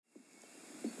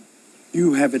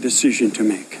You have a decision to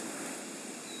make.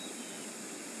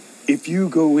 If you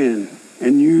go in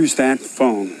and use that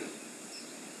phone,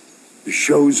 the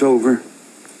show's over,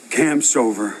 camp's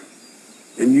over,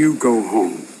 and you go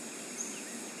home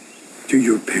to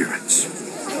your parents.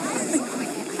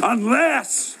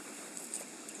 Unless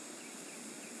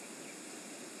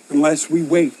we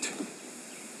wait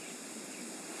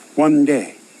one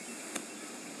day,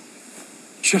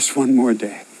 just one more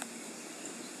day,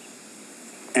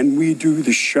 and we do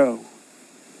the show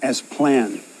as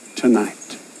planned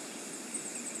tonight.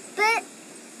 But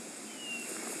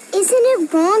isn't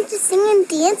it wrong to sing and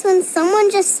dance when someone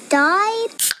just died?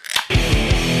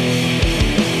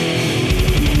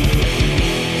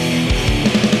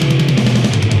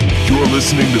 You're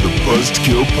listening to the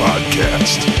Buzzkill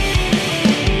Podcast.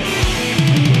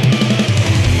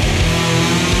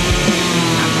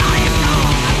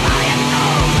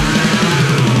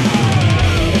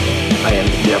 I am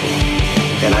the devil,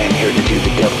 and I am here to do the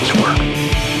devil's work.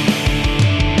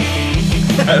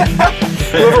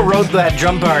 Whoever wrote that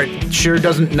drum part sure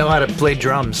doesn't know how to play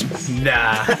drums.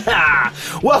 Nah.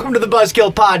 Welcome to the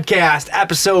Buzzkill Podcast,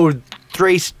 episode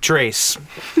Trace.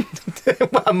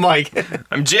 I'm Mike.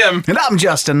 I'm Jim. And I'm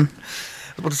Justin.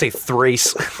 I was about to say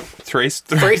thrace. Thrace?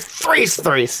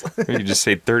 Thrace. You just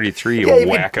say 33, you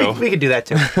wacko. We could do that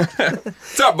too.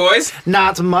 What's up, boys?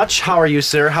 Not much. How are you,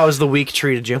 sir? How has the week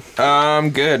treated you? I'm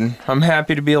good. I'm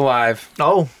happy to be alive.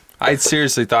 Oh. I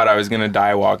seriously thought I was going to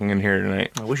die walking in here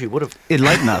tonight. I wish you would have.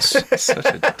 Enlighten us. Such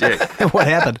a dick. What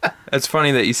happened? It's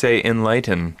funny that you say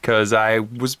enlighten, because I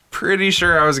was pretty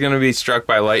sure I was going to be struck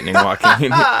by lightning walking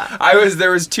in here. There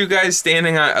was two guys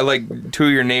standing on, like, two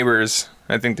of your neighbors.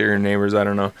 I think they're your neighbors, I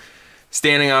don't know.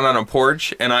 Standing out on a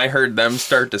porch, and I heard them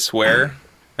start to swear,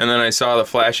 and then I saw the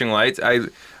flashing lights. I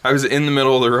was in the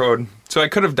middle of the road, so I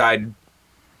could have died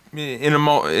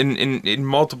in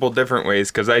multiple different ways,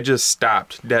 because I just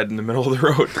stopped dead in the middle of the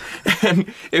road.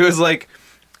 And it was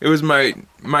my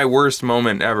worst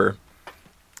moment ever.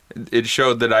 It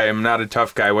showed that I am not a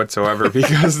tough guy whatsoever,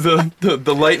 because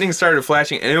the lightning started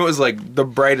flashing, and it was like the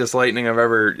brightest lightning I've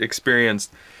ever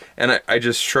experienced. And I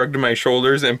just shrugged my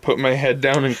shoulders and put my head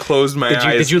down and closed my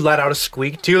eyes. Did you let out a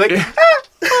squeak too? Like,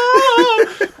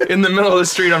 in the middle of the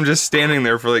street, I'm just standing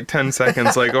there for like 10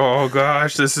 seconds, like, oh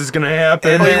gosh, this is gonna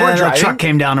happen. Oh, you weren't driving? A truck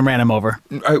came down and ran him over.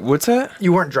 What's that?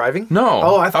 You weren't driving? No.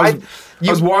 Oh, I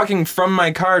was walking from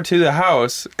my car to the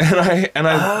house, and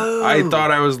I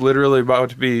thought I was literally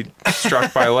about to be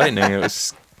struck by lightning. It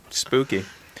was spooky.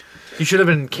 You should have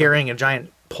been carrying a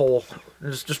giant pole.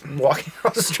 Just walking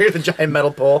across the street with a giant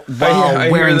metal pole. While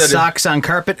I wearing hear that socks on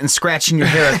carpet and scratching your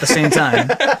hair at the same time.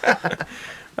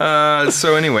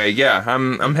 So anyway, yeah,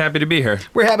 I'm happy to be here.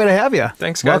 We're happy to have you.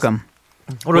 Thanks, guys. Welcome.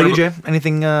 What about you, Jay?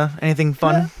 Anything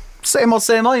fun? Yeah. Same old,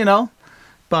 you know.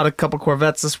 Bought a couple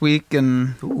Corvettes this week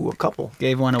and A couple.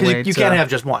 gave one away. You can't have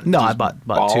just one. No, I bought two.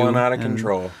 Balling out of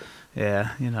control.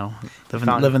 Yeah, you know,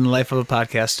 living the life of a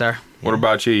podcast star. What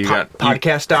about you? You got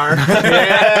podcast star. Yeah,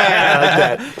 I like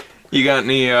that. You got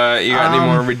any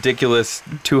more ridiculous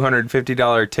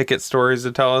 $250 ticket stories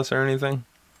to tell us or anything?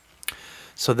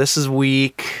 So this is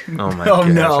week. Oh my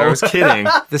gosh, no. I was kidding.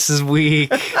 This is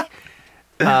week.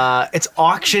 It's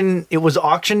auction. It was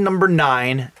auction number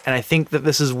 9, and I think that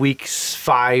this is week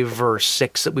 5 or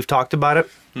 6 that we've talked about it.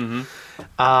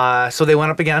 Mm-hmm. So they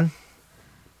went up again,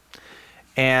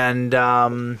 and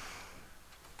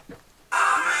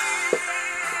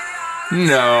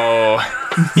No,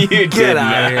 you did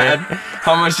not.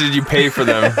 How much did you pay for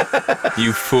them,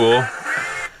 you fool?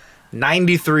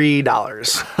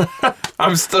 $93.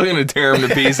 I'm still going to tear them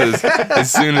to pieces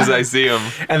as soon as I see them.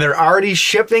 And they're already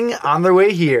shipping on their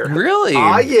way here. Really?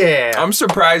 Oh, yeah. I'm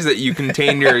surprised that you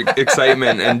contained your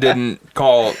excitement and didn't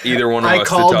call either one of us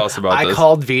to tell us about this. I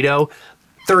called Vito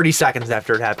 30 seconds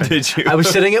after it happened. Did you? I was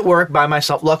sitting at work by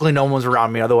myself. Luckily, no one was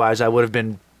around me. Otherwise, I would have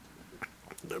been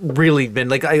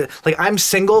I'm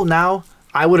single now.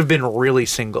 I would have been really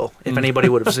single if anybody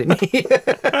would have seen me.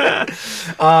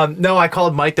 No, I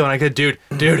called Mike though, and I said, dude,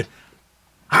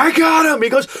 I got him. He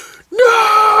goes,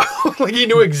 no, like he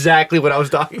knew exactly what I was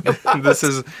talking about. This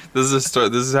is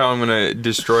how I'm gonna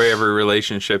destroy every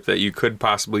relationship that you could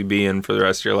possibly be in for the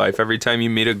rest of your life. Every time you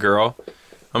meet a girl,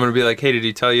 I'm going to be like, hey, did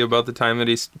he tell you about the time that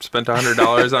he spent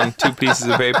 $100 on 2 pieces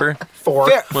of paper? Four.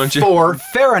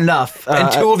 Fair enough.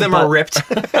 And 2 of them are ripped.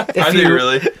 Are they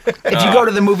really? If you go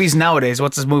to the movies nowadays,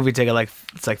 what's this movie ticket like?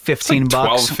 It's like $15.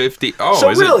 $12.50. Oh, so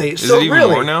is really, it even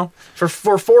more now? For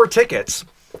 4 tickets,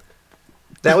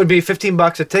 that would be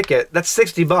 $15 a ticket. That's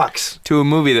 $60 to a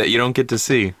movie that you don't get to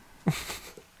see.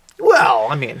 Well,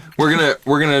 I mean, We're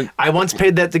gonna I once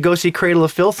paid that to go see Cradle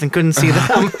of Filth and couldn't see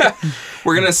them.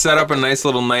 we're gonna set up a nice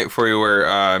little night for you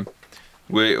where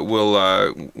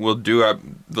we'll do up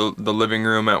the living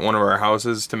room at one of our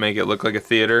houses to make it look like a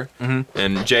theater,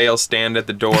 and Jay will stand at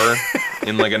the door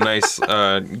in like a nice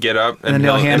get up, And then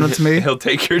he'll hand them to me? He'll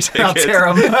take your tickets. I'll tear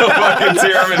 'em. He'll fucking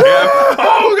tear them in half.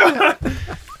 Oh god!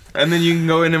 And then you can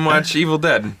go in and watch Evil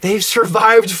Dead. They've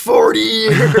survived 40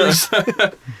 years.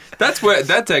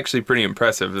 That's actually pretty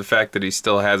impressive. The fact that he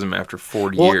still has them after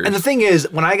 40 Well, years. and the thing is,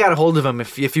 when I got a hold of him,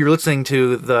 if you're listening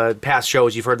to the past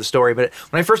shows, you've heard the story. But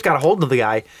when I first got a hold of the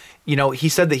guy, he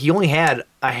said that he only had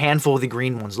a handful of the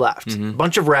green ones left. A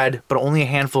bunch of red, but only a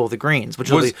handful of the greens.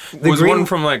 Which was the green one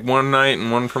from like one night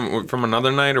and one from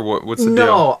another night, or what's the deal?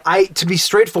 No, to be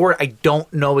straightforward, I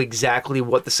don't know exactly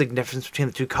what the significance between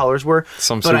the two colors were.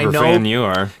 Some but super I know, fan you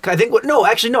are. I think I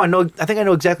think I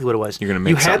know exactly what it was. You're gonna make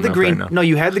you had something the up green. right now. No,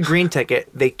 you had the green ticket.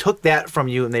 They took that from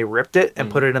you and they ripped it and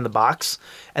put it in the box,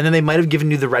 and then they might have given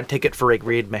you the red ticket for like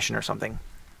readmission or something.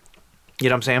 You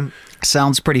know what I'm saying?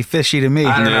 Sounds pretty fishy to me.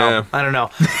 I don't Yeah. know. I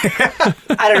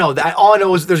don't know. All I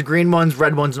know is there's green ones,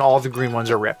 red ones, and all of the green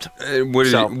ones are ripped.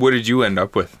 What did you end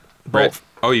up with? Both. Right.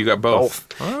 Oh, you got both.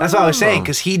 That's what I was saying,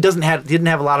 because he didn't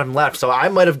have a lot of them left, so I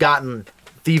might have gotten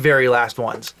the very last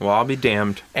ones, Well, I'll be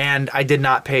damned. and I did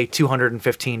not pay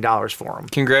 $215 for them.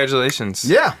 Congratulations.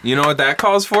 Yeah. You know what that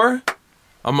calls for?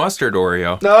 A mustard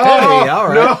Oreo. No, Hey, all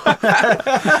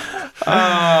right.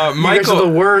 Michael, are the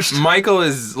worst. Michael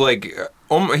is like,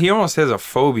 he almost has a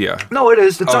phobia. No, it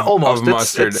is. It's not almost. Of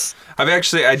mustard. I've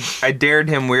actually, I dared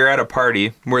him. We were at a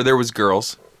party where there was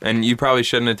girls, and you probably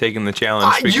shouldn't have taken the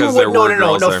challenge because there were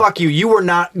girls there. Fuck you. You were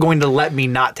not going to let me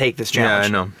not take this Yeah, challenge. I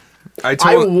know.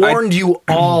 I warned you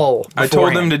all. I told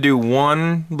him beforehand. to do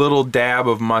one little dab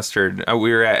of mustard.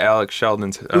 We were at Alex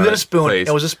Sheldon's It was in a spoon. place.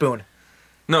 It was a spoon.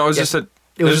 No, it was Yes. just a...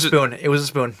 It was a spoon. It was a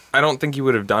spoon. I don't think he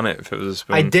would have done it if it was a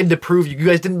spoon. I did to prove you. You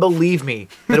guys didn't believe me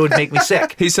that it would make me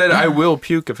sick. He said, "I will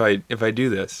puke if I do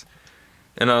this,"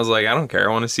 and I was like, "I don't care.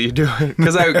 I want to see you do it."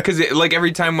 Because like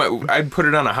every time I'd put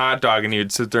it on a hot dog, and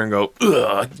he'd sit there and go, "Ugh,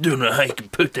 I don't know how you can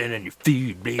put that on your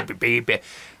food, baby."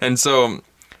 And so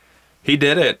he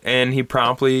did it, and he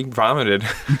promptly vomited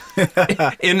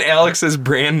in Alex's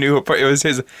brand new apartment.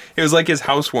 It was like his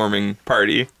housewarming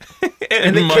party.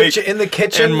 In the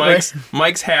kitchen. And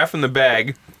Mike's half in the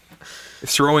bag,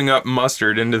 throwing up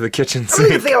mustard into the kitchen I don't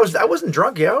even sink. think I wasn't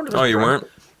drunk yet. Oh, you weren't?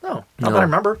 No, not that I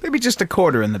remember. Maybe just a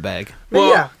quarter in the bag. Well,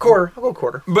 Yeah, quarter. I'll go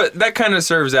quarter. But that kind of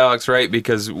serves Alex right,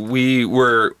 because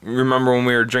remember when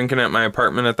we were drinking at my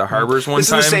apartment at the Harbors one This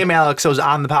time? is the same Alex that was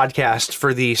on the podcast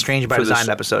for the Strange by For the- Design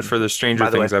episode. For the Stranger by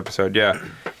the Things way. episode, yeah.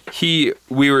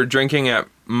 We were drinking at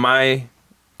my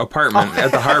apartment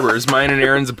at the Harbors, mine and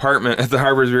Aaron's apartment at the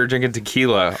Harbors. We were drinking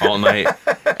tequila all night.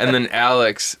 And then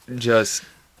Alex just,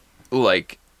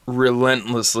 like,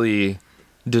 relentlessly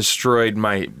destroyed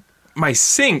my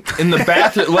sink in the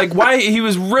bathroom. Like, why? He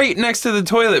was right next to the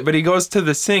toilet, but he goes to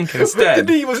the sink instead.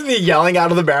 Wasn't he yelling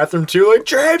out of the bathroom too? Like,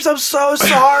 James, I'm so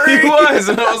sorry. He was,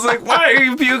 and I was like, "Why are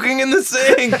you puking in the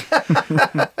sink?"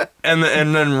 and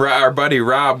then our buddy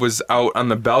Rob was out on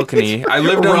the balcony. I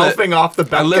lived off the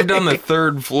balcony. I lived on the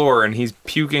third floor, and he's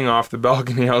puking off the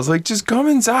balcony. I was like, "Just come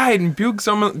inside and puke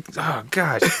some." Oh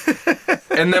gosh!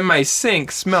 And then my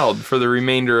sink smelled for the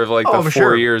remainder of like the 4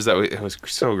 sure. years it was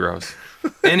so gross.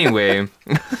 Anyway,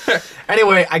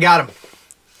 I got him.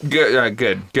 good on you.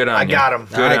 got him.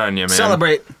 Good All right, on you, man.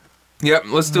 Celebrate. Yep,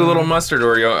 let's do a little mustard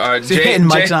Oreo. In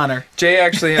Mike's honor. Jay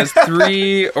actually has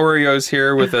 3 Oreos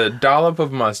here with a dollop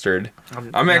of mustard.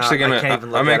 I'm actually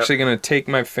gonna take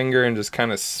my finger and just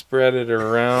kind of spread it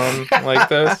around like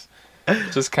this.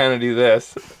 Just kind of do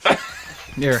this.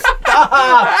 Here.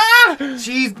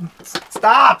 Jeez,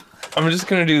 stop. I'm just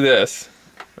gonna do this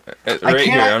right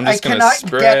here. I'm just gonna get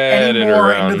spread any it more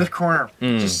around, into the corner.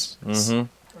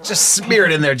 Just smear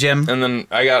it in there, Jim. and then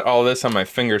I got all this on my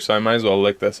finger, so I might as well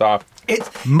lick this off. It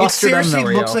Mustard on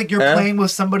seriously Oreo. looks like you're Eh? playing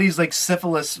with somebody's like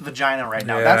syphilis vagina right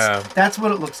now. Yeah. That's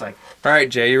what it looks like. All right,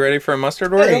 Jay, you ready for a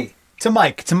mustard Oreo? Hey, to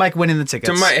Mike winning the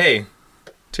tickets. To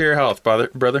your health,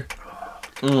 brother.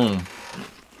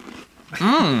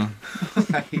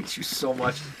 I hate you so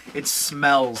much. It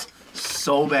smells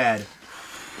so bad.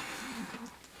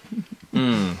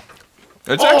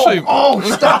 It's actually. Oh,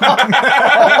 stop!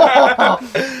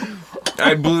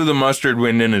 I blew the mustard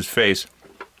wind in his face.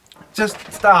 Just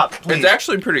stop, please. It's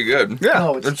actually pretty good. Yeah.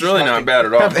 No, It's really not bad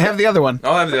at all. Have the other one.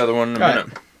 I'll have the other one in a All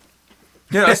minute.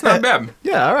 Yeah, that's not bad.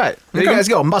 Yeah, all right. There you Okay. guys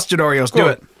go. Mustard Oreos. Cool. Do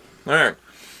it. All right.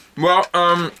 Well,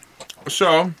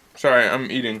 so sorry, I'm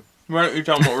eating. Why don't you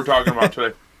tell them what we're talking about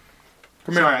today?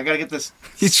 Come here. Sorry, I gotta get this.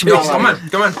 No, come on.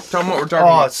 Tell them what we're talking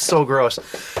Oh, about. it's so gross.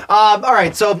 All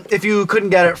right, so if you couldn't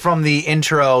get it from the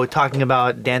intro talking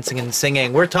about dancing and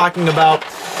singing, we're talking about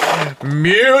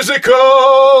musical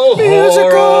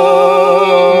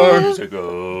horror.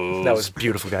 That was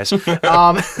beautiful, guys. So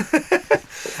a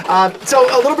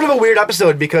little bit of a weird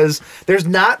episode because there's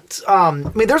not,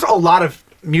 there's a lot of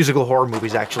musical horror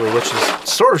movies actually, which is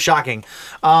sort of shocking.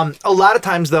 A lot of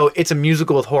times though, it's a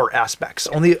musical with horror aspects.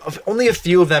 Only a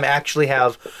few of them actually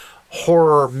have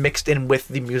horror mixed in with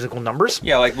the musical numbers.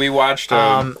 Yeah, like we watched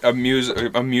a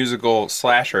musical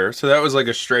slasher, so that was like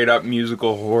a straight up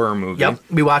musical horror movie. Yep,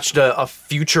 we watched a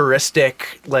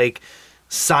futuristic, like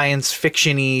science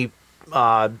fiction-y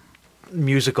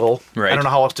musical. Right. I don't know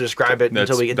how else to describe it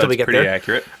until we get pretty there.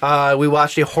 accurate. We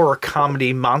watched a horror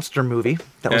comedy monster movie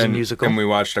that was a musical. And we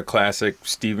watched a classic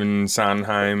Stephen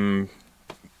Sondheim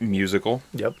musical.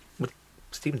 Yep, with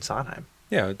Stephen Sondheim.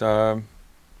 Yeah,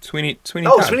 Sweeney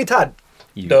Oh, Todd. Sweeney Todd.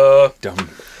 You Duh. dumb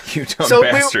So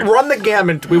bastard. we run the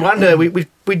gamut. We wanted to.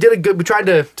 We did a good. We tried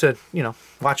to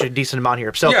watch a decent amount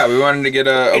here. So Yeah, we wanted to get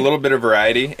a little bit of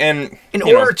variety, and in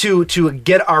order to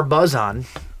get our buzz on,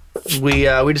 we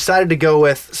decided to go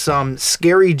with some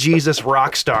Scary Jesus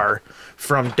Rockstar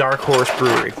from Dark Horse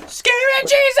Brewery. Scary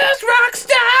Jesus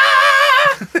Rockstar.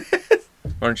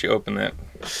 Why don't you open that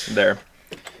there?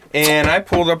 And I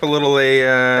pulled up a little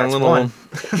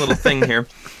thing here.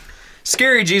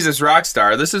 Scary Jesus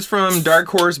Rockstar. This is from Dark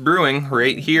Horse Brewing,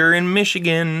 right here in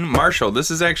Michigan. Marshall.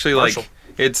 This is actually Marshall. like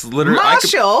it's literally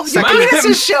Marshall, your penis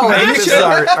is showing. This is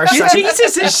our Your second.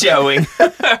 Jesus is showing.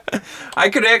 I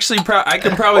could actually I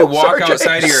could probably walk sorry, Jay.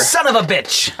 outside of your. Son of a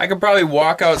bitch. I could probably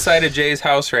walk outside of Jay's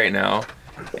house right now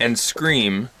and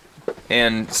scream,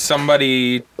 and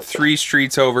somebody 3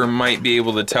 streets over might be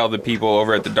able to tell the people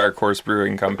over at the Dark Horse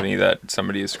Brewing Company that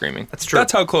somebody is screaming. That's true.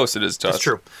 That's how close it is to us. That's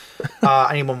true.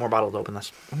 I need one more bottle to open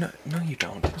this. No, you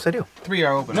don't. Yes, I do. 3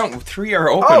 are open. No, 3 are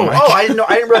open. Oh, Mike. I didn't know.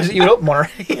 I didn't realize that you would open one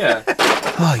already. Yeah.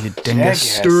 Oh, you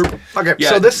dingus. Jackass. Okay, Yeah,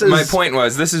 so this is my point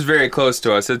was this is very close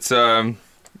to us. It's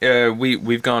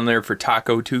we've gone there for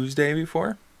Taco Tuesday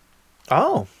before.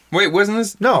 Oh. Wait, wasn't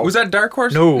this? No. Was that Dark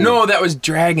Horse? No. that was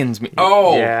Dragon's Meat.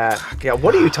 Oh, Yeah.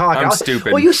 What are you talking? I'm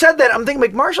stupid. Well, you said that. I'm thinking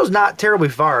like Marshall's not terribly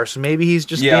far, so maybe he's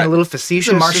just Yeah. being a little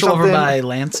facetious. Is Marshall or over something. by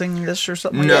Lansing-ish or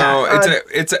something? No, Yeah,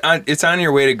 it's on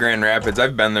your way to Grand Rapids.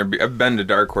 I've been there. I've been to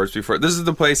Dark Horse before. This is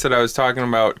the place that I was talking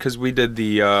about because we did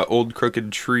the Old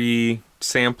Crooked Tree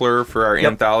sampler for our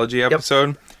anthology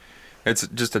episode. It's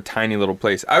just a tiny little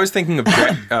place. I was thinking of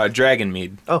Dragon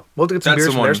Mead. Oh, we'll get some That's beers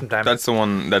the from one. there sometime. That's the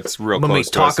one that's real when close we to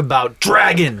talk us. about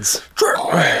dragons.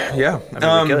 Yeah.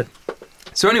 That'd be good.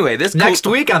 So anyway, this Next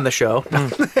week on the show.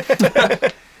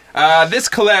 this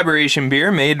collaboration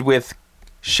beer made with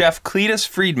Chef Cletus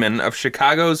Friedman of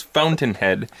Chicago's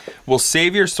Fountainhead will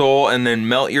save your soul and then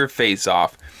melt your face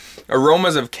off.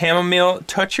 Aromas of chamomile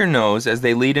touch your nose as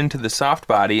they lead into the soft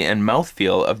body and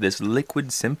mouthfeel of this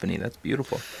liquid symphony. That's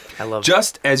beautiful. I love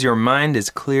Just as your mind is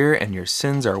clear and your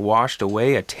sins are washed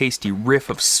away, a tasty riff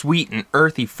of sweet and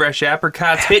earthy fresh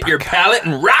apricots hit your palate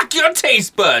and rock your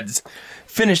taste buds.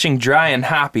 Finishing dry and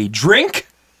hoppy. Drink,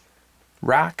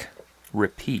 rock,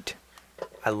 repeat.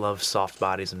 I love soft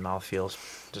bodies and mouthfeels.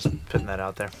 Just putting that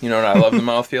out there. You know what I love the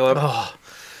mouthfeel of?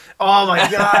 Oh my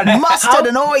God. Mustard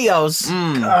and Oreos.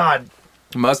 God.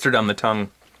 Mustard on the tongue.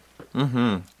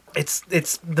 It's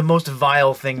the most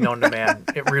vile thing known to man.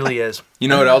 It really is. You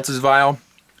know what else is vile?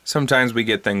 Sometimes we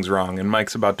get things wrong, and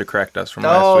Mike's about to correct us from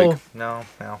last week. No.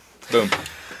 Boom.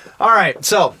 All right,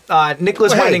 so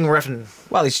Nicholas Well, hey. Winding Refn.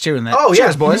 While he's chewing that. Oh, yeah.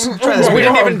 Cheers, boys. Try this We beer.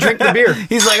 didn't even drink the beer.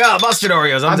 He's like, oh, mustard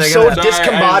Oreos. I'm I'm taking so that.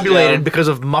 discombobulated because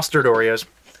of mustard Oreos.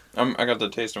 I got the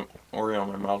taste of Oreo in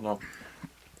my mouth now.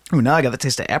 Ooh, now I got the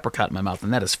taste of apricot in my mouth,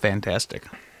 and that is fantastic.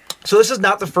 So this is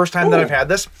not the first time that I've had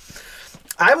this.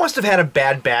 I must have had a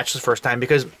bad batch the first time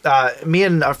because me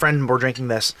and a friend were drinking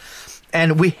this,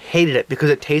 and we hated it because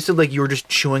it tasted like you were just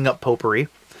chewing up potpourri.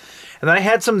 And then I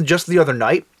had some just the other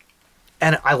night,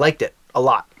 and I liked it a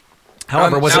lot.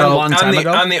 However, was it a long time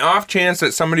ago? On the off chance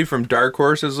that somebody from Dark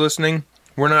Horse is listening,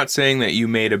 we're not saying that you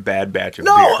made a bad batch of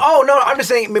No, beer. no, I'm just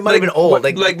saying it might have been old.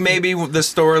 Like maybe the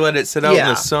store let it sit out in Yeah.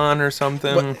 the sun or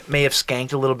something. What, may have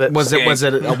skanked a little bit. Was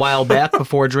it a while back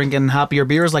before drinking hoppier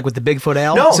beers, like with the Bigfoot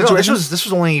Ale No, situation? this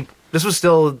was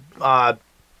still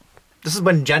this is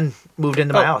when Jen moved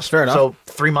into my house. fair enough. So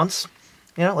 3 months.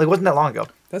 You know, like it wasn't that long ago.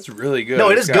 That's really good. No,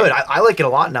 it It's is got- good. I like it a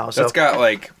lot now. So That's got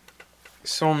like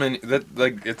so many.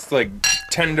 It's like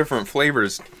 10 different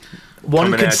flavors. one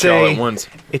coming could at y'all say at once.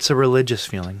 it's a religious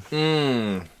feeling.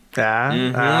 One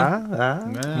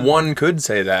could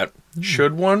say that.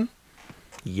 Should one?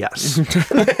 Yes.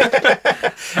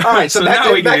 All right, so back now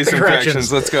to, we can back do to some corrections.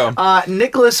 corrections. Let's go.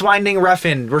 Nicholas Winding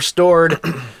Refn restored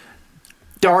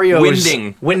Dario's...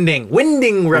 Winding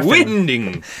Refn.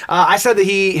 Winding. I said that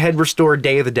he had restored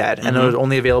Day of the Dead, and it was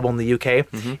only available in the UK.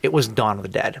 It was Dawn of the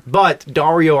Dead. But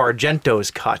Dario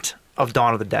Argento's cut of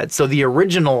Dawn of the Dead, so the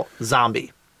original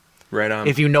zombie, Right on.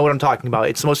 if you know what I'm talking about.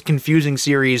 It's the most confusing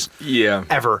series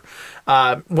ever.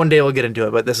 One day we'll get into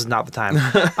it, but this is not the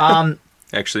time.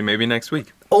 Actually, maybe next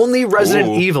week. Only Resident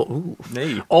Ooh. Evil. Ooh.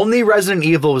 Hey. Only Resident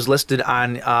Evil was listed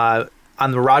on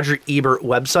the Roger Ebert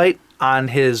website on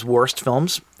his worst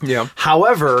films. Yeah.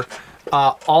 However,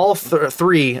 all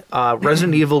three,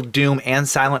 Resident Evil, Doom, and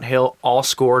Silent Hill, all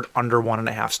scored under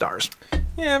 1.5 stars.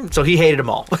 Yeah. So he hated them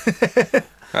all.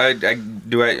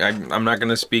 I'm not going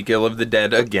to speak ill of the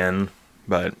dead again,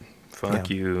 but fuck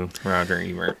you, Roger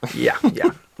Ebert. Yeah.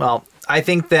 Well, I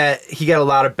think that he got a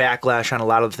lot of backlash on a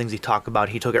lot of the things he talked about.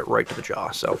 He took it right to the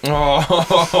jaw. So.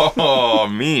 Oh,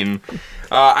 mean.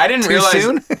 I didn't realize.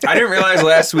 soon? I didn't realize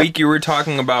last week you were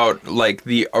talking about like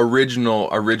the original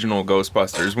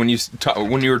Ghostbusters when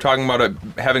you were talking about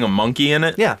having a monkey in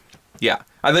it. Yeah. Yeah.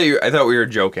 I thought we were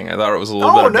joking. I thought it was a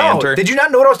little bit Oh of no! banter. Did you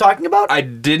not know what I was talking about? I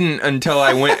didn't until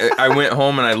I went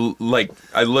home and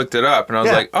I looked it up and I was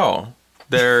Yeah. like, oh,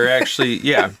 they're actually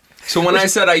So when I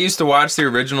said I used to watch the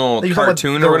original You're talking about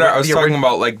cartoon or whatever, I was talking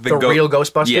about like the real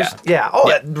Ghostbusters. Yeah. Oh,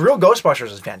 Yeah. The real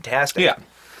Ghostbusters is fantastic. Yeah.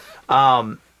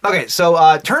 Okay,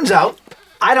 so turns out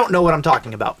I don't know what I'm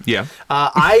talking about. Yeah.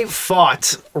 I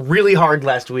fought really hard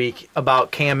last week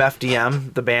about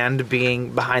KMFDM, the band,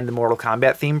 being behind the Mortal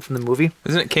Kombat theme from the movie.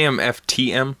 Isn't it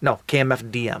KMFTM? No,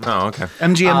 KMFDM. Oh, okay.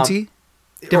 MGMT?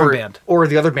 Different band. Or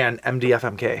the other band,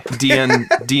 MDFMK.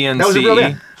 DNCE. That was a real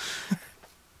band.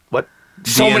 What?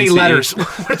 So many DNCE. letters.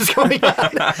 What is going on?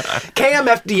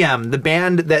 KMFDM, the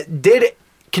band that did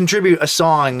contribute a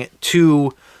song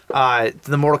to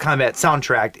the Mortal Kombat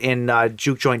soundtrack in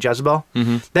Juke Joint Jezebel.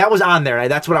 That was on there. And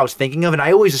that's what I was thinking of. And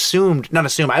I always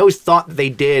I always thought that they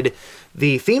did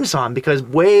the theme song because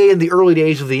way in the early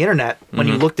days of the internet, when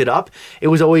you looked it up, it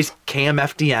was always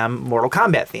KMFDM Mortal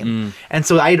Kombat theme. And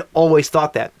so I had always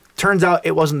thought that. Turns out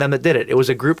it wasn't them that did it. It was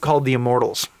a group called the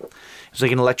Immortals. It was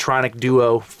like an electronic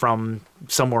duo from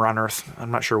somewhere on Earth.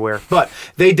 I'm not sure where. But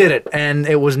they did it. And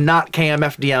it was not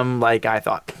KMFDM like I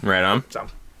thought. Right on. So,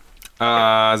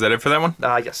 Is that it for that one?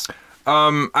 yes.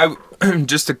 I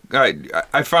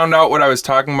found out what I was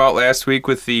talking about last week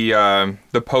with the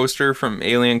poster from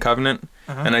Alien Covenant,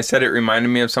 and I said it reminded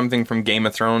me of something from Game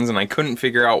of Thrones, and I couldn't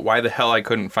figure out why the hell I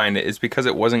couldn't find it. It's because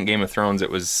it wasn't Game of Thrones; it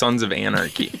was Sons of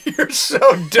Anarchy. You're so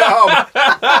dumb.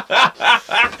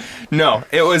 No,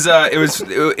 it was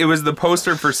the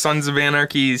poster for Sons of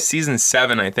Anarchy season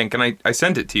 7, I think, and I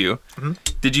sent it to you.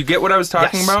 Did you get what I was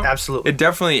talking Yes, about? absolutely.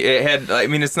 It had. I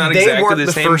mean, it's not They exactly weren't the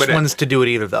the same, first but ones to do it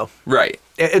either, though. right.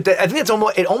 I think it's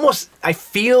almost. I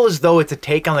feel as though it's a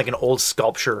take on like an old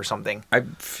sculpture or something. I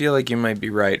feel like you might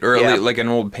be right, or Yeah. like an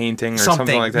old painting or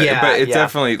something like that. Yeah, but it's yeah.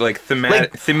 definitely like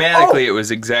Like, thematically, it was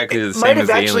exactly the Might same have as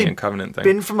the actually Alien Covenant thing.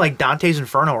 been from like Dante's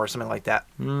Inferno or something like that.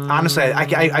 Honestly,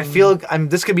 I feel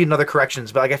this could be another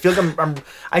corrections, but like I feel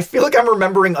like I'm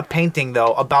remembering a painting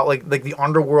though about like the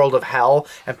underworld of hell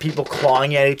and people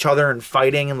clawing at each other and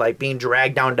fighting and like being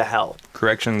dragged down to hell.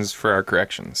 Corrections for our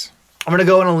corrections. I'm gonna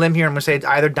go on a limb here. I'm gonna say it's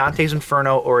either Dante's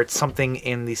Inferno or it's something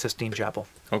in the Sistine Chapel.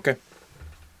 Okay,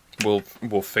 we'll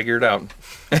figure it out.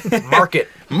 Mark it.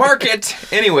 Mark it.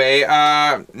 Anyway,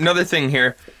 another thing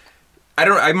here.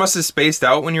 I must have spaced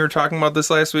out when you were talking about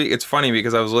this last week. It's funny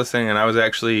because I was listening and I was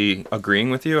actually agreeing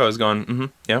with you. I was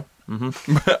going, yeah,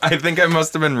 But I think I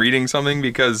must have been reading something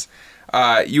because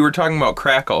you were talking about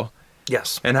Crackle.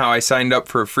 Yes. And how I signed up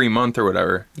for a free month or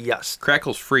whatever. Yes.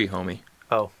 Crackle's free, homie.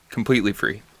 Oh. Completely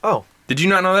free. Oh. Did you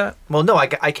not know that? Well, no.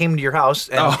 I came to your house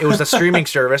and it was a streaming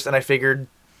service, and I figured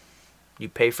you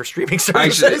pay for streaming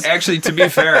services. Actually, to be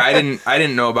fair, I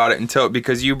didn't know about it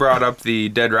because you brought up the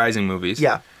Dead Rising movies.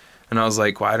 Yeah. And I was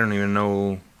like, well, I don't even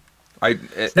know. I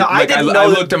didn't know I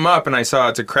looked them up and I saw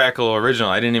it's a Crackle original.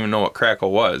 I didn't even know what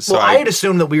Crackle was. Well, I had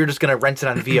assumed that we were just going to rent it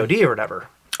on VOD or whatever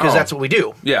because that's what we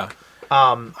do. Yeah.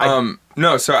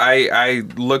 No, so I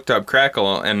looked up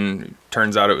Crackle and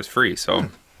turns out it was free. So,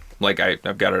 like,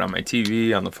 I've got it on my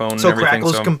TV, on the phone, So and everything.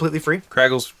 Crackle's completely free?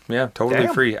 Crackle's, yeah, totally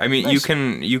Damn. free. I mean, Nice.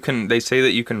 you can. They say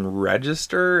that you can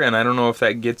register, and I don't know if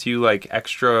that gets you like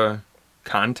extra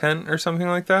content or something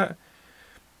like that.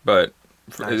 But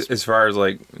Nice. as far as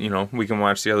like we can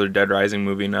watch the other Dead Rising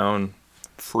movie now and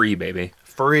free, baby.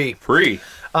 Free. Free. You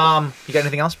got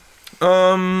anything else?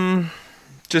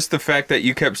 Just the fact that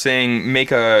you kept saying make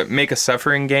a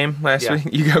suffering game last week.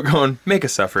 You kept going make a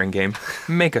suffering game,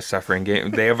 make a suffering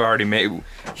game. They have already made.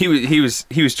 He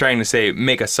was trying to say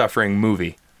make a suffering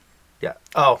movie. Yeah.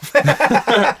 Oh.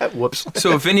 Whoops.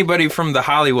 So if anybody from the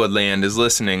Hollywood land is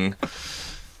listening,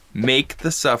 make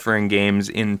the suffering games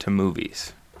into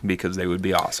movies because they would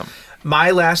be awesome.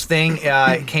 My last thing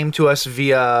came to us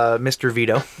via Mr.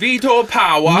 Vito. Vito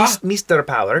Power. Mr.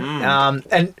 Power.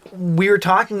 And we were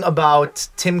talking about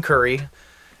Tim Curry,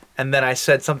 and then I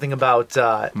said something about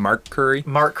Mark Curry.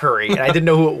 Mark Curry, and I didn't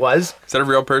know who it was. Is that a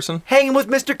real person? Hanging with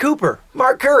Mr. Cooper.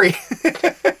 Mark Curry.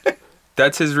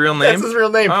 That's his real name? That's his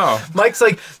real name. Oh. Mike's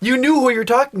like, you knew who you were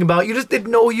talking about. You just didn't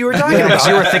know who you were talking about. Because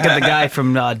you were thinking the guy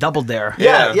from Double Dare.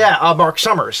 Yeah, Mark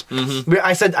Summers. Mm-hmm.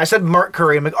 I said Mark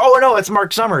Curry. I'm like, oh no, it's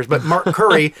Mark Summers, but Mark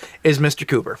Curry is Mr.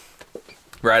 Cooper.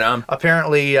 Right on.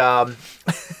 Apparently,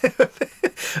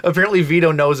 apparently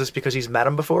Vito knows this because he's met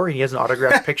him before. And he has an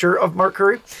autographed picture of Mark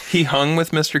Curry. He hung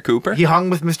with Mr. Cooper? He hung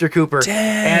with Mr. Cooper.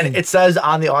 Dang. And it says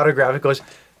on the autograph, it goes,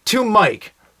 to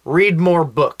Mike, read more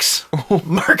books.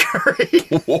 Mark Curry.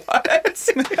 What?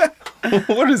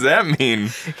 What does that mean?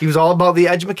 He was all about the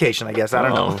education, I guess. I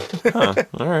don't know. Huh.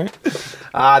 All right.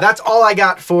 That's all I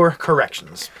got for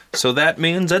corrections. So that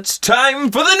means it's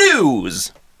time for the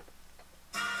news.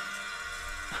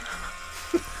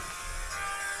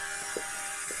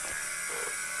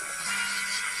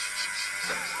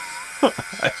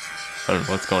 I don't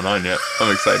know what's going on yet.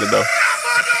 I'm excited though.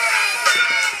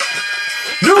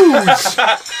 News!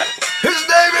 His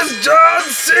name is John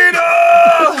Cena!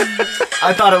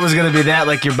 I thought it was going to be that,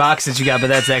 like your box that you got, but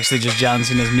that's actually just John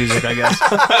Cena's music, I guess.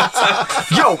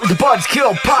 Yo, the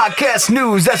Buzzkill Podcast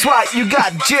News. That's right, you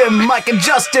got Jim, Mike, and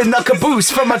Justin, the caboose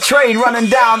from a train running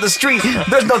down the street.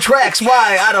 There's no tracks.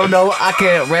 Why? I don't know. I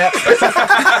can't rap.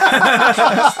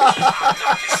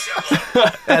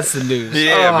 That's the news.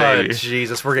 Yeah, Oh, baby.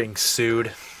 Jesus, we're getting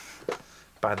sued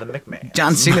by the McMahon.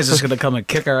 John Cena's just going to come and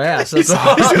kick our ass. That's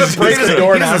all. He's going to break his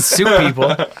door He down. doesn't sue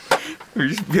people. We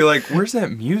just be like, where's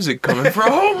that music coming from?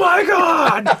 Oh my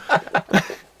God!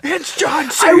 It's John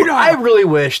Cena! I really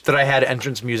wish that I had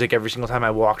entrance music every single time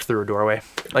I walked through a doorway,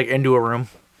 like into a room.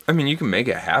 I mean, you can make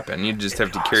it happen. You just have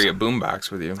to carry a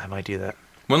boombox with you. I might do that.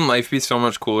 Wouldn't life be so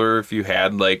much cooler if you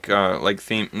had like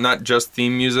theme, not just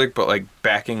theme music, but like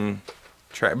backing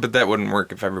track? But that wouldn't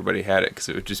work if everybody had it, because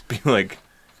it would just be like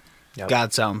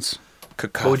God sounds.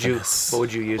 cacophonous. What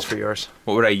would you use for yours?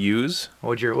 What would I use?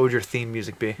 What would your theme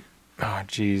music be? Oh,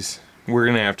 jeez. We're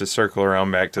going to have to circle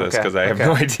around back to this Okay, because I have okay.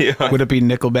 no idea. Would it be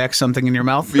Nickelback, Something in Your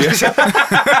Mouth?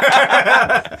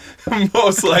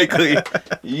 Most likely,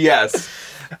 yes.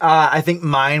 I think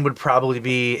mine would probably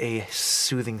be a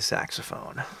soothing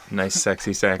saxophone. Nice,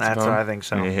 sexy saxophone. That's what I think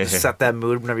so. Yeah. Set that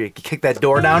mood whenever you kick that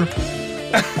door down.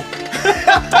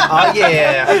 Oh,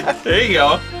 yeah. There you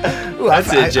go. Ooh,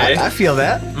 That's it, Jay. I feel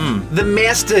that. The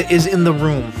master is in the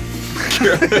room.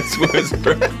 Careless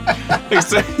whisper.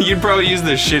 Except you'd probably use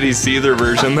the shitty Seether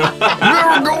version, though.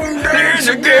 We're going to dance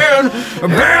again.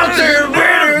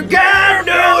 Bouncing again.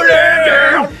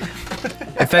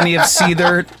 If any of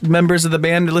Seether members of the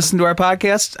band listen to our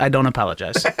podcast, I don't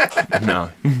apologize. No.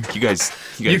 You guys.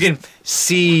 You can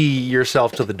see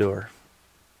yourself to the door.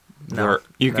 No.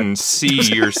 You can see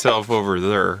yourself over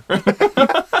there.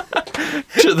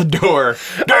 To the door.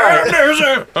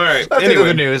 All right. Let's Anyway, do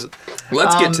the news.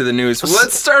 let's get to the news.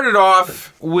 Let's start it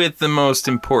off with the most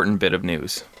important bit of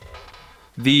news.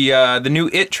 The new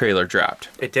It trailer dropped.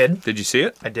 It did. Did you see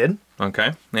it? I did.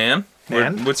 Okay. And?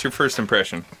 And? What's your first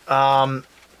impression?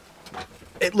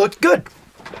 It looked good.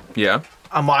 Yeah.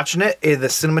 I'm watching it. The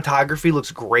cinematography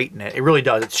looks great in it. It really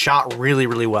does. It's shot really,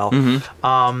 really well.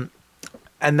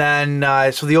 And then,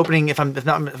 so the opening, if I'm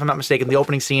not mistaken, the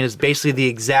opening scene is basically the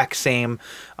exact same.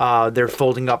 They're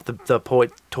folding up the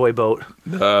toy boat,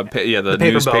 The paper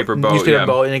newspaper boat. newspaper Yeah.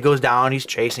 boat, and it goes down. He's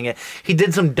chasing it. He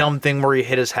did some dumb thing where he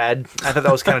hit his head. I thought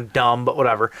that was kind of dumb, but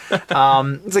whatever.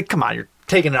 It's like, come on, you're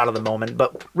taking it out of the moment.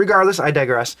 But regardless, I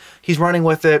digress. He's running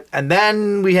with it, and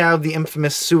then we have the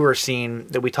infamous sewer scene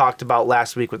that we talked about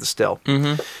last week with the still.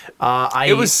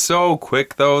 It was so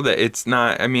quick though that it's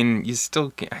not. I mean, you still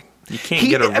can't. You can't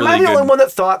get a really Am I the good. only one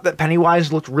that thought that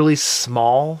Pennywise looked really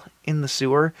small in the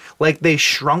sewer? Like they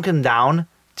shrunk him down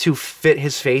to fit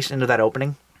his face into that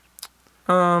opening?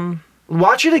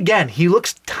 Watch it again. He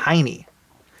looks tiny.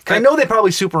 'Cause I know they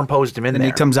probably superimposed him in And there.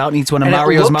 he comes out and eats one of And it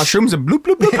Mario's looks- mushrooms and bloop,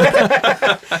 bloop,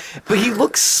 bloop. But he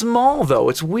looks small, though.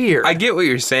 It's weird. I get what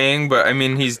you're saying, but I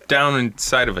mean, he's down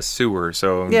inside of a sewer,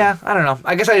 so Yeah, I don't know.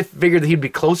 I guess I figured that he'd be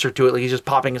closer to it. Like he's just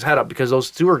popping his head up because those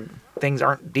sewer things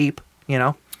aren't deep, you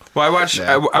know? Well, I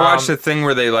watched a thing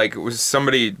where they like it was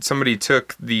somebody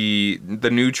took the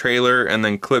new trailer and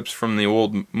then clips from the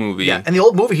old movie. Yeah, and the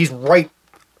old movie, he's right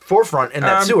forefront in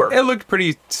that sewer. It looked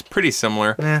pretty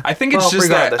similar. Yeah. I think it's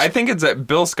that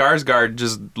Bill Skarsgård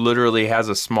just literally has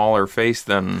a smaller face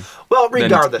than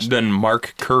than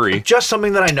Mark Curry. Just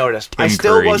something that I noticed. Tim I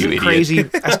still Curry, wasn't you crazy.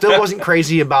 idiot. I still wasn't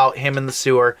crazy about him in the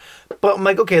sewer, but I'm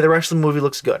like, okay, the rest of the movie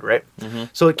looks good, right? Mm-hmm.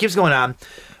 So it keeps going on.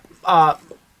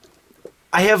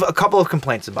 I have a couple of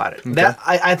complaints about it. Okay.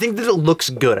 I think that it looks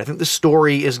good. I think the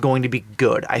story is going to be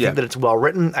good. I think that it's well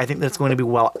written. I think that it's going to be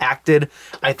well acted.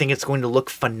 I think it's going to look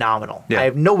phenomenal. Yeah. I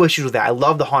have no issues with that. I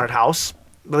love the haunted house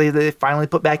they finally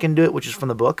put back into it, which is from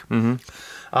the book.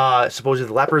 Mm-hmm. Supposedly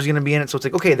the leper is going to be in it, so it's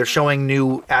like, okay, they're showing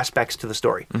new aspects to the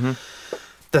story. Mm-hmm.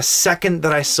 The second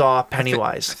that I saw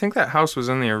Pennywise... I think that house was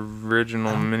in the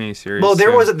original miniseries. Well,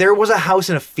 there was a house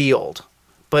in a field.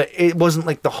 But it wasn't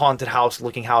like the haunted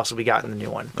house-looking house that we got in the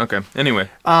new one. Okay. Anyway.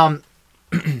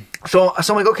 So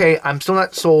I'm like, okay, I'm still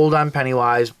not sold on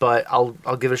Pennywise, but I'll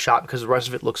give it a shot because the rest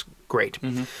of it looks great.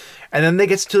 Mm-hmm. And then they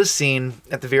get to the scene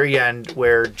at the very end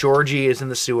where Georgie is in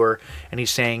the sewer and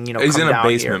he's saying, he's come in a down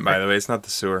basement, here. by the way. It's not the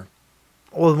sewer.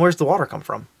 Well, where's the water come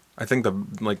from? I think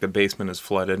the basement is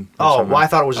flooded. Oh, well, I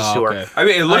thought it was a sewer. Okay. I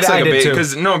mean, it looks like a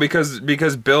basement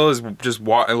because Bill is just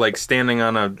standing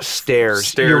on a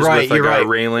stairs You're right, with a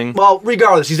railing. Well,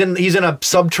 regardless, he's in a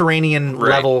subterranean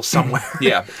level somewhere.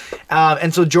 Yeah.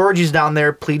 And so Georgie's down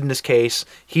there pleading his case.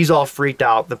 He's all freaked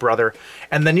out, the brother.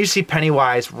 And then you see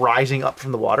Pennywise rising up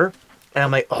from the water, and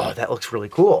I'm like, oh, that looks really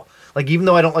cool. Like, even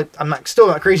though I'm still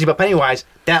not crazy about Pennywise,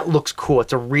 that looks cool.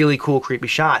 It's a really cool, creepy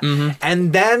shot. Mm-hmm.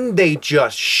 And then they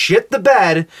just shit the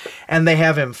bed, and they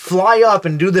have him fly up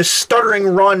and do this stuttering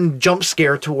run jump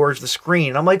scare towards the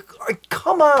screen. I'm like,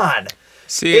 come on.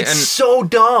 See, it's so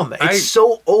dumb. It's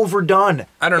so overdone.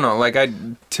 I don't know.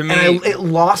 It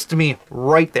lost me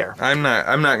right there. I'm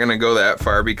not gonna go that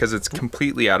far because it's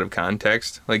completely out of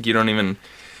context. Like, you don't even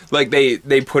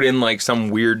they put in like some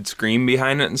weird scream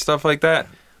behind it and stuff like that.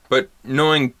 But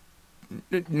knowing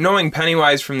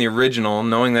Pennywise from the original,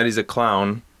 knowing that he's a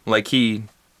clown, like he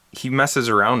messes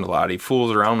around a lot. He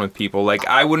fools around with people. Like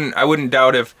I wouldn't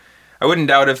doubt if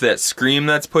that scream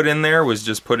that's put in there was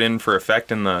just put in for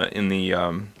effect in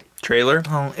the trailer.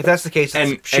 Oh, if that's the case,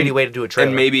 it's a shitty way to do a trailer.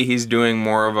 And maybe he's doing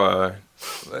more of a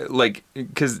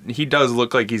because he does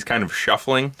look like he's kind of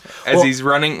shuffling as he's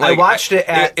running. Like, I watched it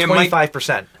at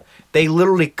 25%. They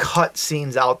literally cut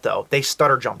scenes out, though. They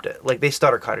stutter jumped it. Like, they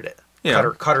stutter cutted it.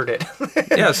 Yeah. Cuttered it.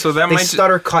 Yeah, so that they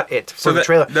stutter cut it for the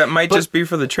trailer. That might just be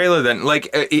for the trailer then. Like,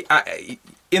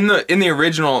 in the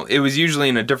original, it was usually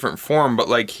in a different form, but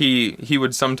like he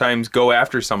would sometimes go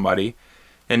after somebody,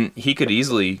 and he could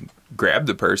easily grab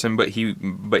the person, but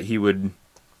he would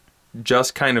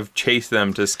just kind of chase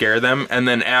them to scare them, and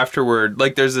then afterward,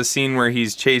 like there's a scene where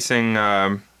he's chasing.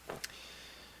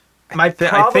 I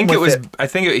think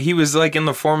he was like in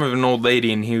the form of an old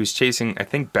lady, and he was chasing, I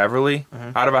think, Beverly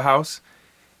out of a house,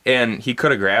 and he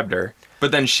could have grabbed her,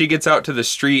 but then she gets out to the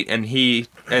street, and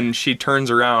she turns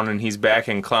around, and he's back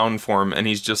in clown form, and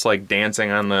he's just like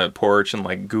dancing on the porch and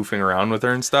like goofing around with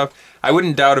her and stuff. I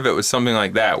wouldn't doubt if it was something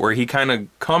like that, where he kind of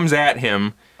comes at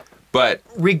him, but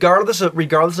regardless of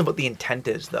what the intent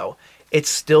is, though. It's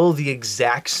still the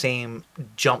exact same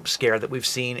jump scare that we've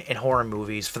seen in horror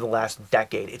movies for the last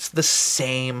decade. It's the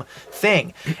same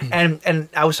thing. And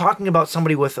I was talking about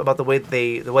somebody about the way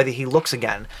that he looks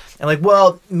again. And like,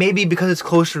 well, maybe because it's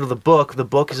closer to the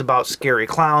book is about scary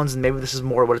clowns, and maybe this is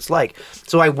more what it's like.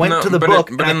 So I went to the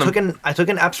book and I took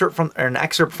an excerpt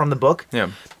from the book.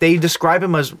 Yeah. They describe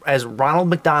him as Ronald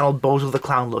McDonald, Bozo the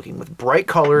Clown looking, with bright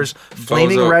colors,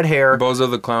 flaming red hair.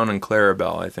 Bozo the Clown and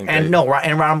Clarabelle, I think. And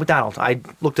Ronald McDonald. I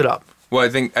looked it up. Well, I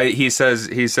think he says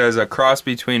a cross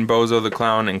between Bozo the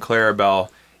Clown and Clarabelle.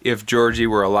 If Georgie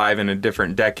were alive in a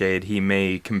different decade, he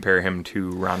may compare him to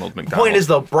Ronald McDonald. The point is,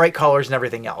 though, bright colors and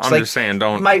everything else. I'm just saying,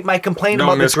 my complaint don't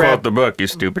about misquote the book, you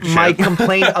stupid shit. My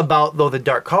complaint about the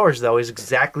dark colors, though, is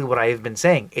exactly what I have been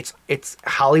saying. It's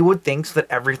Hollywood thinks that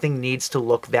everything needs to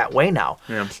look that way now.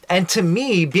 Yeah. And to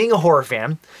me, being a horror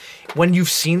fan, when you've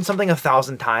seen something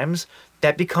 1,000 times,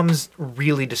 that becomes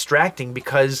really distracting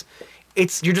because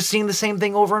you're just seeing the same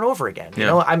thing over and over again. You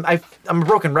know, I'm a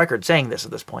broken record saying this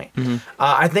at this point. Mm-hmm.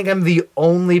 I think I'm the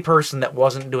only person that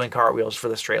wasn't doing cartwheels for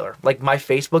this trailer. Like, my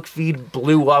Facebook feed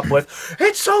blew up with,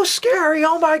 "It's so scary!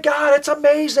 Oh my god, it's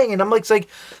amazing!" And I'm like,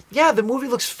 yeah, the movie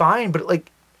looks fine, but like,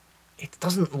 it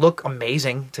doesn't look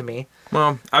amazing to me.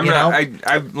 Well,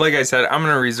 like I said, I'm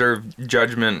gonna reserve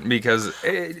judgment because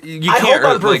you can't. I hope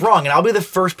I'm proved wrong, and I'll be the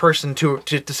first person to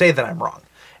say that I'm wrong.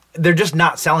 they're just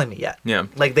not selling me yet. Yeah.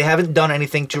 Like, they haven't done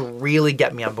anything to really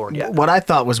get me on board yet. What I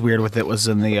thought was weird with it was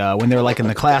in the when they were like in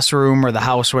the classroom or the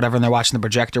house or whatever, and they're watching the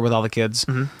projector with all the kids.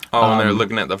 Oh, and they're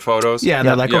looking at the photos? Yeah,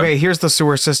 they're like, okay, here's the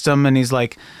sewer system, and he's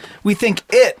like, we think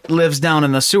it lives down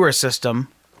in the sewer system.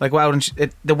 Like, why wouldn't you,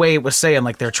 the way it was saying,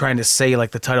 like they're trying to say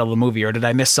like the title of the movie, or did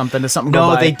I miss something? Did something go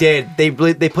No, by? they did. They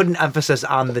put an emphasis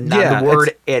on the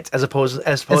word "it" as opposed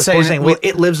to saying saying, "Well,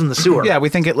 it lives in the sewer." Yeah, we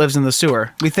think it lives in the sewer.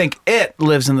 We think it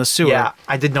lives in the sewer. Yeah,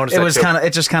 I did notice It that was too.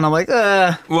 it just kind of like,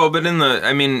 Well, but in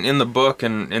the book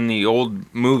and in the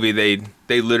old movie, they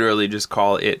literally just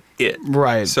call it.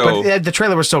 right. So but the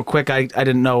trailer was so quick, I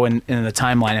didn't know in the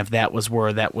timeline if that was where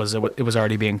it was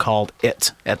already being called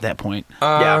it at that point.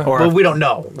 Yeah, or well, we don't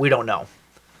know. We don't know.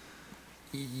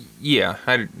 yeah,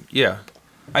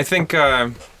 I think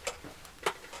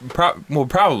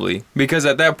probably because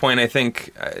at that point I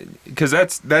think because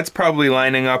that's probably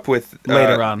lining up with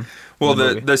Later on. Well,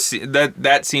 in the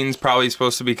that scene's probably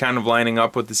supposed to be kind of lining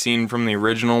up with the scene from the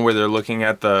original where they're looking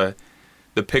at the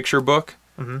picture book,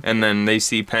 and then they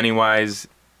see Pennywise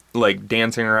like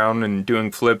dancing around and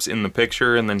doing flips in the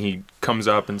picture, and then he comes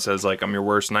up and says like, "I'm your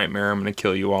worst nightmare. I'm gonna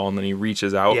kill you all," and then he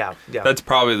reaches out. Yeah. That's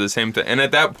probably the same thing. And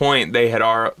at that point, they had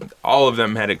all of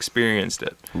them had experienced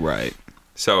it. Right.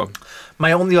 So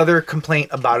My only other complaint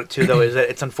about it too, though, is that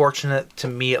it's unfortunate to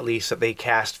me, at least, that they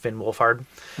cast Finn Wolfhard.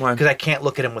 Why? Because I can't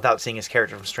look at him without seeing his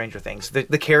character from Stranger Things.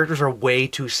 The characters are way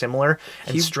too similar,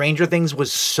 and Stranger Things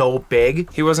was so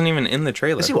big. he wasn't even in the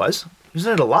trailer. Yes, he was. He was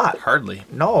in it a lot. Hardly.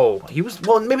 No, he was.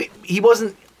 Well, maybe he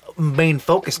wasn't main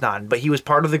focused on, but he was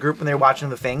part of the group when they were watching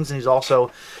the things, and he's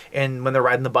also in when they're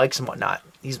riding the bikes and whatnot.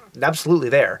 He's absolutely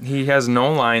there. He has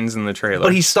no lines in the trailer.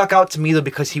 But he stuck out to me though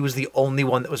because he was the only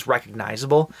one that was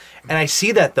recognizable, and I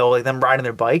see that though, like them riding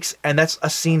their bikes, and that's a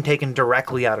scene taken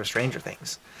directly out of Stranger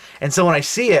Things. And so when I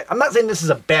see it, I'm not saying this is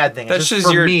a bad thing. That's It's just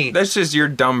for your me. That's just your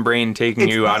dumb brain taking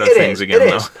you out of It things is, again, it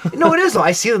though. is. No, it is though.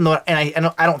 I see them though, and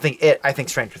I don't think it. I think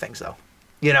Stranger Things though.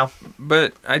 You know.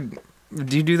 But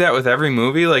do you do that with every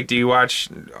movie? Like, do you watch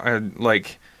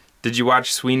did you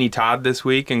watch Sweeney Todd this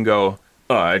week and go,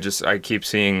 oh, I keep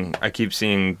seeing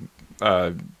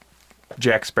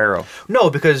Jack Sparrow? No,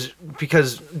 because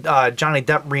Johnny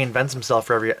Depp reinvents himself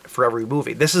for every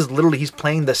movie. This is literally he's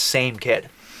playing the same kid.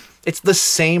 It's the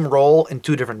same role in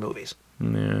two different movies.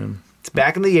 Yeah. It's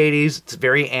back in the 80s. It's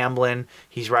very Amblin.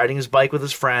 He's riding his bike with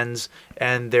his friends,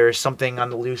 and there's something on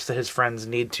the loose that his friends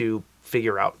need to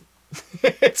figure out.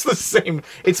 It's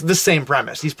the same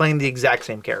premise. He's playing the exact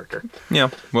same character. Yeah.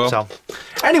 Well, So,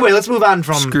 anyway, let's move on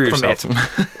from yourself.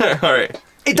 it. All right.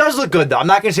 It does look good, though. I'm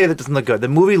not going to say that it doesn't look good. The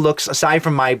movie looks, aside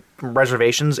from my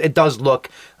reservations, it does look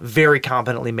very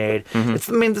competently made.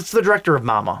 Mm-hmm. It's the director of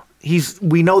Mama.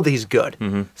 We know that he's good.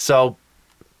 Mm-hmm. So,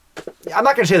 I'm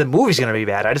not going to say the movie's going to be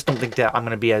bad. I just don't think that I'm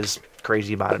going to be as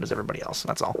crazy about it as everybody else.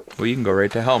 That's all. Well, you can go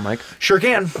right to hell, Mike. Sure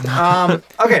can.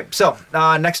 Okay, so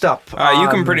next up. You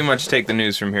can pretty much take the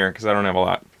news from here because I don't have a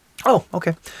lot. Oh,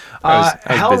 okay. I was busy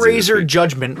this Hellraiser week.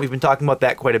 Judgment. We've been talking about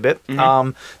that quite a bit.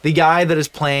 The guy that is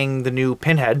playing the new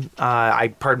Pinhead.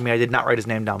 Pardon me, I did not write his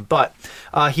name down, but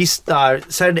he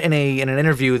said in an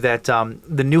interview that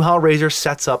the new Hellraiser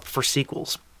sets up for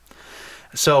sequels.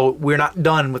 So we're not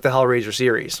done with the Hellraiser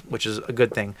series, which is a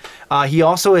good thing. He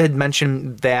also had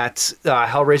mentioned that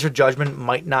Hellraiser Judgment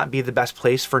might not be the best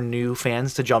place for new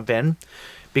fans to jump in,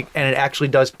 and it actually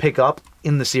does pick up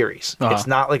in the series. It's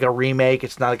not like a remake.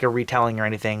 It's not like a retelling or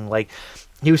anything. Like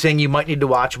he was saying, you might need to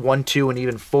watch 1, 2, and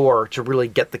even 4 to really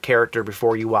get the character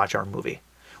before you watch our movie.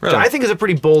 Really? Which I think is a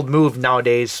pretty bold move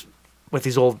nowadays. With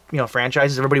these old,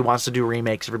 franchises, everybody wants to do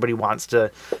remakes. Everybody wants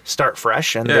to start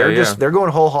fresh, and they're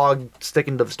going whole hog,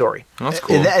 sticking to the story. That's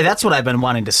cool. That's what I've been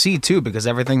wanting to see too, because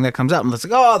everything that comes out, it's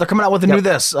like, oh, they're coming out with a new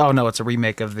this. Oh no, it's a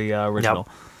remake of the original.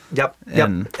 Yep.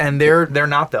 And- And they're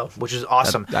not though, which is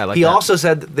awesome. I like he that. also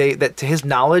said that to his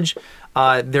knowledge,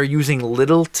 they're using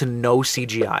little to no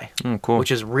CGI. Cool.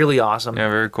 Which is really awesome. Yeah,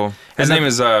 very cool. His And name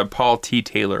is Paul T.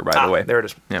 Taylor, by the way. There it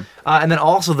is. Yeah. And then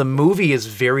also the movie is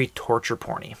very torture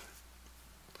porny,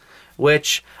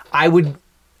 which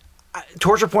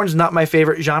torture porn is not my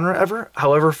favorite genre ever.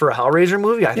 However, for a Hellraiser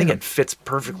movie, I think it fits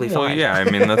perfectly Well, fine. yeah, I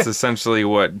mean, that's essentially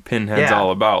what Pinhead's Yeah. all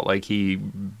about. Like, he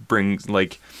brings,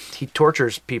 like... He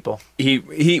tortures people. He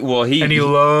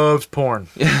loves porn.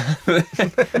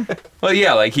 Well,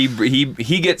 yeah, like,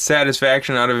 he gets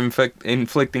satisfaction out of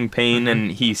inflicting pain,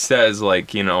 and he says,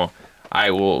 like, I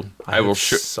will I have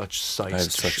show... such sights. I have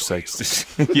to such show you.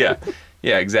 sights. Yeah.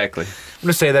 Yeah, exactly. I'm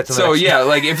gonna say that to the So next- yeah,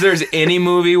 like if there's any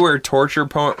movie where torture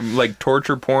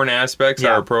porn aspects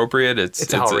Yeah. are appropriate, it's a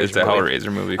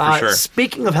Hellraiser movie for sure.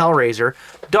 Speaking of Hellraiser,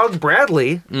 Doug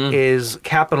Bradley Mm. is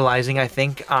capitalizing, I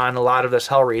think, on a lot of this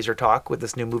Hellraiser talk with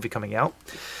this new movie coming out,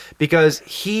 because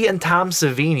he and Tom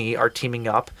Savini are teaming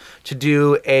up to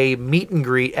do a meet and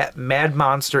greet at Mad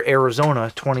Monster,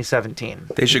 Arizona, 2017.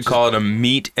 They should call it a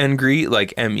meet and greet,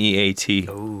 like MEAT.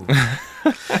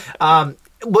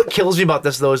 What kills me about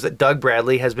this, though, is that Doug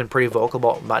Bradley has been pretty vocal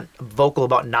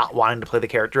about not wanting to play the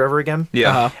character ever again.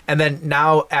 Yeah. And then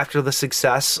now, after the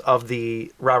success of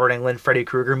the Robert Englund, Freddy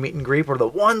Krueger meet and greet for the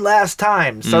one last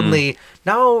time, suddenly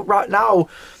now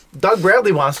Doug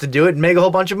Bradley wants to do it and make a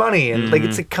whole bunch of money, and like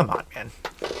it's like, come on, man.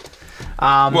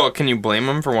 Well, can you blame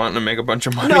him for wanting to make a bunch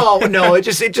of money? No, it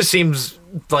just seems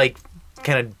like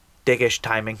kind of dickish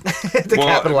timing to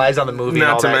capitalize on the movie. Not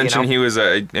and all to that, mention, you know? he was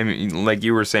like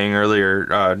you were saying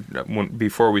earlier,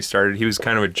 before we started, he was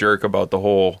kind of a jerk about the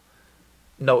whole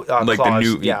like clause,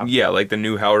 the new like the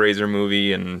new Hellraiser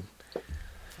movie. And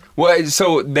well,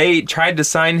 so they tried to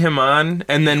sign him on,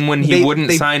 and then when he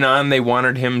wouldn't sign on, they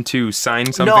wanted him to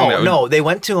sign something. They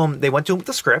went to him with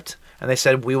the script. And they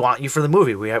said, "We want you for the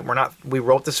movie. We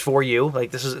wrote this for you.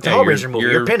 Like it's a Hellraiser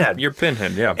movie. You're Pinhead. You're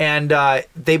Pinhead, yeah." And but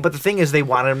the thing is, they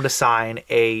wanted him to sign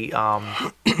a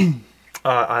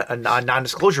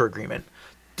non-disclosure agreement,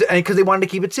 because they wanted to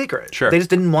keep it secret. Sure. They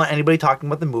just didn't want anybody talking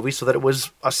about the movie, so that it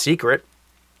was a secret.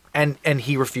 And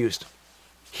he refused.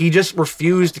 He just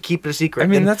refused to keep it a secret. I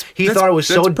mean, and he thought it was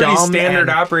so dumb. That's pretty standard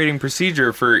and, operating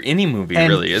procedure for any movie,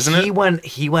 really, isn't it?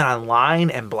 He went online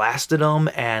and blasted him,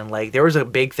 and like there was a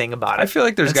big thing about it. I feel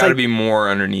like there's got to be more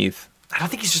underneath. I don't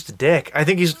think he's just a dick. I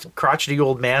think he's a crotchety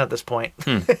old man at this point.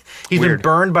 He's Weird. been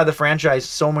burned by the franchise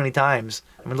so many times.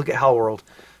 I mean, look at Hellworld.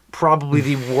 Probably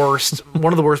the worst,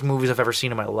 one of the worst movies I've ever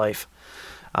seen in my life.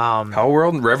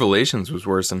 Hellworld? Revelations was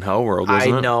worse than Hellworld,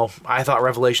 wasn't it? I know. I thought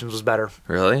Revelations was better.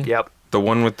 Really? Yep. The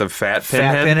one with the fat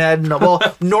Pinhead? Fat Pinhead? No, well,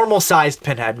 normal-sized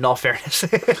Pinhead, in all fairness.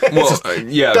 Well,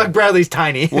 yeah. Doug Bradley's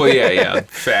tiny. Well, yeah.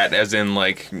 Fat as in,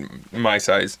 like, my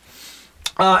size.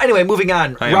 Anyway, moving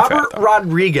on. I am Robert fat, though.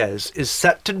 Rodriguez is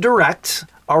set to direct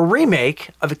a remake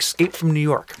of Escape from New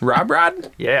York.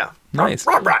 Rod? Yeah. Nice.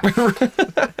 Rob.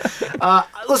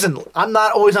 Listen, I'm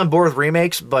not always on board with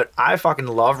remakes, but I fucking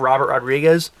love Robert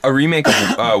Rodriguez. A remake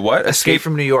of what? Escape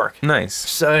from New York. Nice.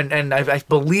 So, and I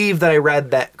believe that I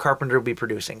read that Carpenter will be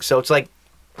producing. So it's like,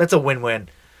 that's a win-win.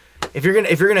 If you're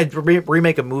gonna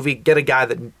remake a movie, get a guy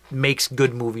that makes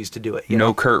good movies to do it. You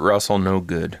know? Kurt Russell, no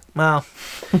good. Well,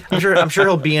 I'm sure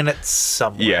he'll be in it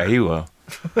somewhere. Yeah, he will.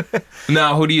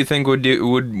 Now, who do you think would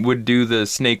do the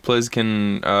Snake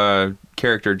Plissken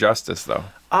character justice, though?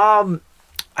 I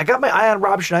got my eye on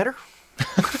Rob Schneider. I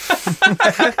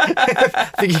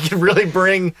think he can really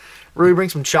bring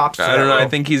some chops to I don't know. that I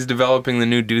think he's developing the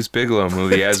new Deuce Bigelow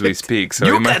movie as we speak. So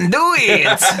You he can do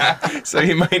it. so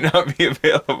he might not be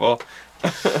available.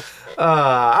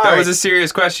 That was a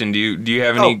serious question. Do you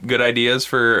have any good ideas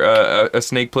for a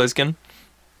Snake Plissken?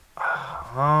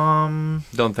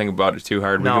 Don't think about it too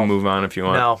hard. No. We can move on if you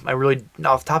want. No, I really,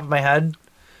 off the top of my head.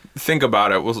 Think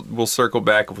about it. We'll circle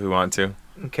back if we want to.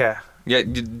 Okay. Yeah,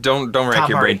 don't rack Tom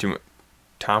your Hardy. brain too much.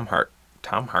 Tom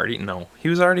Hardy? No, he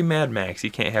was already Mad Max. You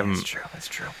can't have him. That's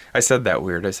true. I said that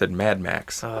weird. I said Mad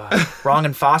Max. Wrong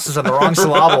and Foss is on the wrong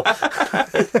syllable.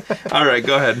 All right,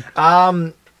 go ahead.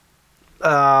 Up.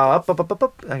 I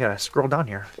gotta scroll down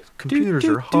here. Computers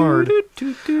are hard.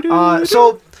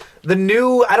 So the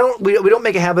new, we don't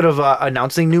make a habit of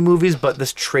announcing new movies, but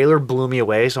this trailer blew me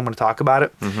away, so I'm going to talk about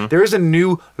it. There is a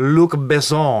new Luc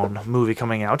Besson movie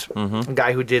coming out, a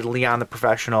guy who did Leon the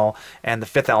Professional and The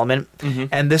Fifth Element,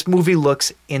 and this movie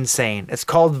looks insane. It's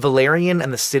called Valerian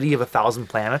and the City of a Thousand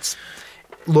Planets.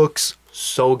 Looks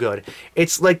so good.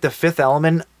 It's like The Fifth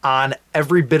Element on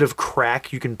every bit of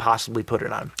crack you can possibly put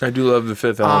it on. I do love The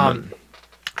Fifth Element.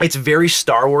 It's very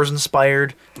Star Wars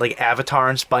inspired, like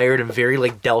Avatar inspired, and very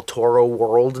like Del Toro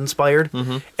world inspired,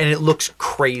 and it looks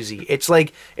crazy. It's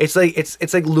like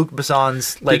Luc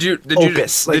Besson's like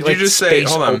opus. Did you just say?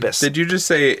 Hold on. Opus. Did you just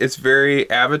say it's very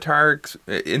Avatar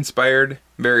inspired,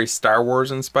 very Star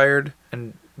Wars inspired,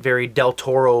 and very Del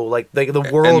Toro, like the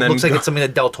world looks like it's something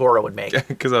that Del Toro would make.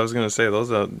 Because I was gonna say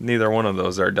neither one of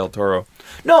those are Del Toro.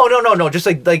 No. Just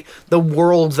like the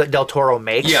worlds that Del Toro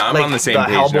makes. Yeah, I'm like on the same the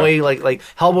page Hellboy, now. like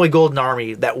Hellboy Golden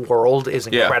Army. That world is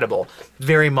incredible.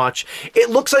 Very much. It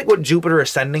looks like what Jupiter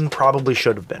Ascending probably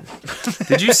should have been.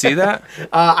 Did you see that?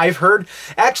 I've heard.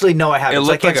 Actually, no, I haven't.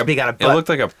 So I can't speak on it. It looked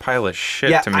like a pile of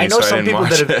shit to me. I know so some I didn't people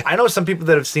watch that have. it. I know some people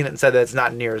that have seen it and said that it's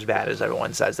not near as bad as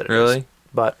everyone says that it is. Really?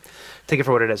 But take it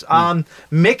for what it is.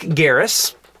 Mick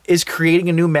Garris is creating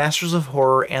a new Masters of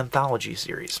Horror anthology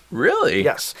series. Really?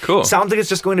 Yes. Cool. Sounds like it's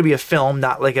just going to be a film,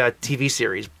 not like a TV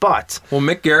series. But Well,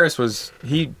 Mick Garris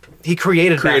he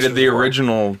created Masters of the Horror.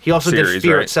 original. He also series, did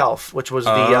Fear right? itself, which was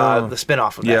the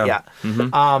spinoff of Yeah. that.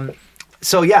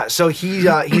 Yeah. So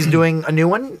he's doing a new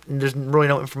one. There's really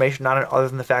no information on it other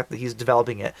than the fact that he's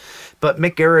developing it. But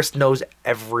Mick Garris knows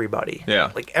everybody.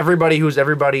 Yeah. Like everybody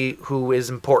who is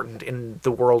important in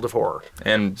the world of horror.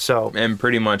 And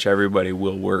pretty much everybody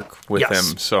will work with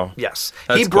him. So yes,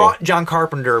 that's he brought John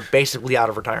Carpenter basically out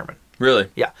of retirement. Really?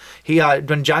 Yeah. He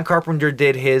when John Carpenter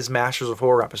did his Masters of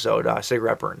Horror episode,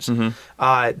 Cigarette Burns,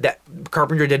 that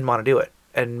Carpenter didn't want to do it,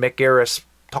 and Mick Garris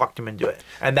talked him into it,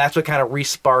 and that's what kind of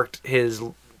re-sparked his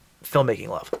filmmaking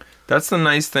love. That's the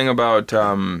nice thing about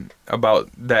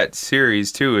that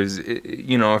series too is if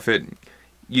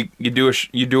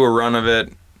you do a run of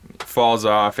it, falls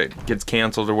off, it gets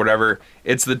canceled or whatever.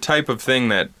 It's the type of thing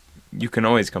that you can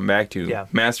always come back to. Yeah.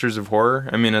 Masters of Horror.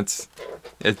 I mean,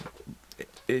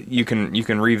 you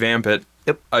can revamp it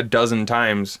a dozen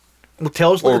times.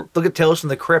 Well, look at Tales from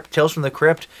the Crypt. Tales from the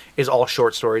Crypt is all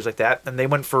short stories like that, and they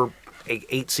went for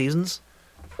 8 seasons.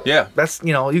 Yeah, that's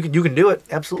you can do it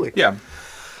absolutely. Yeah.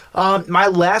 My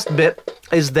last bit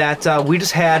is that we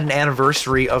just had an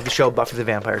anniversary of the show Buffy the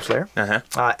Vampire Slayer.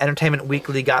 Entertainment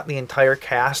Weekly got the entire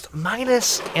cast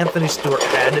minus Anthony Stewart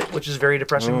Head, which is very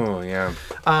depressing. Oh yeah.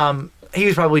 He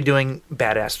was probably doing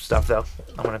badass stuff though.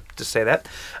 I'm gonna just say that.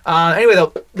 Anyway,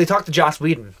 though, they talked to Joss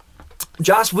Whedon.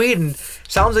 Joss Whedon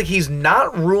sounds like he's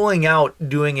not ruling out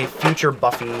doing a future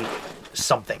Buffy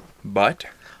something. But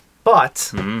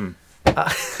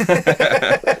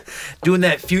doing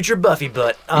that future Buffy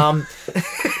but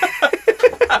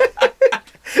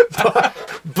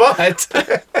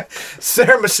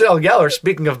Sarah Michelle Gellar,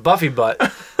 speaking of Buffy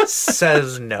butt,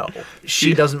 says no.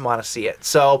 She doesn't want to see it.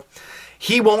 So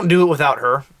he won't do it without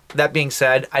her. That being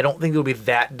said, I don't think it would be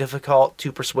that difficult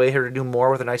to persuade her to do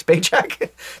more with a nice paycheck.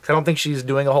 Because I don't think she's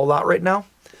doing a whole lot right now.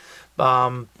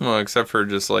 Well, except for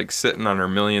just like sitting on her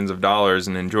millions of dollars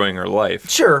and enjoying her life.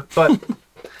 Sure, but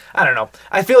I don't know.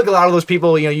 I feel like a lot of those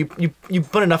people, you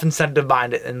put enough incentive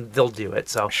behind it and they'll do it.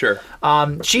 So sure.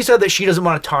 She said that she doesn't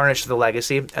want to tarnish the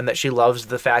legacy and that she loves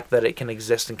the fact that it can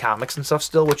exist in comics and stuff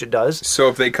still, which it does. So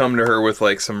if they come to her with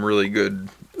like some really good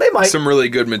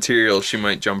material, she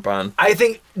might jump on. I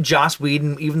think Joss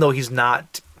Whedon, even though he's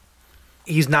not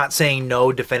saying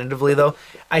no definitively though,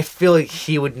 I feel like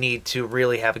he would need to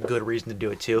really have a good reason to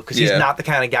do it too, because he's not the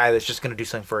kind of guy that's just going to do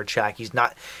something for a check. He's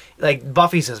not like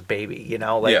Buffy's his baby,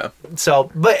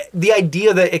 So, but the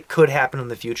idea that it could happen in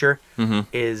the future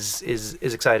is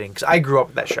exciting because I grew up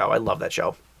with that show. I love that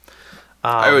show.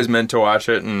 I always meant to watch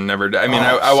it and never did. I mean,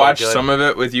 I watched some of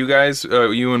it with you guys,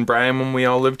 you and Brian when we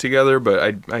all lived together, but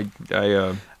I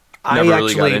never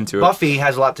really got into it. Buffy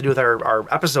has a lot to do with our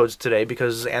episodes today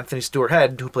because Anthony Stewart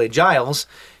Head, who played Giles,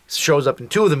 shows up in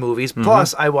 2 of the movies.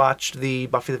 Plus, I watched the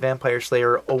Buffy the Vampire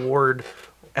Slayer award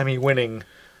Emmy-winning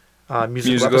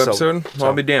musical episode. Well,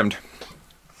 I'll be damned.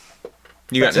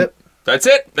 That's it. That's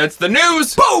it. That's the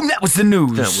news. Boom! That was the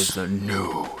news. That was the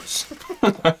news.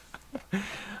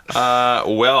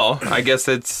 Well, I guess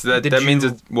that means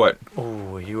it's what?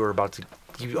 Oh, you were about to.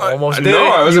 You almost did.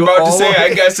 No, I was about to say.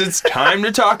 I guess it's time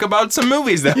to talk about some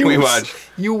movies that we watched.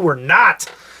 You were not.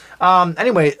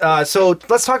 Anyway, so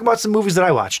let's talk about some movies that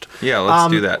I watched. Yeah,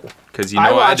 let's do that because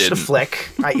I watched a flick.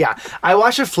 I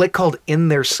watched a flick called In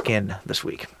Their Skin this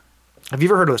week. Have you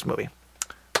ever heard of this movie?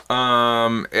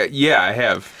 Yeah, I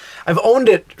have. I've owned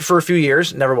it for a few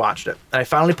years, never watched it. And I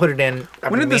finally put it in.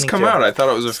 When did this come out? I thought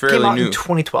it was fairly new. It came out in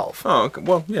 2012. Oh, okay.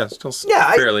 Well, yeah, still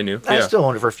fairly new. I still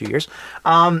owned it for a few years.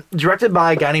 Directed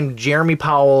by a guy named Jeremy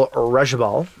Powell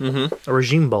Regibal.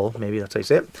 Regimebal, maybe that's how you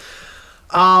say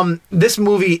it. This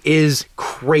movie is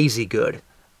crazy good.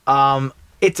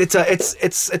 It's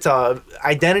a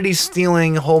identity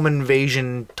stealing home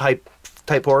invasion type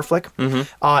horror flick.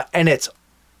 And it's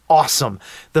awesome.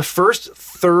 The first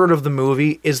third of the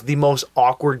movie is the most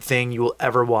awkward thing you will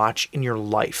ever watch in your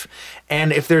life.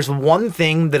 And if there's one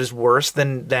thing that is worse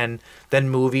than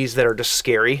movies that are just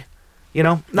scary,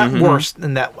 not worse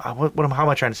than that. How am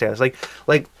I trying to say this?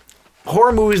 Like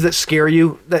horror movies that scare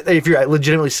you, that if you're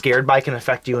legitimately scared by, can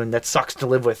affect you, and that sucks to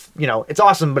live with. It's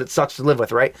awesome, but it sucks to live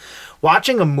with, right?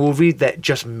 Watching a movie that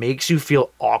just makes you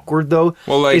feel awkward, though,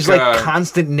 is like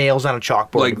constant nails on a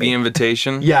chalkboard. Like The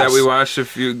Invitation that we watched.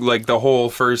 The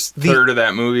whole first third of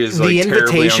that movie is like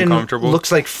terribly uncomfortable.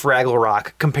 Looks like Fraggle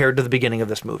Rock compared to the beginning of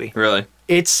this movie. Really?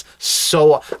 It's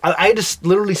so... I just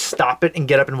literally stop it and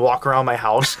get up and walk around my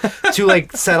house to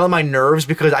like settle my nerves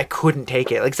because I couldn't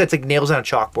take it. Like I said, it's like nails on a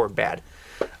chalkboard bad.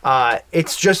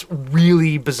 It's just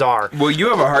really bizarre. Well, you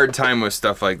have a hard time with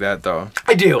stuff like that, though.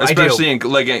 I do. Especially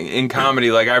in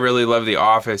comedy. Like, I really love The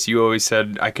Office. You always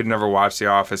said I could never watch The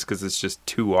Office because it's just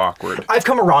too awkward. I've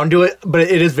come around to it, but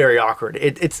it is very awkward.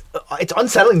 It's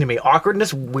unsettling to me.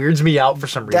 Awkwardness weirds me out for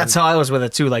some reason. That's how I was with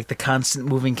it too, like the constant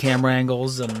moving camera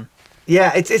angles and.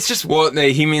 Yeah, it's just. Well,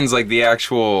 he means like the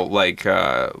actual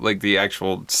the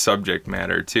actual subject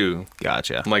matter too.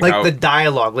 Gotcha. Like the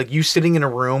dialogue, like you sitting in a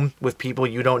room with people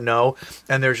you don't know,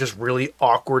 and there's just really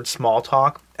awkward small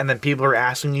talk, and then people are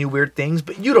asking you weird things,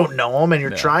 but you don't know them, and you're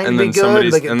trying to be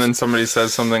good. And then somebody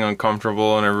says something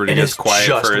uncomfortable, and everybody gets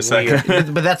quiet for a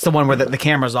second. But that's the one where the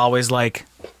camera's always like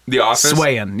The Office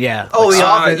swaying. Yeah. Oh, The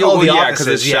Office. Yeah, because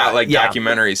it's shot like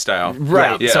documentary style.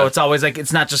 Right. Yeah. So it's always like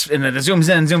it's not just and then it zooms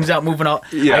in, zooms out, moving out.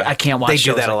 Yeah. I can't watch. They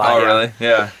do that a lot. Oh, really?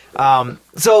 Yeah.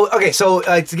 So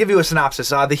to give you a synopsis,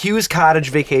 the Hughes cottage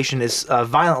vacation is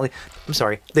the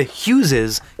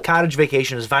Hughes' cottage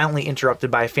vacation is violently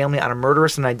interrupted by a family on a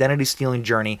murderous and identity-stealing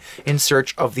journey in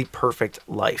search of the perfect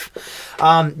life.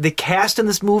 The cast in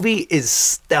this movie is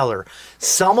stellar.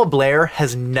 Selma Blair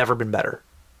has never been better,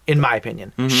 in my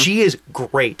opinion. Mm-hmm. She is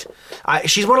great.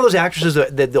 She's one of those actresses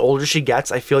that the older she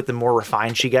gets, I feel like the more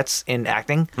refined she gets in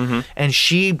acting. Mm-hmm. And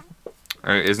she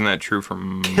Isn't that true for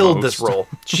killed this role.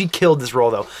 She killed this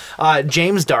role, though.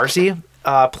 James Darcy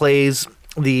plays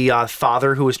the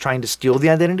father who was trying to steal the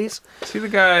identities. See the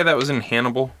guy that was in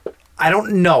Hannibal? I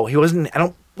don't know. He wasn't.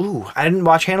 I didn't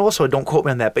watch Hannibal, so don't quote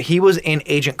me on that. But he was in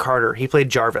Agent Carter. He played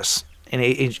Jarvis in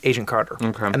Agent Carter.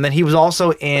 Okay. And then he was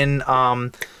also in.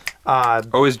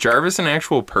 Is Jarvis an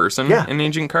actual person in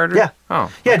Agent Carter? Yeah.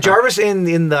 Oh. Yeah, okay. Jarvis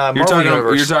in the Marvel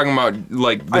universe. You're talking about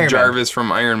like the Iron Jarvis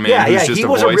from Iron Man. Yeah, who's just he a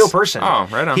was voice? a real person. Oh,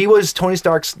 right on. He was Tony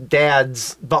Stark's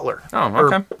dad's butler. Oh,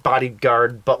 okay. Or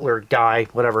bodyguard, butler, guy,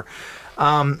 whatever.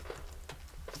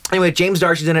 Anyway, James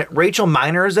Darcy's in it. Rachel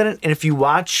Miner is in it. And if you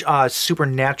watch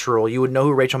Supernatural, you would know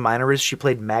who Rachel Miner is. She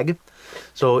played Meg.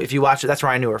 So if you watch it, that's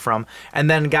where I knew her from. And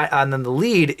then the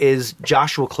lead is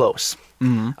Joshua Close,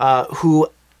 who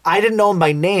I didn't know him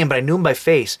by name, but I knew him by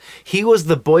face. He was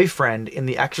the boyfriend in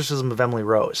The Exorcism of Emily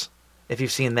Rose, if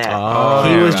you've seen that.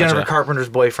 He was Jennifer Carpenter's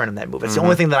boyfriend in that movie. It's the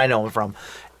only thing that I know him from.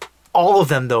 All of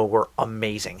them, though, were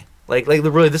amazing. Like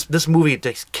really, this movie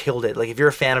just killed it. Like, if you're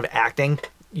a fan of acting,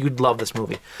 you'd love this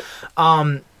movie.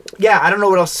 Yeah, I don't know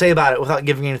what else to say about it without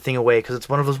giving anything away, because it's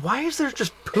one of those, why is there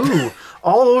just poo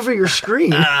all over your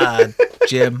screen?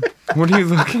 Jim. What are you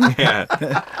looking at?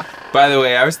 By the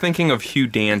way, I was thinking of Hugh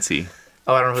Dancy.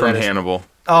 Oh, I don't know who from that is. Hannibal.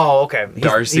 Oh, okay.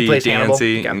 Darcy, he plays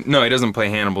Dancy. Hannibal? No, he doesn't play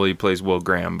Hannibal. He plays Will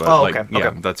Graham. But okay.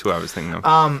 That's who I was thinking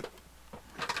of.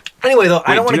 Anyway, though,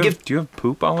 I don't want to give... Do you have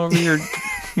poop all over your...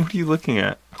 What are you looking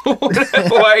at?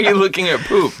 Why are you looking at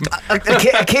poop?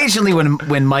 Occasionally,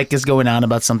 when Mike is going on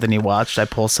about something he watched, I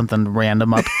pull something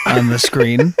random up on the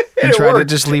screen and try to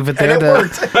just leave it there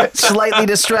to slightly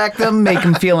distract them, make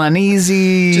them feel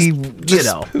uneasy.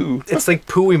 Poo. It's like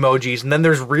poo emojis, and then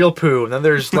there's real poo, and then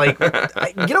there's like,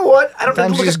 you know what? I don't know.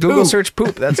 Sometimes you just Google search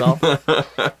poop. That's all.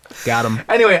 Got him.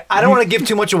 Anyway, I don't want to give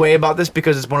too much away about this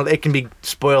because it can be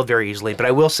spoiled very easily. But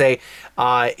I will say,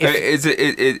 I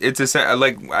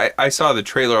saw the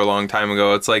trailer a long time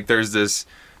ago. It's like there's this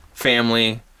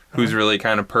family who's really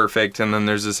kind of perfect, and then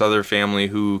there's this other family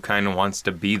who kind of wants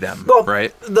to be them,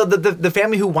 right? The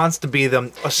family who wants to be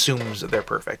them assumes that they're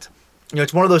perfect. You know,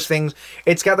 it's one of those things.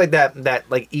 It's got like that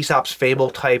like Aesop's fable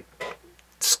type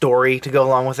story to go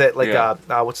along with it. Like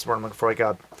what's the word I'm looking for?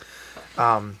 Like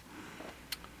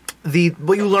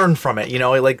what you learn from it, you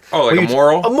know, like a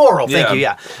moral. A moral, thank you.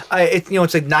 Yeah,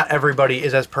 it's like not everybody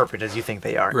is as perfect as you think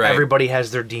they are. Right. Everybody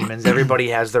has their demons. Everybody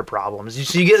has their problems.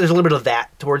 So you get there's a little bit of that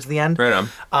towards the end. Right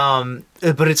on.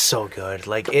 But it's so good.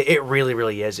 Like it really,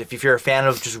 really is. If you're a fan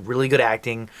of just really good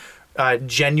acting,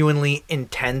 genuinely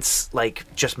intense, like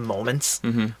just moments,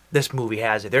 this movie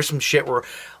has it. There's some shit where,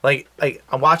 like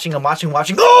I'm watching.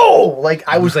 Oh, like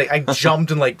I was like I jumped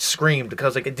and like screamed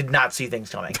because like I did not see things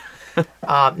coming.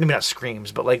 Maybe not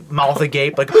screams, but like mouth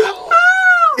agape, like.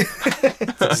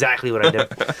 That's exactly what I did.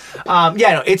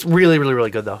 It's really, really, really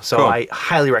good though. So cool. I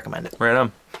highly recommend it. Right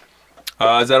on.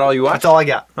 Is that all you watched? That's all I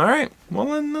got. All right. Well,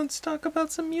 then let's talk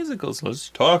about some musicals. No.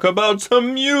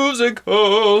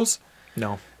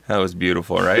 That was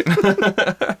beautiful, right?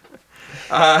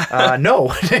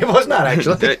 No, it was not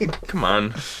actually. Come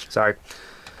on. Sorry.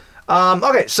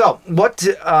 Okay, so what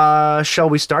shall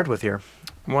we start with here?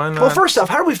 Why not? Well, first off,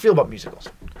 how do we feel about musicals?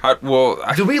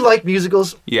 Do we like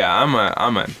musicals? Yeah,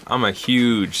 I'm a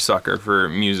huge sucker for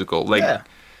musical.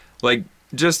 Like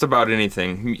just about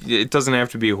anything. It doesn't have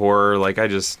to be horror. Like I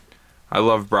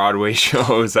love Broadway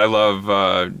shows. I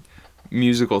love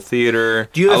musical theater.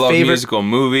 Do you have I a love favorite musical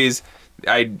movies.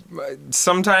 I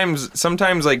sometimes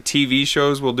like TV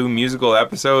shows will do musical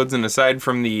episodes, and aside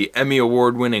from the Emmy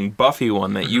award-winning Buffy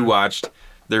one that you watched,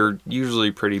 they're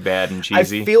usually pretty bad and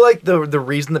cheesy. I feel like the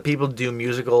reason that people do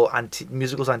musicals on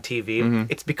TV,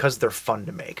 it's because they're fun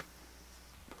to make.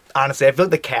 Honestly, I feel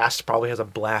like the cast probably has a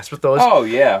blast with those. Oh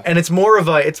yeah, and it's more of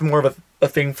a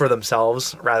thing for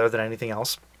themselves rather than anything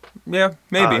else. Yeah,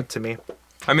 maybe to me.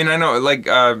 I mean, I know like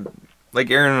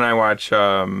Erin and I watch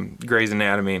Grey's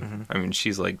Anatomy. I mean,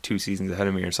 she's like 2 seasons ahead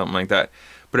of me or something like that.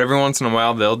 But every once in a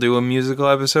while, they'll do a musical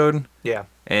episode. Yeah.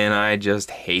 And I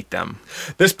just hate them.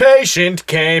 This patient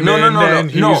came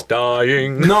and he's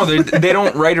dying. No, they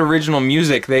don't write original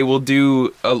music. They will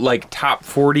do like top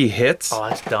 40 hits. Oh,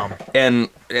 that's dumb. And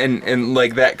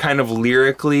like that kind of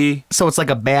lyrically. So it's like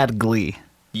a bad Glee.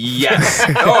 Yes.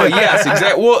 Oh, yes,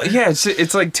 exactly. Well, yeah,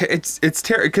 it's like it's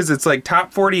terrible because it's like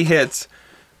top 40 hits.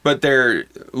 But they're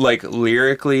like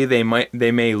lyrically, they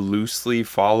may loosely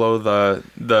follow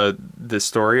the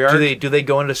story arc. Do they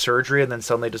go into surgery and then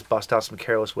suddenly just bust out some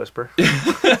Careless Whisper?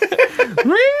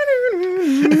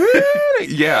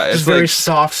 Yeah, it's just very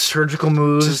soft surgical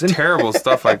moves, just terrible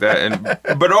stuff like that.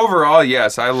 But overall,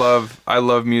 yes, I love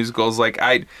musicals.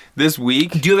 Like this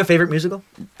week. Do you have a favorite musical?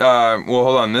 Well,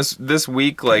 hold on. This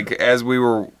week, like as we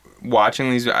were watching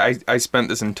these, I spent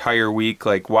this entire week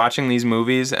like watching these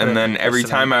movies, and then every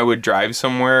time I would drive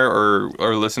somewhere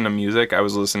or listen to music, I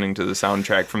was listening to the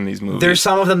soundtrack from these movies. There's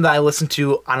some of them that I listen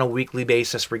to on a weekly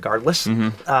basis regardless.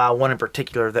 One in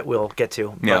particular that we'll get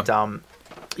to. But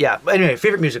yeah. But anyway,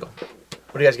 favorite musical.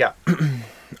 What do you guys got?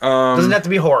 Doesn't have to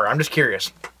be horror. I'm just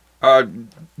curious.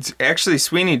 Actually,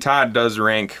 Sweeney Todd does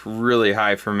rank really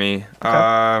high for me.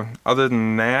 Okay. Other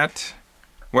than that,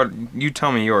 you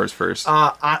tell me yours first.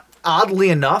 Oddly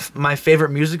enough, my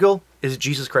favorite musical is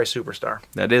Jesus Christ Superstar.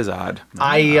 That is odd.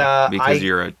 Because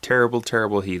you're a terrible,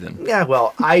 terrible heathen. Yeah,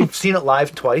 well, I've seen it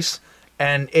live twice,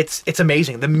 and it's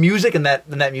amazing. The music in that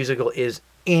musical is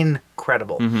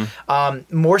incredible.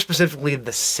 More specifically,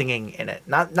 the singing in it.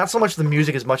 Not so much the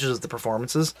music as much as the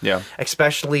performances. Yeah.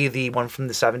 Especially the one from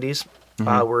the 70s.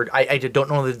 Where I don't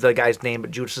know the guy's name, but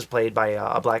Judas is played by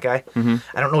a black guy.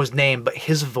 I don't know his name, but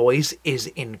his voice is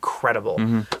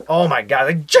incredible. Oh my God,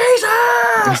 like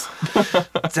Jesus!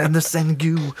 Send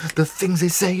you the things they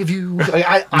say of you.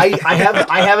 I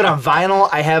have it on vinyl.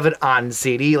 I have it on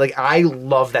CD. Like I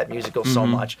love that musical so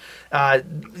much. I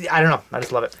don't know. I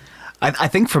just love it. I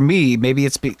think for me, maybe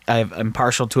I'm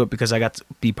partial to it because I got to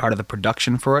be part of the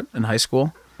production for it in high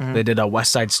school. They did a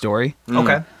West Side Story.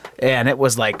 Okay. And it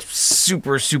was like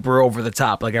super, super over the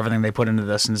top, like everything they put into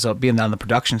this. And so being on the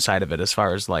production side of it, as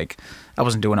far as like, I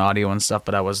wasn't doing audio and stuff,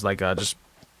 but I was like just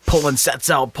pulling sets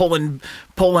out, pulling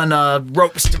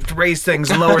ropes to raise things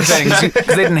and lower things. They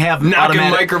didn't have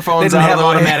microphones. They didn't have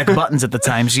automatic buttons at the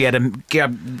time, so you had to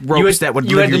get ropes that would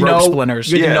leave your rope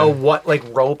splinters. You had to know what like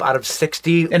rope out of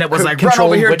 60, and it was like run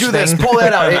over here, do this, pull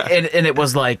that out, and it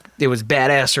was like it was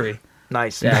badassery.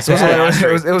 Nice. Yeah, so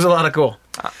it was a lot of cool.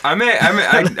 I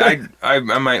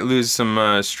might lose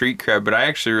some street cred, but I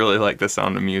actually really like the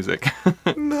Sound of Music.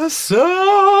 The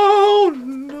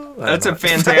sound. That's a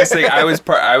fantastic. I was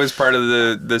part of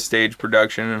the stage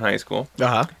production in high school.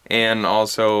 And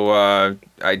also I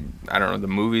don't know, the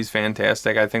movie's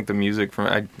fantastic. I think the music from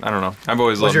I don't know. I've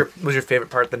always loved. Was your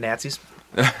favorite part the Nazis?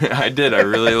 I did. I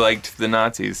really liked the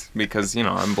Nazis because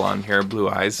I'm blonde hair, blue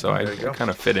eyes, so I kind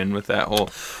of fit in with that whole.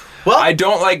 Well, I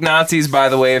don't like Nazis, by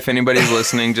the way, if anybody's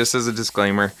listening, just as a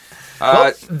disclaimer.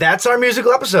 Well, that's our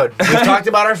musical episode. We've talked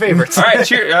about our favorites. All right,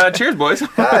 cheers, boys.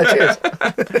 Cheers.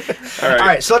 All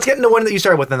right, so let's get into one that you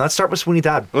started with then. Let's start with Sweeney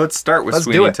Todd. Let's start with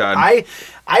Sweeney Todd. I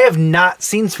have not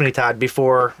seen Sweeney Todd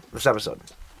before this episode.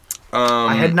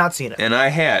 I had not seen it. And I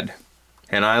had.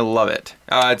 And I love it.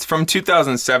 It's from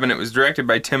 2007. It was directed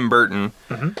by Tim Burton.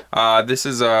 This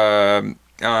is the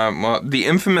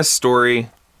infamous story.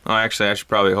 Oh, actually, I should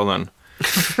probably hold on.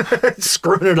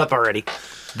 Screwing it up already.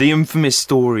 The infamous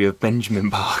story of Benjamin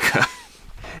Parker,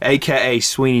 a.k.a.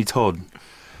 Sweeney Todd,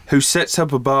 who sets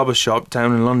up a barber shop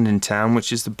down in London town,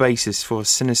 which is the basis for a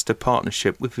sinister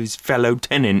partnership with his fellow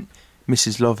tenant,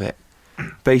 Mrs. Lovett,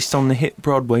 based on the hit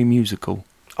Broadway musical.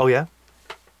 Oh, yeah?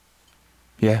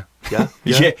 Yeah.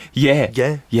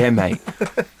 Yeah? Yeah, mate.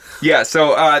 Yeah,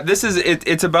 so this is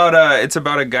it's about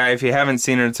a guy. If you haven't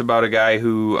seen it, it's about a guy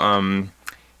who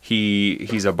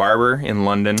he's a barber in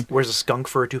London. Wears a skunk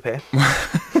for a toupee.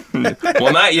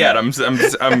 Well, not yet. I'm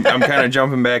kind of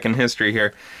jumping back in history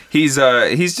here. He's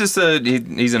just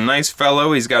he's a nice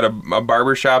fellow. He's got a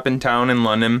barber shop in town in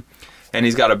London, and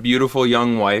he's got a beautiful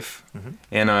young wife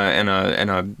and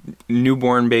a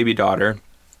newborn baby daughter.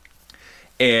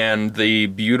 and the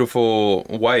beautiful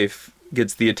wife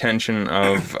gets the attention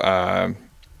of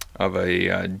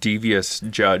a devious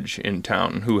judge in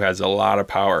town who has a lot of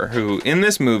power, who in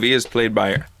this movie is played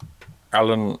by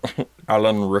Alan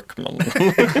Rickman.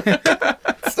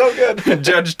 So good.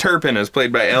 Judge Turpin is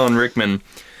played by Alan Rickman.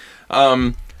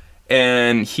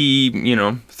 And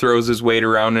he, throws his weight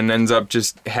around and ends up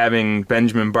just having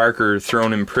Benjamin Barker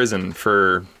thrown in prison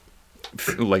for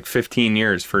like 15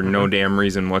 years for no damn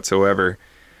reason whatsoever.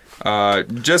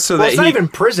 Just so that it's not even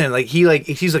prison.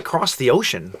 He's across the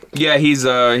ocean. Yeah, he's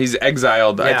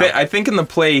exiled. Yeah. I think in the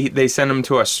play they sent him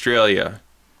to Australia.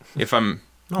 Okay.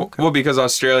 Well, because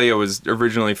Australia was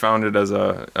originally founded as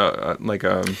a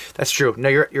That's true. No,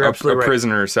 you're absolutely right.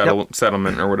 prisoner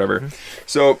settlement or whatever.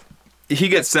 So he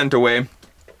gets sent away.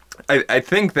 I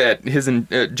think that his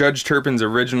Judge Turpin's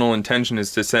original intention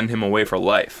is to send him away for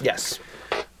life. Yes.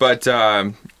 But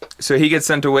so he gets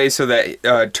sent away so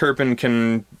that Turpin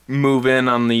can move in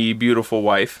on the beautiful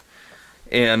wife,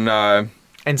 and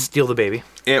steal the baby.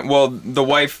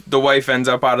 The wife ends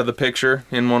up out of the picture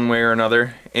in one way or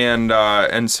another,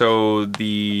 and so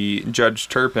the Judge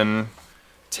Turpin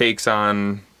takes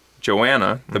on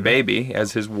Joanna, the baby,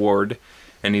 as his ward,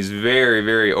 and he's very,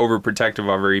 very overprotective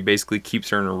of her. He basically keeps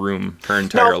her in a room her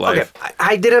entire life. Okay.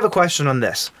 I did have a question on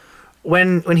this.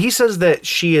 When he says that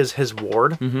she is his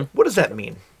ward, what does that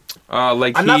mean?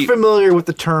 I'm not familiar with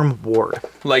the term ward.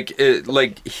 Like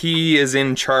he is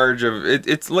in charge of it.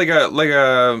 It's like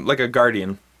a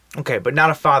guardian. Okay, but not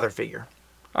a father figure.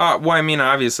 Well, I mean,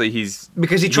 obviously he's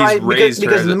because in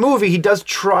the movie he does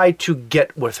try to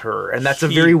get with her, and that's a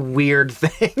very weird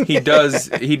thing. he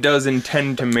does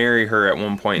intend to marry her at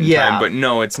one point in time, but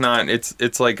no, it's not.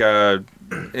 It's like an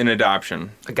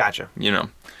adoption. I gotcha.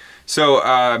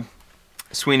 So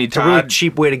Sweeney Todd. It's a really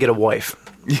cheap way to get a wife.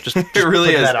 Just it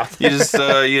really is. You just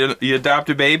you adopt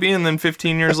a baby, and then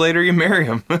 15 years later you marry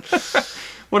him.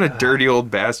 What a dirty old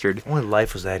bastard. Only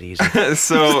life was that easy.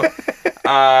 So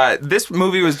this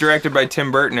movie was directed by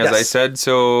Tim Burton, as I said.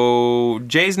 So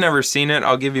Jay's never seen it.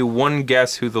 I'll give you one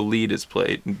guess who the lead is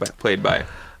played by.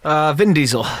 Vin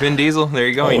Diesel. Vin Diesel. There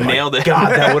you go. He nailed it. God,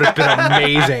 that would have been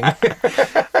amazing.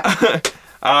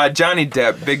 Johnny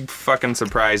Depp, big fucking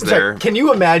surprise there. Can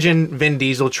you imagine Vin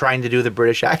Diesel trying to do the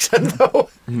British accent, though?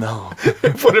 No.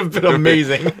 It would have been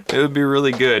amazing. It would be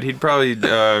really good. He'd probably...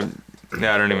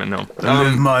 I don't even know. I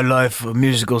live my life a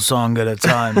musical song at a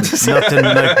time. Nothing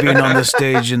like being on the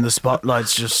stage in the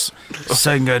spotlights just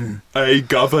singing. Hey,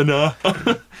 governor.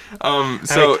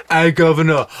 Hey,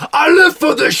 governor, I live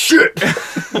for this shit.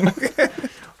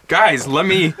 Guys, let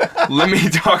me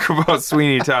talk about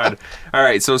Sweeney Todd. All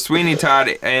right, so Sweeney Todd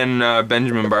and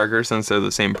Benjamin Barker, since they're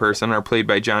the same person, are played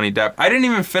by Johnny Depp. I didn't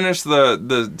even finish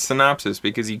the synopsis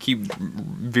because you keep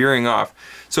veering off.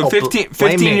 So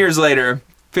 15 years later,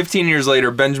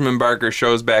 Benjamin Barker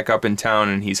shows back up in town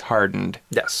and he's hardened.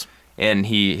 Yes. And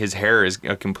his hair is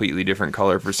a completely different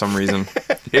color for some reason.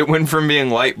 It went from being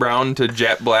light brown to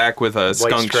jet black with a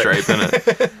skunk stripe in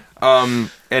it.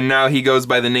 And now he goes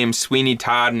by the name Sweeney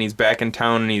Todd, and he's back in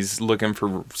town, and he's looking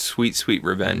for sweet, sweet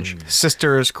revenge.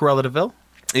 Sister is Cruella de Vil?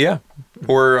 Yeah.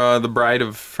 Or the Bride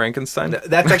of Frankenstein.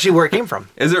 That's actually where it came from.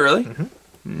 Is it really? Mm-hmm.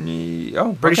 Oh,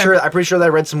 I'm pretty sure that I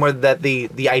read somewhere that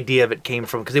the idea of it came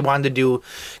from, because they wanted to do,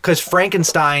 because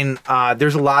Frankenstein,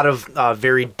 there's a lot of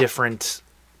very different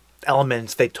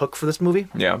elements they took for this movie.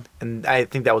 Yeah. And I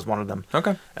think that was one of them.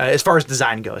 Okay. As far as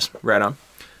design goes. Right on.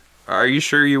 Are you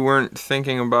sure you weren't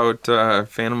thinking about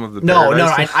Phantom of the No.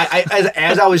 Paradise?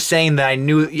 As I was saying that, I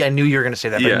knew you were going to say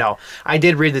that, but Yeah. no. I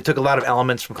did read they took a lot of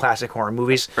elements from classic horror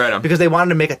movies. Right on. Because they wanted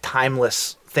to make a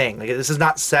timeless thing. Like, this is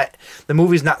not set, the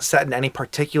movie's not set in any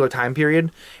particular time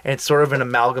period, and it's sort of an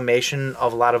amalgamation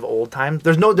of a lot of old time.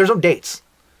 There's no dates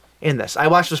in this. I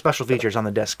watched the special features on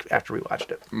the disc after we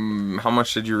watched it. How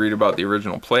much did you read about the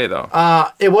original play, though?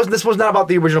 This was not about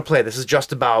the original play. This is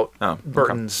just about okay.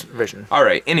 Burton's vision. All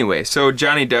right. Anyway, so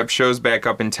Johnny Depp shows back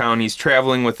up in town. He's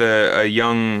traveling with a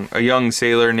young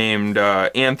sailor named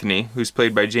Anthony, who's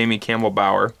played by Jamie Campbell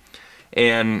Bower,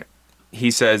 and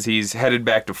he says he's headed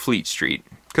back to Fleet Street,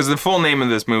 because the full name of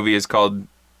this movie is called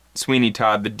Sweeney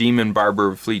Todd, the Demon Barber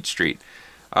of Fleet Street.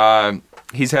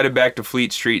 He's headed back to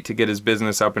Fleet Street to get his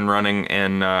business up and running,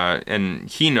 and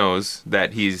he knows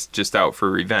that he's just out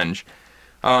for revenge.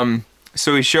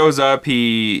 So he shows up.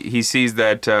 He sees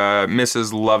that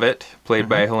Mrs. Lovett, played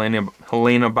by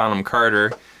Helena Bonham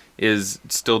Carter, is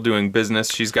still doing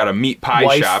business. She's got a meat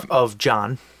pie shop. Wife of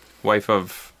John. Wife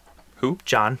of who?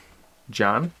 John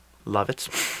What Lovett.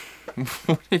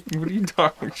 are you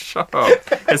talking? Shut up.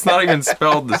 It's not even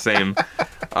spelled the same.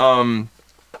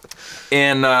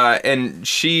 And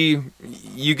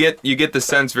you get the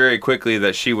sense very quickly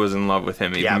that she was in love with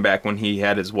him even back when he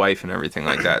had his wife and everything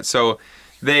like that. So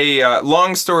they,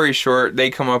 long story short, they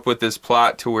come up with this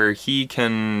plot to where he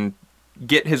can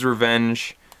get his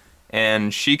revenge,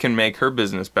 and she can make her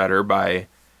business better by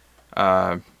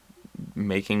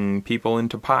making people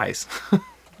into pies.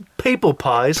 People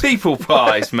pies. People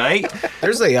pies, mate.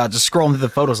 There's just scrolling through the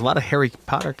photos, a lot of Harry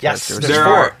Potter characters. Yes, There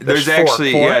are. There's four.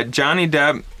 actually, Four? yeah, Johnny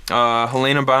Depp,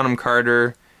 Helena Bonham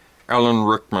Carter, Alan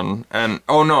Rickman, and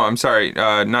not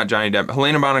Johnny Depp.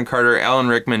 Helena Bonham Carter, Alan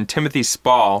Rickman, Timothy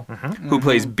Spall, who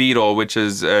plays Beetle, which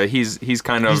is he's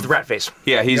kind of He's the rat face.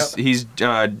 Yeah, he's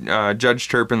Judge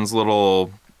Turpin's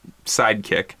little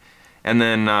sidekick. And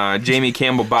then Jamie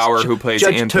Campbell Bower, who plays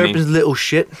Judge Anthony. Turpin's little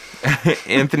shit.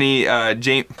 Anthony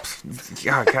James.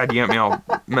 Oh, God, you got me all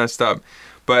messed up.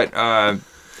 But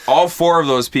all four of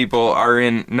those people are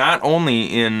in, not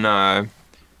only in Harry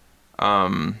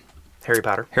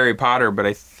Potter. Harry Potter, but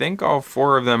I think all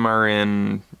four of them are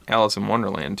in Alice in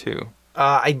Wonderland too.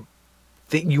 I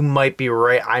think you might be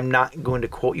right. I'm not going to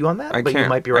quote you on that, but you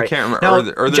might be right. I can't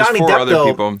remember. Now, Or there's Johnny four Depp, other though,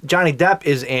 people. Johnny Depp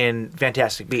is in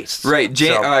Fantastic Beasts. Right.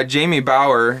 Jamie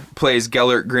Bauer plays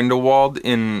Gellert Grindelwald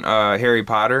in Harry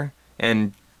Potter,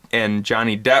 and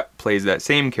Johnny Depp plays that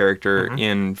same character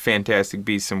in Fantastic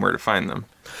Beasts and Where to Find Them.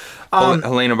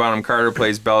 Helena Bonham Carter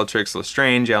plays Bellatrix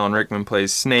Lestrange, Alan Rickman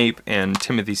plays Snape, and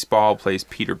Timothy Spall plays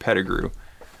Peter Pettigrew.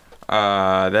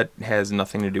 That has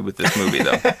nothing to do with this movie,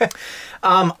 though.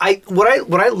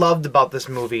 What I loved about this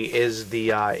movie is the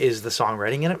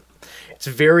songwriting in it. It's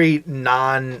very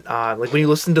like when you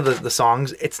listen to the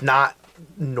songs, it's not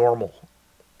normal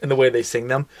in the way they sing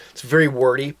them. It's very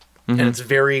wordy and it's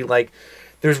very like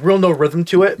there's real no rhythm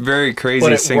to it. Very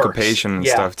crazy syncopation and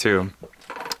stuff too.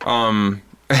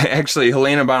 Actually,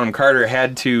 Helena Bonham Carter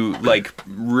had to like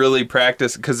really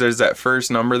practice because there's that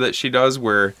first number that she does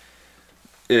where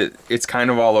it's kind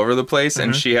of all over the place,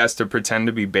 and she has to pretend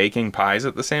to be baking pies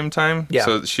at the same time. Yeah.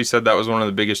 So she said that was one of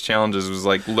the biggest challenges, was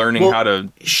like learning how to...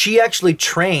 She actually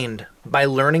trained by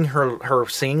learning her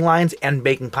singing lines and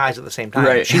baking pies at the same time.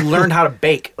 Right. She learned how to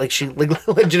bake. Like she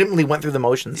legitimately went through the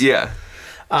motions. Yeah.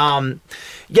 One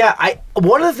of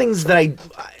the things that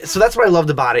so that's what I loved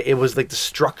about it. It was like the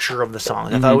structure of the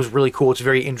song. I thought it was really cool. It's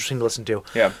very interesting to listen to.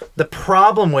 Yeah. The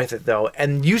problem with it though,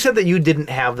 and you said that you didn't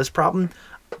have this problem,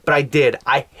 but I did.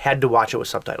 I had to watch it with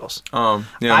subtitles. Yeah.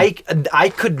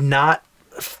 I could not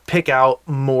pick out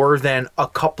more than a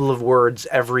couple of words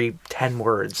every 10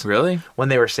 words. Really? When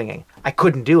they were singing. I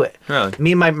couldn't do it. Really?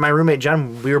 Me and my roommate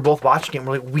John, we were both watching it and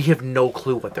we're like, we have no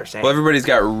clue what they're saying. Well, everybody's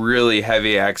got really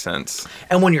heavy accents.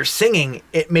 And when you're singing,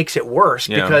 it makes it worse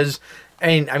because,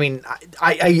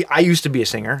 I used to be a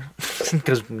singer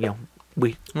because,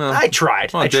 I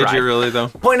tried. Well, did you really, though?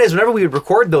 Point is, whenever we would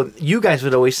record, though, you guys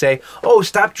would always say, "Oh,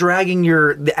 stop dragging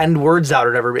the end words out or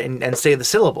whatever, and say the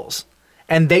syllables."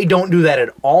 And they don't do that at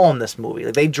all in this movie.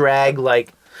 Like they drag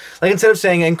like instead of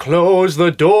saying "and close the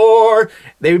door,"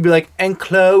 they would be like "and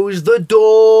close the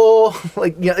door."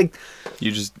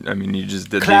 You just did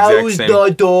the exact Close same. the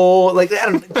door. Like, I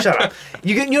don't. Shut up.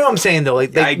 You know what I'm saying though.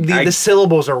 Like the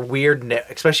syllables are weird,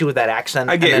 especially with that accent.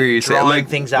 I get what you're saying. Like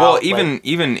things well, out.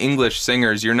 even English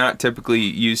singers, you're not typically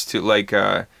used to like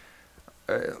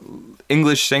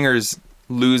English singers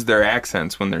lose their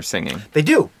accents when they're singing. They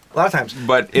do a lot of times.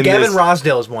 But in Gavin this,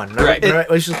 Rossdale is one. Right. I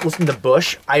was just listening to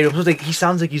Bush. I was like, he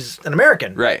sounds like he's an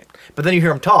American. Right. But then you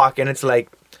hear him talk, and it's like,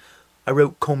 I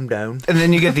wrote "calm down." And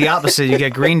then you get the opposite. You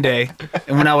get Green Day.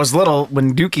 And when I was little,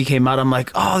 when Dookie came out, I'm like,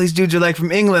 oh, these dudes are like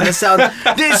from England. This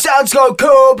sounds so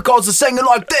cool because they're singing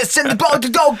like this and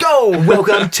the go.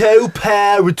 Welcome to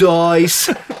paradise.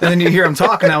 And then you hear him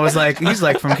talk, and I was like, he's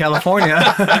like from California.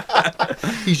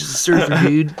 He's just a surfer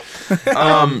dude.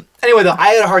 Anyway, though, I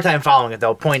had a hard time following it.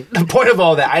 Though the point of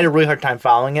all that, I had a really hard time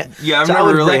following it. Yeah, I've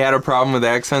never really had a problem with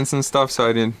accents and stuff, so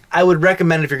I didn't. I would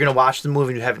recommend if you're gonna watch the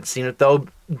movie and you haven't seen it though,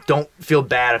 don't feel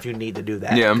bad if you need to do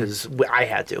that. Yeah, because I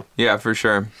had to. Yeah, for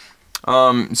sure.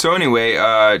 So anyway,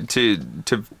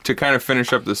 to kind of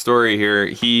finish up the story here,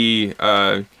 he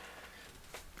ends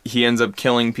up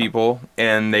killing people,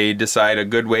 and they decide a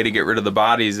good way to get rid of the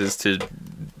bodies is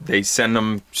they send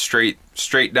them straight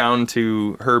down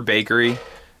to her bakery,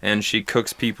 and she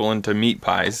cooks people into meat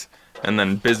pies, and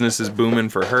then business is booming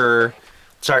for her.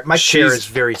 Sorry, my chair is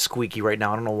very squeaky right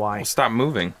now. I don't know why. Well, stop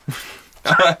moving.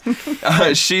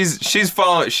 She's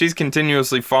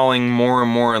continuously falling more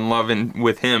and more in love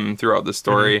with him throughout the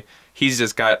story. Mm-hmm. He's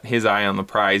just got his eye on the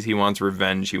prize. He wants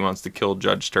revenge. He wants to kill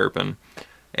Judge Turpin,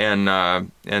 and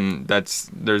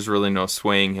there's really no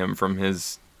swaying him from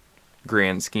his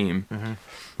grand scheme. Mm-hmm.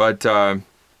 But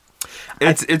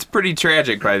It's pretty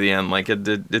tragic by the end. Like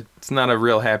it's not a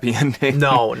real happy ending.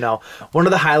 No. One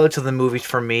of the highlights of the movie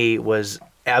for me was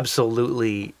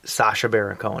absolutely Sacha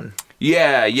Baron Cohen.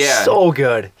 Yeah. So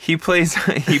good. He plays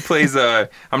a.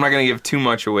 I'm not gonna give too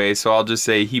much away, so I'll just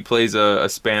say he plays a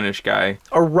Spanish guy,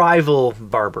 A rival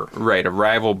barber. right? A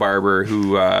rival barber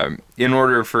who, in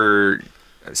order for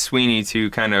Sweeney to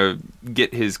kind of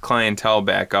get his clientele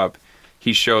back up,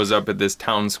 he shows up at this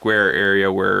town square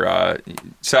area where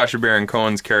Sacha Baron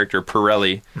Cohen's character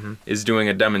Pirelli is doing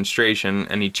a demonstration,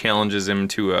 and he challenges him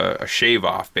to a shave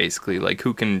off, basically, like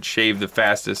who can shave the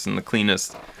fastest and the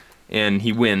cleanest, and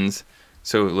he wins.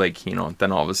 So, like, you know,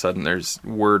 then all of a sudden there's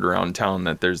word around town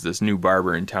that there's this new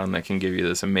barber in town that can give you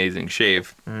this amazing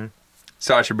shave.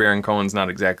 Sacha Baron Cohen's not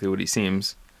exactly what he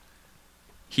seems.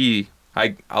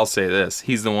 I'll say this,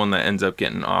 he's the one that ends up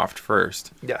getting offed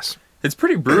first. Yes. It's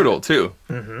pretty brutal, too.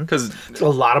 Because There's a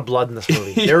lot of blood in this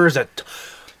movie. There is a...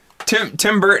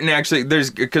 Tim Burton actually,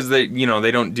 because they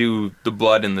don't do the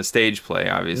blood in the stage play,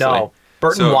 obviously. No.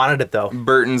 Burton wanted it, though.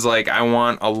 Burton's like, I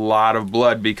want a lot of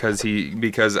blood because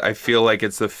I feel like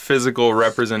it's the physical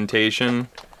representation.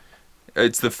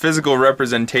 It's the physical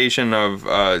representation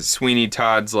of Sweeney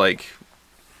Todd's like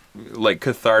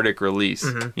cathartic release.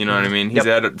 You know what I mean? He's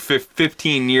had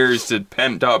 15 years to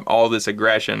pent up all this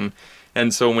aggression.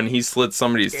 And so when he slits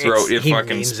somebody's throat, it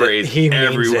fucking sprays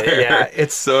everywhere. Yeah,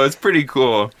 so it's pretty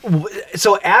cool.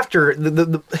 So after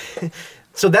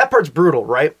so that part's brutal,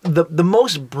 right? The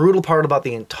most brutal part about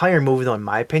the entire movie, though, in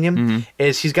my opinion,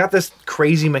 is he's got this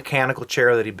crazy mechanical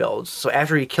chair that he builds. So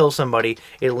after he kills somebody,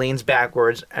 it leans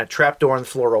backwards, and a trapdoor in the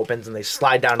floor opens, and they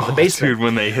slide down to the basement. Dude,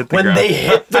 when they hit the ground. They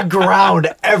hit the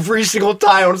ground every single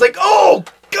time, I was like, oh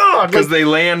God! Because they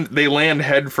land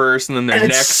head first, and then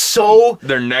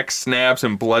their neck snaps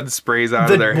and blood sprays out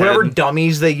of their head. Whatever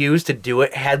dummies they used to do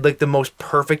it had like the most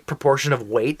perfect proportion of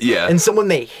weight. Yeah. And so when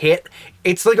they hit,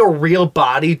 it's like a real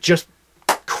body just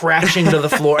crashing to the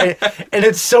floor, and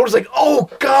it's so just like, oh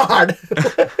God!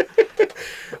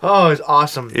 Oh, it's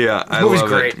awesome. Yeah, this movie's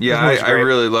great. It. Yeah, I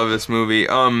really love this movie.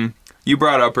 You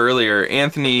brought up earlier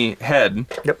Anthony Head.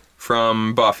 Yep.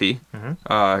 From Buffy.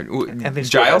 Anthony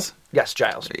Giles? Stewart. Yes,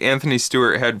 Giles. Anthony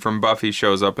Stewart Head from Buffy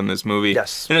shows up in this movie.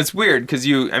 Yes. And it's weird because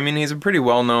he's a pretty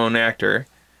well-known actor.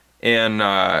 And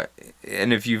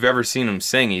if you've ever seen him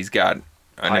sing, he's got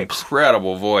an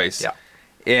incredible voice. Yeah.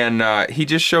 And he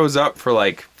just shows up for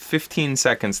like 15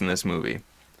 seconds in this movie.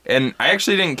 And I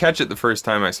actually didn't catch it the first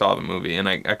time I saw the movie, and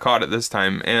I caught it this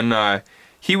time. And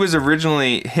he was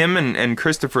originally, him and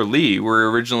Christopher Lee were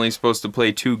originally supposed to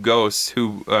play two ghosts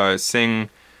who sing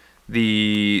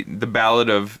the Ballad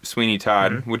of Sweeney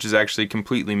Todd, which is actually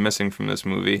completely missing from this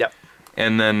movie. Yep.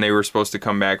 And then they were supposed to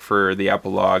come back for the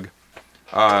epilogue.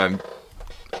 They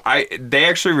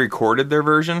actually recorded their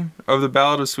version of the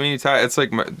Ballad of Sweeney Todd. It's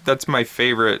like that's my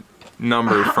favorite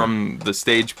number from the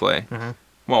stage play.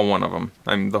 Well, one of them.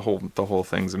 The whole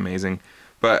thing's amazing,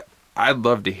 but I'd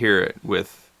love to hear it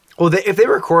with. Well, if they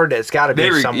recorded it, it's got to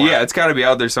be somewhere. Yeah, it's got to be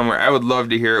out there somewhere. I would love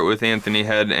to hear it with Anthony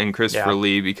Head and Christopher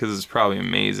Lee because it's probably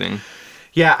amazing.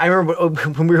 Yeah, I remember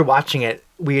when we were watching it,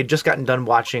 we had just gotten done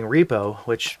watching Repo,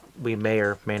 which we may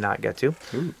or may not get to.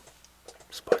 Ooh.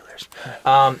 Spoilers.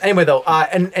 Anyway, though,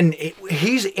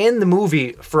 he's in the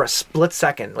movie for a split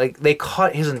second. Like, they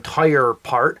cut his entire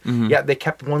part. Yeah, they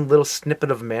kept one little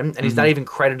snippet of him in, and he's not even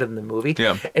credited in the movie.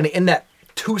 Yeah. And in that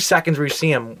 2 seconds where you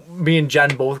see him, me and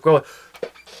Jen both go,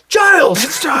 Giles!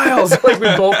 It's Giles! Like, we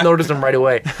both noticed him right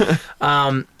away.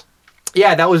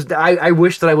 Yeah, that was. I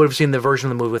wish that I would have seen the version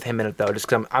of the movie with him in it, though, just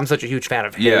because I'm such a huge fan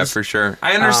of his. Yeah, for sure.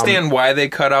 I understand why they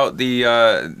cut out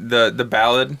the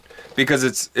ballad, because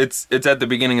it's at the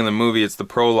beginning of the movie. It's the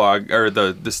prologue, or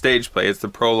the stage play. It's the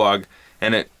prologue,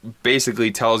 and it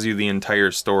basically tells you the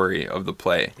entire story of the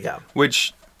play. Yeah.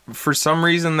 Which, for some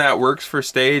reason, that works for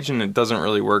stage, and it doesn't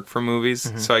really work for movies.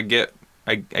 So I get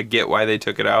why they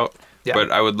took it out. Yeah.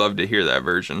 But I would love to hear that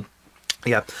version.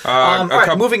 Yeah. All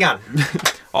right, moving on.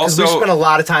 Also, we spent a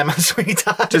lot of time on Sweeney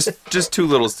Todd. just two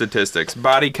little statistics.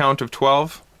 Body count of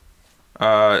 12.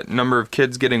 Number of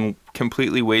kids getting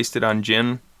completely wasted on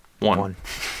gin. 1.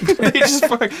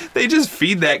 they just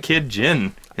feed that kid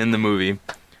gin in the movie.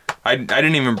 I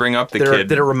didn't even bring up the kid.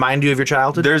 Did it remind you of your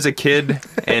childhood? There's a kid,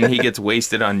 and he gets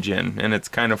wasted on gin, and it's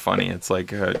kind of funny. It's like,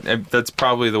 that's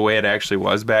probably the way it actually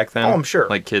was back then. Oh, I'm sure.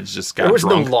 Like, kids just got drunk.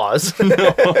 There was no laws.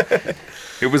 No.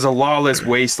 It was a lawless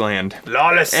wasteland.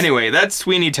 Lawless. Anyway, that's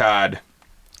Sweeney Todd.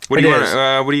 What do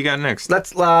you got next?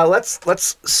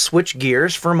 Let's switch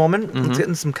gears for a moment. Let's get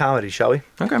into some comedy, shall we?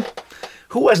 Okay.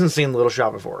 Who hasn't seen Little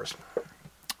Shop of Horrors?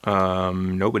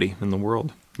 Nobody in the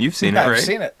world. You've seen it, right? I've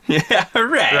seen it. Yeah,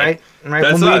 right. Right.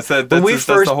 That's us. That's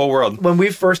the whole world. When we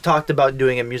first talked about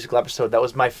doing a musical episode, that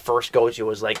was my first go-to.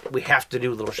 Was like, we have to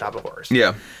do Little Shop of Horrors.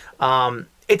 Yeah.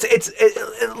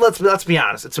 Let's be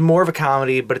honest. It's more of a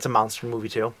comedy, but it's a monster movie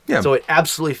too. Yeah. So it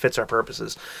absolutely fits our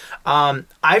purposes.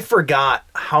 I forgot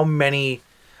how many.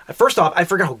 First off, I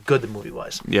forgot how good the movie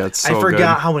was. Yeah, it's so I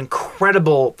forgot good. how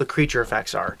incredible the creature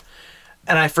effects are,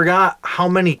 and I forgot how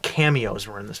many cameos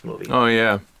were in this movie. Oh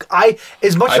yeah.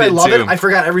 As much as I did love too. it, I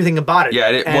forgot everything about it. Yeah.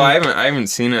 And- I haven't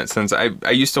seen it since I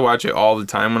used to watch it all the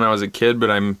time when I was a kid, but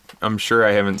I'm sure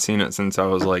I haven't seen it since I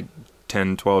was like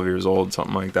 10, 12 years old,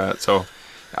 something like that. So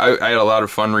I had a lot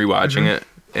of fun rewatching it,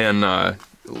 and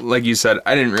like you said,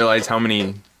 I didn't realize how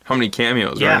many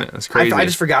cameos were in it. It's crazy. I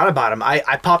just forgot about him.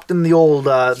 I popped in the old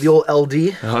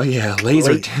LD Oh yeah,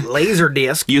 laser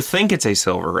disc. You think it's a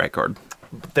silver record?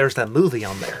 There's that movie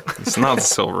on there. It's not a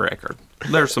silver record.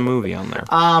 There's a movie on there.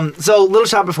 So Little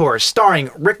Shop of Horrors, starring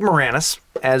Rick Moranis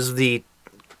as the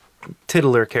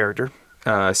titular character.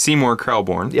 Seymour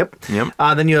Krelborn. Yep.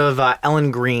 Then you have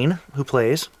Ellen Green, who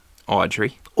plays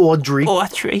Audrey. Audrey.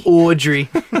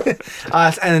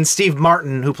 And then Steve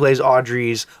Martin, who plays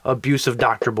Audrey's abusive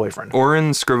doctor boyfriend.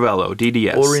 Orin Scrivello,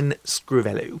 DDS. Orin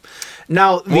Scrivello.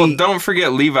 Now, Well, don't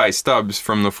forget Levi Stubbs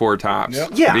from the Four Tops. Yep.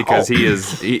 Yeah. Because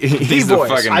he's the voice.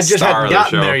 fucking I just star hadn't of the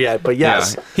gotten show. there yet, but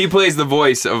yes. Yeah. He plays the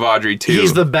voice of Audrey too.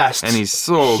 He's the best. And he's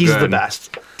so good. He's the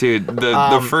best. Dude,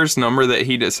 the first number that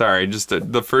he does,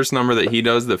 the first number that he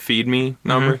does, the Feed Me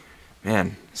number,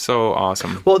 man, so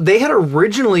awesome. Well, they had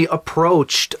originally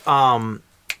approached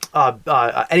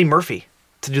Eddie Murphy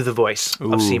to do the voice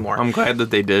of Seymour. I'm glad that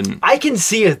they didn't. I can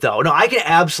see it though. No, I can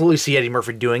absolutely see Eddie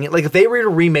Murphy doing it. Like if they were to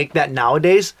remake that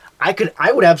nowadays, I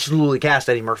would absolutely cast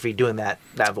Eddie Murphy doing that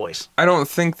voice. I don't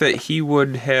think that he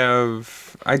would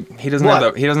have. He doesn't What?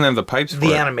 have the pipes for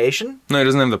The it. animation No, he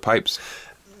doesn't have the pipes.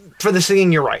 for the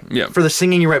singing, you're right. Yeah. For the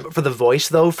singing, you're right. But for the voice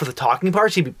though, for the talking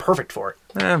parts, he'd be perfect for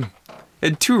it.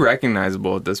 It's too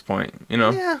recognizable at this point, you know.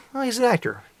 Yeah, well, he's an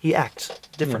actor. He acts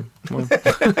different.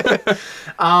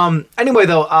 Anyway,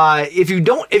 though, if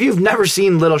you've never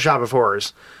seen Little Shop of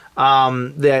Horrors,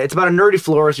 it's about a nerdy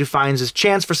florist who finds his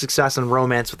chance for success and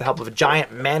romance with the help of a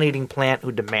giant man-eating plant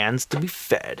who demands to be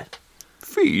fed.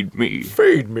 Feed me,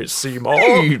 Seymour.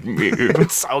 feed me.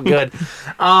 It's so good.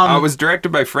 It was directed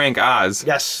by Frank Oz,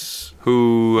 Yes.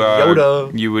 who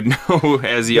Yoda. you would know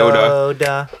as Yoda,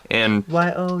 Yoda. and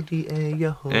Yoda.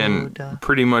 Yoda. and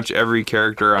pretty much every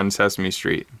character on Sesame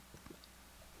Street.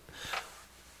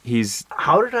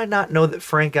 How did I not know that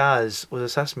Frank Oz was a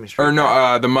Sesame Street? Or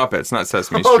no, the Muppets, not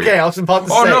Sesame Street. Okay, I was about to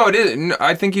say. Oh no, it is. No,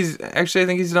 I think he's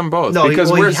done both. No,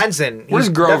 because where's Henson. Where's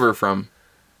He's Grover from?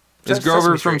 Is Sesame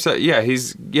Grover from? Street.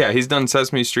 He's done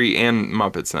Sesame Street and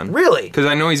Muppets then. Really? Because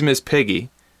I know he's Miss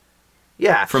Piggy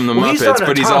Yeah. from the Well, Muppets, done a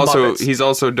but ton of Muppets. he's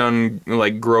also done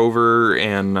like Grover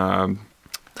and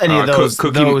Any of those,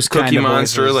 Cookie those kind Cookie of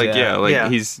Monster. voices, Yeah.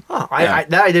 he's. Oh, yeah.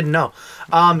 that I didn't know.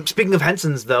 Speaking of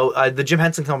Hensons, though, the Jim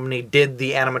Henson Company did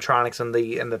the animatronics and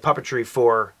the puppetry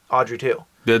for Audrey 2.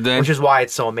 Did they? Which is why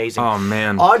it's so amazing. Oh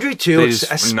man. Audrey 2, They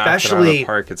just knocked it out of the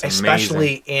park. It's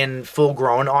especially in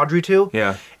full-grown Audrey 2,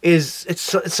 Yeah. it's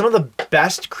some of the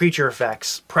best creature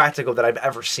effects practical that I've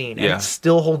ever seen, and Yeah. it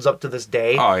still holds up to this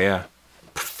day Oh yeah.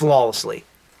 flawlessly.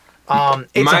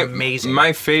 It's amazing.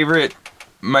 My favorite.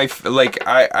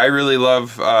 I really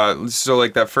love so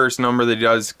like that first number that he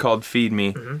does called Feed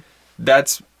Me. Mm-hmm.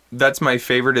 That's my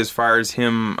favorite as far as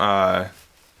him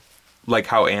like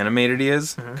how animated he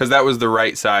is, because that was the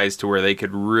right size to where they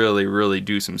could really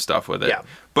do some stuff with it. Yeah.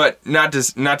 But not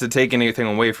to take anything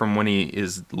away from when he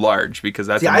is large, because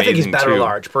that's I amazing think he's better too.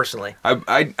 large, personally. I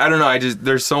don't know.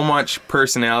 There's so much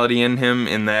personality in him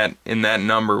in that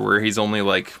number where he's only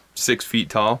like 6 feet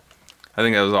tall. I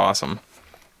think that was awesome.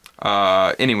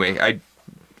 Anyway, I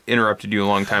interrupted you a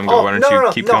long time ago. Why don't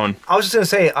you keep going? I was just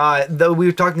going to say, we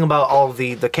were talking about all of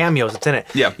the cameos that's in it.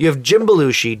 Yeah. You have Jim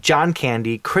Belushi, John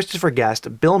Candy, Christopher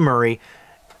Guest, Bill Murray.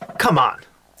 Come on.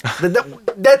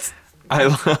 That's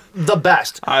the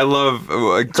best. I love.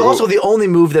 It's also the only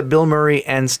move that Bill Murray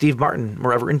and Steve Martin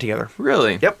were ever in together.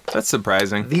 Really? Yep. That's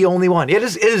surprising. The only one. It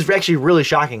is actually really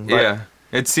shocking. But Yeah.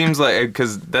 It seems like,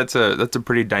 because that's a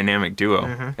pretty dynamic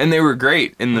duo, and they were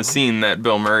great in the scene that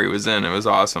Bill Murray was in. It was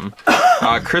awesome.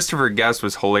 Christopher Guest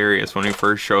was hilarious when he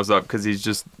first shows up, because he's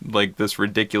just like this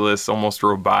ridiculous, almost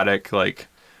robotic, like,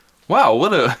 wow,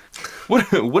 what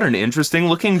an interesting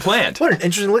looking plant. What an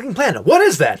interesting looking planet. What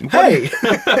is that? Hey!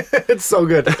 It's so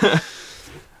good.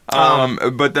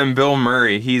 But then Bill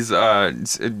Murray, he's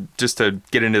just to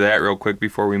get into that real quick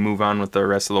before we move on with the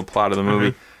rest of the plot of the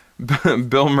movie.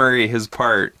 Bill Murray, his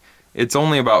part It's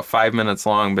only about 5 minutes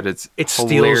long, but it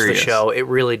steals hilarious. the show. It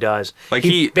really does. Like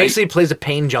he basically plays a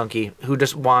pain junkie who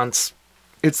just wants.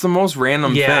 It's the most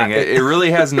random Yeah. thing. It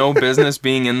really has no business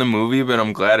being in the movie, but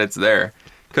I'm glad it's there.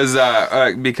 Because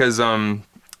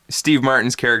Steve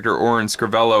Martin's character, Oren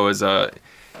Scrivello,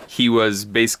 he was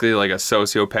basically like a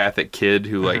sociopathic kid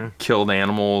who like killed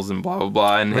animals and blah, blah,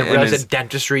 blah. And Realize at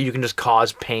dentistry, you can just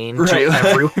cause pain right, to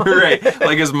everyone. right.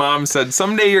 Like his mom said,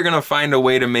 someday you're going to find a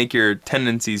way to make your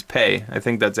tendencies pay. I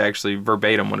think that's actually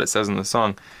verbatim what it says in the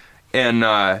song. And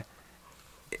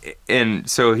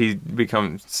so he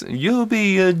becomes, you'll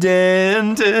be a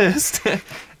dentist.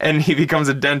 And he becomes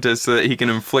a dentist so that he can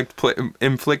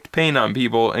inflict pain on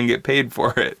people and get paid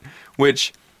for it.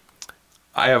 Which,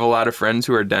 I have a lot of friends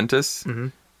who are dentists.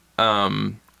 Let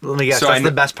me guess, So that's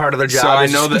the best part of their job. So I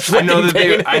is know just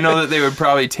that they would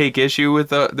probably take issue with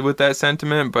that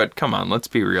sentiment. But come on, let's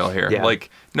be real here. Yeah. Like,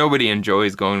 nobody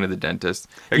enjoys going to the dentist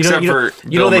You except know, for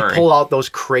Bill they Murray. pull out those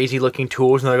crazy looking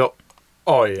tools and they go,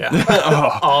 oh yeah,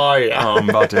 oh yeah. I'm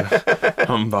about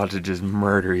to just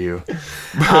murder you.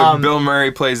 Bill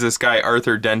Murray plays this guy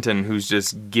Arthur Denton, who's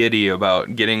just giddy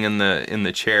about getting in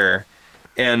the chair,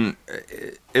 and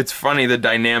it's funny the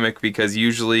dynamic because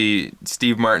usually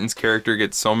Steve Martin's character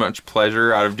gets so much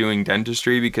pleasure out of doing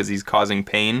dentistry because he's causing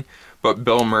pain. But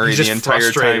Bill Murray, He's the just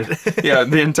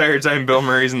entire time Bill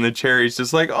Murray's in the chair, he's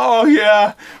just like, oh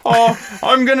yeah,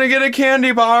 I'm gonna get a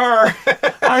candy bar.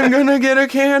 I'm gonna get a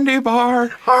candy bar.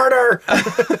 Harder.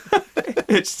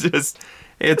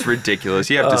 It's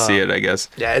ridiculous. You have to see it, I guess.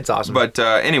 Yeah, it's awesome. But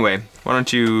anyway, why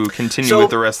don't you continue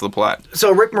with the rest of the plot?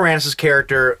 So Rick Moranis'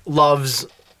 character loves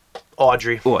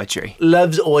Audrey.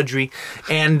 Loves Audrey,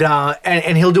 and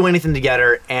he'll do anything to get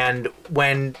her. And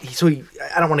I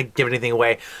don't want to give anything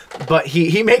away, but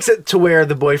he makes it to where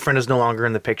the boyfriend is no longer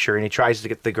in the picture, and he tries to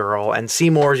get the girl. And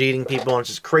Seymour's eating people, and it's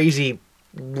just crazy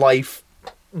life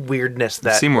weirdness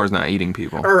that Seymour's not eating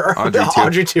people. Or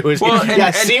Audrey too is. Well,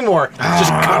 and Seymour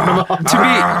just cutting them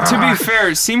off. To be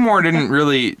fair, Seymour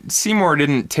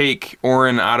didn't take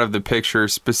Oren out of the picture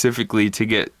specifically to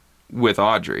get with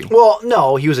Audrey. Well,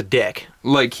 no, he was a dick.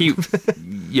 Like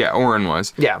Oren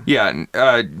was. Yeah.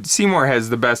 Yeah. Seymour has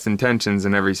the best intentions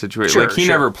in every situation. Sure, like he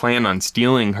never planned on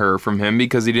stealing her from him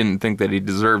because he didn't think that he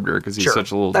deserved her because he's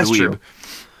such a little dweeb. True.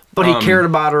 But he cared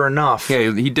about her enough.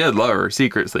 Yeah, he did love her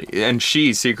secretly, and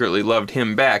she secretly loved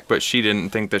him back. But she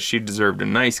didn't think that she deserved a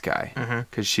nice guy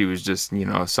because she was just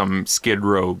some Skid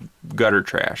Row gutter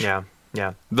trash. Yeah.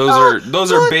 Yeah.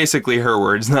 Those are basically her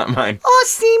words, not mine. Oh,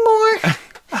 Seymour.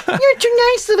 You're too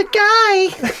nice to the guy.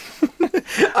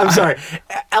 I'm sorry.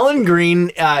 Ellen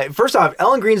Green, first off,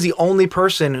 Ellen Green's the only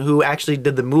person who actually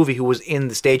did the movie who was in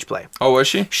the stage play. Oh, was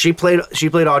she? She played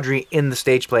Audrey in the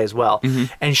stage play as well.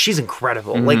 And she's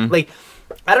incredible. Like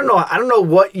I don't know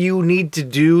what you need to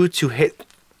do to hit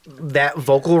that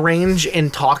vocal range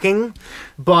in talking,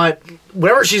 but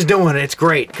whatever she's doing, it's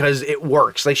great because it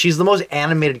works. Like she's the most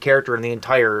animated character in the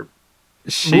entire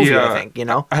movie, I think,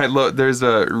 there's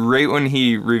right when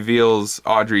he reveals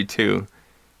Audrey too,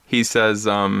 he says,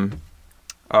 what's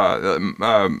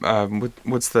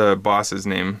the boss's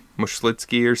name?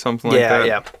 Mushlitsky or something like that?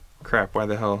 Yeah. Crap, why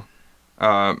the hell?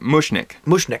 Mushnick.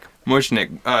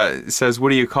 Mushnick says, what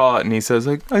do you call it? And he says,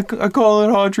 like, I call it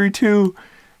Audrey too.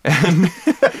 And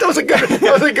that was a good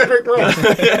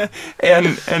Rick.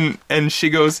 and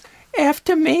she goes,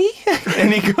 after me?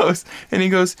 and he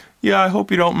goes, yeah, I hope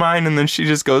you don't mind. And then she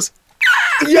just goes,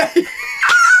 yeah.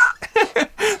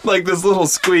 like this little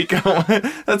squeak.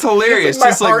 That's hilarious.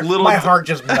 My heart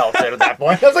just melted at that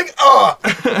point. I was like, oh.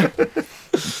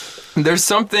 There's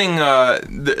something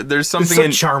so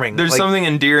charming. There's something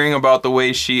endearing about the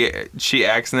way she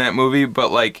acts in that movie,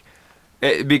 but like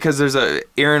because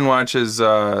Aaron watches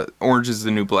Orange is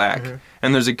the New Black,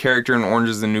 and there's a character in Orange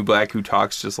is the New Black who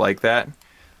talks just like that.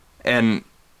 And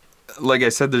like I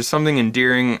said, there's something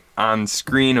endearing on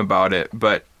screen about it,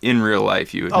 but in real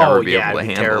life, you would never be able to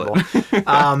handle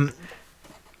it.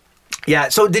 Yeah.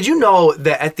 So did you know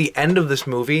that at the end of this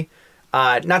movie,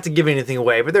 not to give anything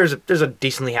away, but there's a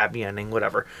decently happy ending,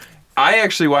 whatever. I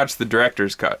actually watched the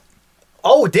director's cut.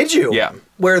 Oh, did you? Yeah.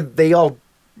 Where they all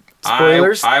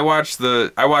spoilers? I watched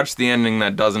the ending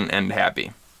that doesn't end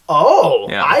happy. Oh,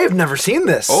 yeah. I have never seen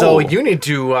this, so you need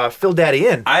to fill Daddy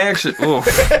in. I actually... Oh,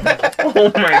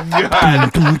 oh my God.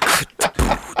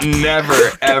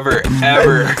 Never, ever,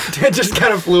 ever. It just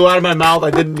kind of flew out of my mouth.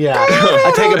 I didn't... Yeah.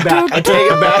 I take it back.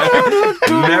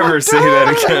 Never say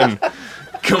that again.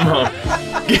 Come on.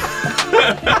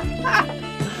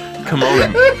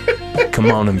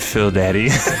 Come on and fill Daddy.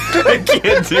 I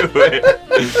can't do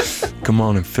it. Come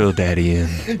on and fill Daddy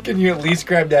in. Can you at least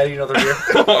grab Daddy another beer?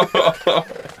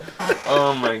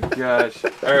 Oh my gosh.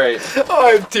 All right. Oh,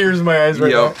 I have tears in my eyes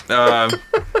right Yep.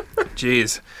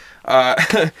 Jeez.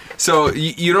 So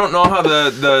you don't know how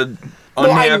the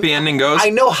unhappy ending goes? I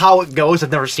know how it goes.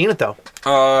 I've never seen it though.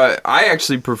 I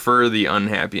actually prefer the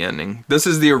unhappy ending. This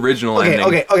is the original ending.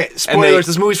 Okay. Spoilers.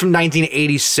 This movie's from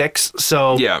 1986,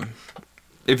 so Yeah.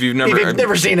 If you've if you've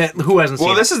never seen it, who hasn't seen it?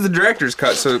 Well, this is the director's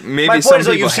cut, so maybe My some point is,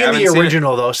 though, people you've seen haven't the seen it.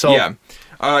 original, though, so... Yeah.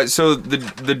 So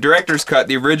the director's cut,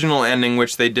 the original ending,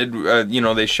 which they did,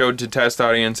 they showed to test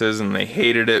audiences, and they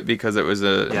hated it because it was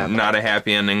not a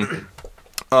happy ending.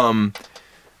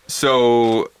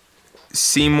 So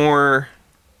Seymour,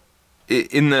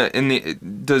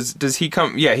 does he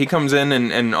come? Yeah, he comes in,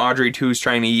 and Audrey 2's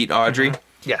trying to eat Audrey. Mm-hmm.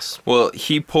 Yes. Well,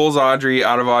 he pulls Audrey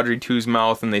out of Audrey 2's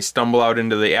mouth, and they stumble out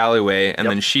into the alleyway, and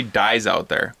then she dies out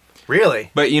there. Really?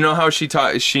 But you know how she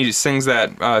sings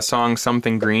that song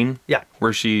 "Something Green"? Yeah.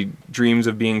 Where she dreams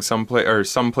of being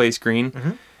someplace green.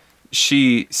 Mm-hmm.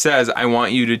 She says, "I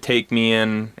want you to take me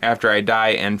in after I die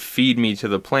and feed me to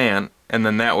the plant, and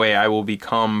then that way I will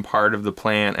become part of the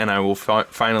plant, and I will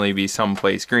finally be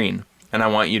someplace green. And I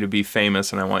want you to be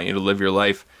famous, and I want you to live your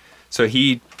life." So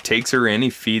he takes her in, he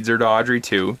feeds her to Audrey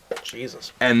 2.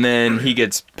 Jesus. And then he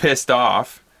gets pissed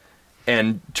off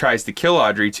and tries to kill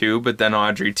Audrey 2, but then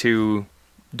Audrey 2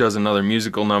 does another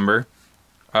musical number,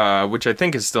 which I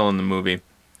think is still in the movie.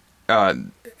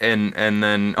 And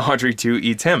then Audrey 2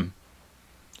 eats him.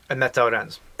 And that's how it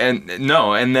ends. And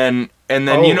then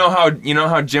Oh. you know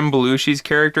how Jim Belushi's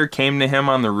character came to him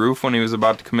on the roof when he was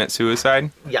about to commit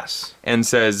suicide? Yes. And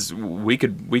says, we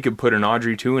could put an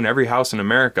Audrey 2 in every house in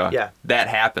America. Yeah. That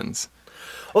happens.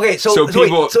 Okay, So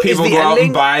people is the go out ending-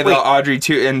 and buy the wait, Audrey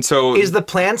 2, and so Is the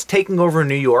plants taking over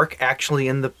New York actually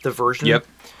in the version? Yep.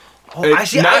 Oh, I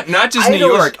see. Not just New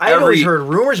York. I always heard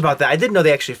rumors about that. I didn't know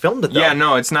they actually filmed it, though. Yeah,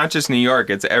 no, it's not just New York.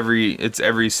 It's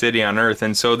every city on Earth.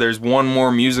 And so there's one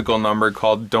more musical number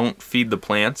called "Don't Feed the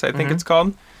Plants," I think it's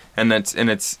called, and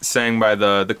it's sang by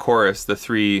the chorus, the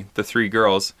three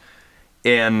girls,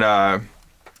 and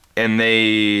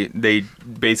they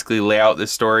basically lay out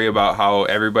this story about how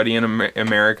everybody in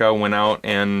America went out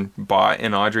and bought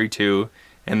an Audrey 2.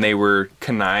 And they were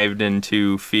connived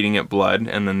into feeding it blood,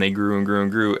 and then they grew and grew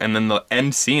and grew. And then the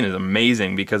end scene is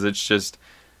amazing because it's just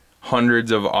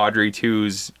hundreds of Audrey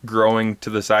 2s growing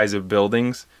to the size of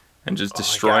buildings and just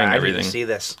destroying everything. I need to see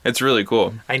this. It's really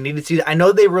cool. I need to see that. I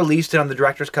know they released it on the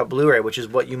Director's Cut Blu-ray, which is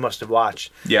what you must have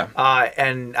watched. Yeah.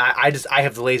 And I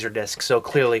have the laser disc, so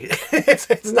clearly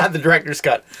it's not the Director's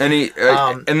Cut. And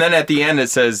and then at the end it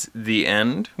says "The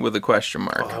End" with a question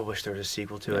mark. Oh, I wish there was a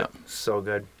sequel to it. So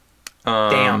good.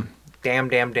 Damn.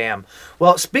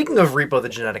 Well, speaking of Repo the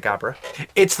Genetic Opera,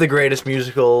 it's the greatest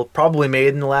musical probably made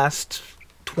in the last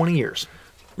 20 years.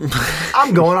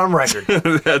 I'm going on record.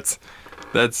 That's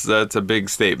a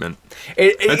big statement.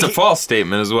 It's a false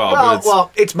statement as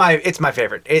well. It's my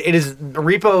favorite. It is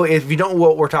Repo. If you don't know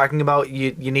what we're talking about,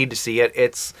 you need to see it.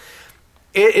 It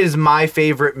is my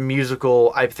favorite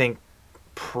musical, I think,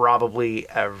 probably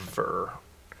ever.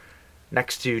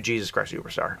 Next to Jesus Christ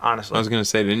Superstar, honestly. I was going to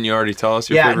say, didn't you already tell us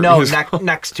your favorite musical?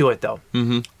 Next to it, though.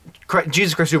 Mm-hmm.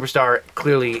 Jesus Christ Superstar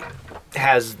clearly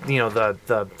has,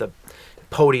 the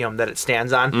podium that it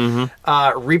stands on.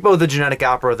 Mm-hmm. Repo the Genetic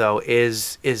Opera, though,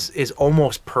 is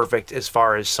almost perfect as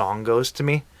far as song goes to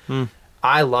me.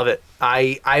 I love it.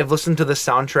 I've listened to the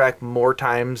soundtrack more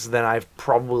times than I've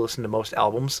probably listened to most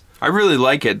albums. I really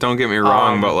like it, don't get me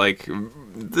wrong, but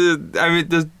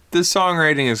the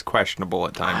songwriting is questionable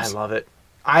at times. I love it.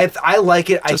 I like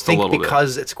it, Just I think,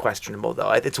 because it's questionable,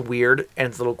 though. It's weird, and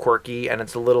it's a little quirky, and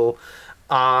it's a little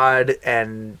odd,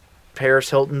 and Paris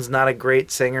Hilton's not a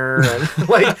great singer. And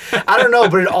I don't know,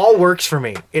 but it all works for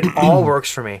me. It's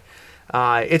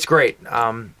great.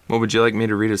 Well, would you like me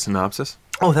to read a synopsis?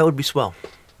 Oh, that would be swell.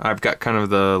 I've got kind of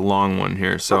the long one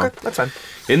here. So, okay, that's fine.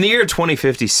 In the year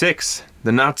 2056,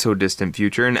 the not-so-distant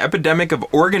future, an epidemic of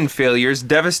organ failures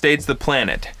devastates the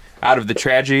planet. Out of the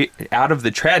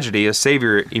tragedy, a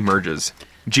savior emerges.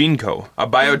 GeneCo, a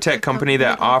biotech company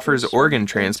that offers organ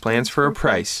transplants for a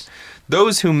price.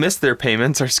 Those who miss their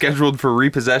payments are scheduled for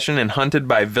repossession and hunted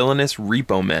by villainous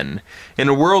repo men. In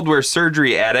a world where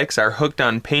surgery addicts are hooked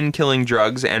on pain-killing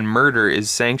drugs and murder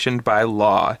is sanctioned by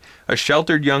law, a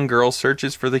sheltered young girl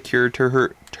searches for the cure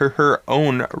to her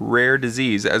own rare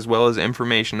disease, as well as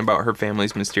information about her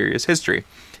family's mysterious history.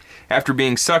 After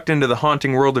being sucked into the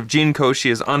haunting world of GeneCo, she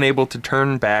is unable to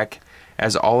turn back,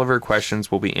 as all of her questions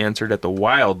will be answered at the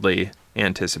wildly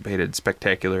anticipated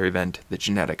spectacular event, the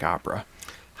Genetic Opera.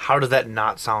 How does that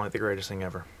not sound like the greatest thing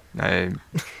ever?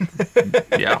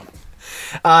 Yeah.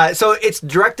 So it's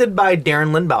directed by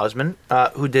Darren Lynn Bousman,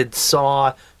 who did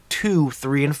Saw 2,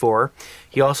 3, and 4.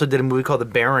 He also did a movie called The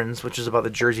Barons, which is about the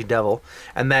Jersey Devil.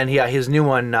 And then his new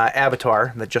one,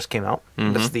 Avatar, that just came out.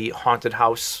 That's the haunted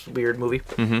house weird movie.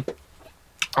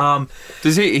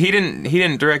 Does he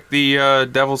didn't direct the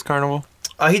Devil's Carnival?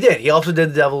 He did. He also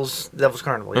did the Devil's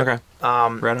Carnival. Yep. Okay.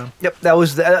 Right on. Yep, that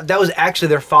was actually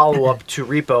their follow up to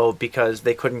Repo because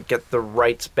they couldn't get the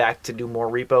rights back to do more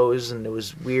Repos, and it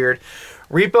was weird.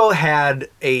 Repo had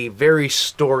a very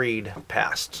storied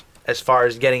past as far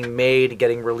as getting made,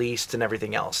 getting released, and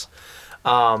everything else.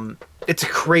 It's a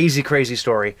crazy, crazy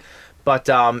story, but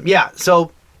yeah.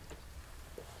 So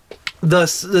the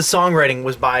songwriting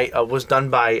was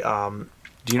done by.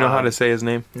 Do you know how to say his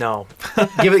name? No.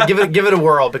 give it a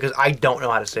whirl because I don't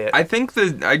know how to say it. I think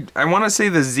I want to say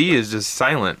the Z is just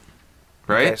silent,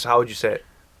 right? Okay, so how would you say it?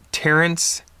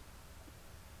 Terrence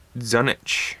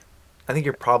Zunich. I think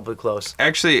you're probably close.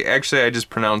 Actually, I just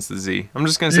pronounced the Z. I'm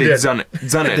just gonna say did. Zunich.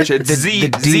 It's the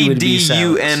D would be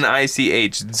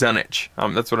Zunich. Zunich.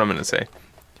 That's what I'm gonna say.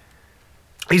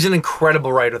 He's an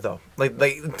incredible writer, though. Like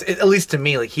at least to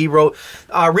me, like he wrote.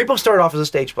 Repo started off as a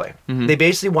stage play. They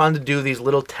basically wanted to do these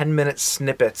little 10-minute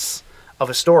snippets of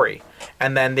a story,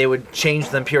 and then they would change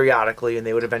them periodically, and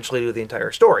they would eventually do the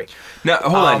entire story. Now,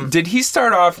 hold on. Did he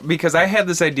start off, because I had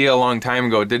this idea a long time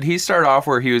ago, did he start off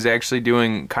where he was actually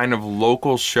doing kind of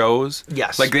local shows?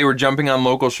 Yes. Like they were jumping on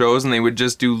local shows and they would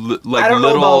just do I don't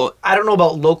know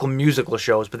about local musical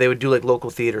shows, but they would do like local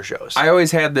theater shows. I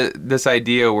always had this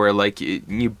idea where like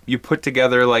you put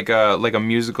together like a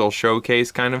musical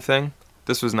showcase kind of thing.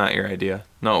 This was not your idea.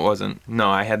 No, it wasn't. No,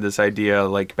 I had this idea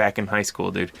like back in high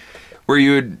school, dude. Where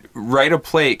you would write a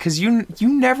play, because you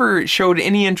never showed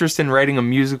any interest in writing a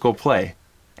musical play,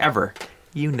 ever.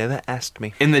 You never asked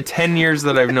me. In the 10 years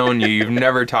that I've known you, you've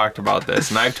never talked about this,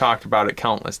 and I've talked about it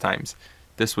countless times.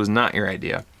 This was not your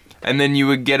idea. And then you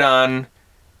would get on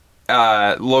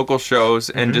local shows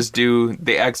and just do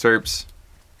the excerpts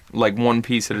like one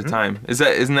this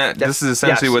is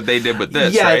essentially what they did with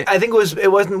this, right? I think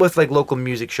it wasn't with like local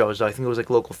music shows though. I think it was like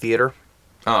local theater.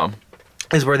 Oh.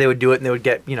 Is where they would do it, and they would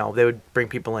get, they would bring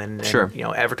people in and, sure.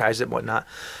 Advertise it and whatnot.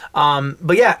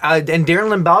 But yeah, and Darren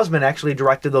Lynn Bousman actually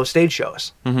directed those stage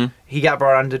shows. Mm-hmm. He got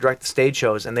brought on to direct the stage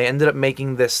shows, and they ended up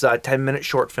making this 10-minute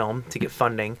short film to get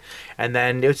funding. And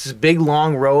then it was this big,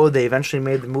 long road. They eventually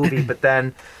made the movie, but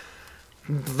then,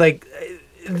 like,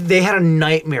 they had a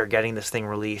nightmare getting this thing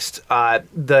released.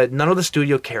 None of the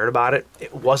studio cared about it.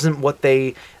 It wasn't what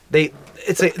they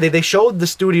showed the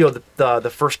studio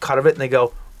the first cut of it, and they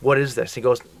go, "What is this?" He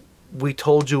goes, "We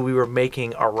told you we were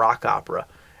making a rock opera."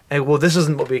 And well, this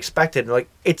isn't what we expected. And like,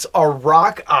 it's a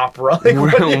rock opera. Like,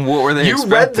 what were they expecting?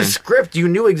 You read the script. You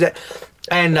knew exactly.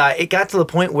 And it got to the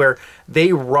point where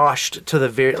they rushed to the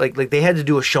very like they had to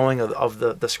do a showing of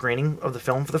the screening of the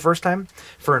film for the first time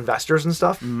for investors and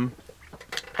stuff. Mm-hmm.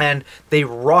 And they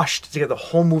rushed to get the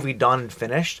whole movie done and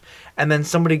finished. And then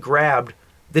somebody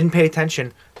didn't pay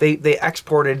attention. They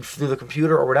exported through the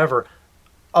computer or whatever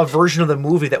a version of the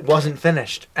movie that wasn't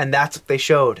finished, and that's what they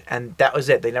showed, and that was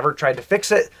it. They never tried to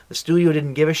fix it. The studio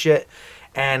didn't give a shit,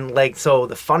 and like so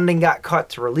the funding got cut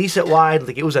to release it wide.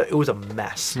 Like it was a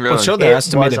mess. Really? Well, it showed the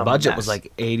estimated budget was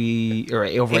like 80 or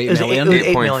over 8 million,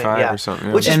 8.5 or something,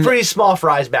 yeah. Which is pretty small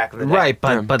fries back in the day. Right,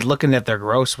 but looking at their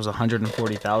gross was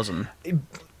 140,000.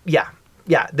 Yeah,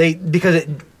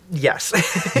 yes.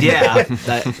 Yeah.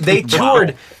 They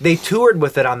toured. Wow. They toured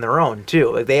with it on their own too.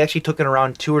 Like they actually took it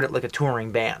around, toured it like a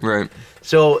touring band. Right.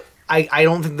 So I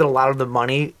don't think that a lot of the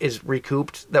money is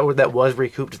recouped. That was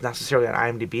recouped is necessarily on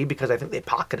IMDb because I think they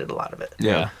pocketed a lot of it.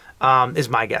 Yeah. Is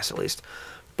my guess at least.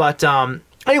 But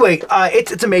anyway,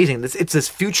 it's amazing. It's this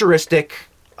futuristic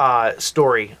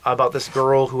story about this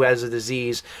girl who has a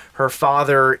disease. Her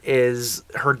father is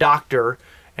her doctor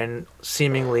and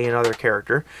seemingly another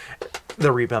character. The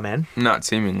Repo Man. Not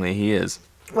seemingly, he is.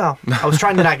 Well, I was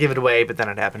trying to not give it away, but then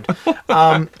it happened.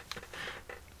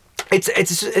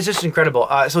 It's just incredible.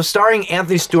 So starring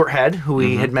Anthony Stewart Head, who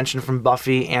we had mentioned from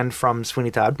Buffy and from Sweeney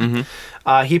Todd.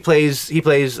 Mm-hmm. He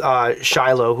plays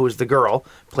Shiloh, who is the girl,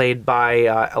 played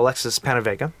by Alexis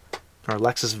Panavega, or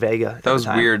Alexis Vega. That was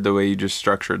weird the way you just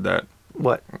structured that.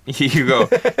 What? You go,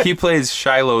 he plays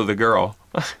Shiloh the girl.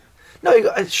 No, you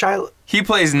go, Shiloh. He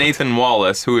plays Nathan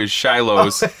Wallace, who is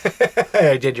Shiloh's...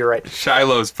 I did, you're right.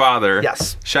 Shiloh's father.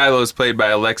 Yes. Shiloh's played by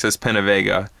Alexis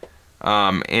Penavega.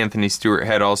 Anthony Stewart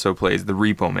Head also plays the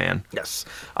Repo Man. Yes.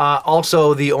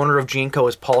 Also, the owner of Gene-Co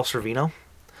is Paul Sorvino.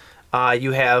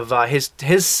 You have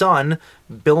his son,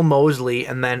 Bill Moseley,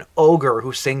 and then Ogre,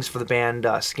 who sings for the band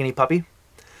Skinny Puppy.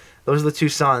 Those are the two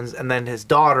sons. And then his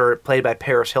daughter, played by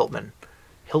Paris Hiltman.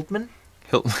 Hiltman?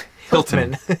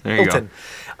 Hilton. There you Hilton.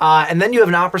 And then you have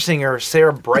an opera singer,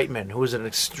 Sarah Brightman, who is an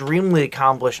extremely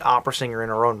accomplished opera singer in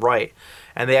her own right.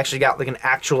 And they actually got like an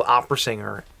actual opera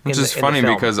singer. Which is funny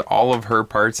because all of her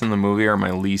parts in the movie are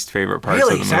my least favorite parts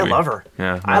really? of the movie. I love her.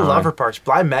 Yeah, I love her parts.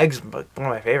 Blind Meg's one of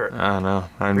my favorite. I don't know.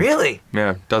 Really?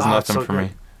 Yeah, does nothing so for good.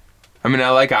 me. I mean,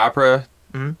 I like opera,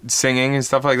 singing and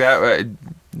stuff like that, but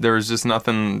there was just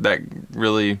nothing that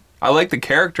really... I like the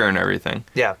character and everything.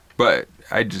 Yeah. But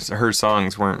her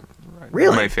songs weren't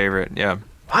Really? my favorite. Yeah.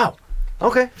 Wow.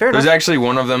 Okay, fair enough. There's actually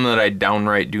one of them that I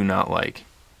downright do not like.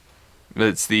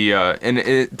 It's the and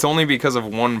it's only because of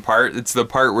one part. It's the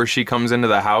part where she comes into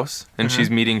the house and she's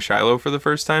meeting Shiloh for the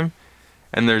first time,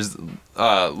 and there's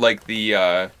like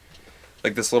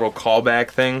this little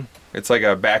callback thing. It's like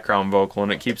a background vocal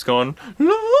and it keeps going.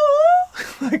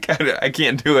 Like I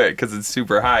can't do it because it's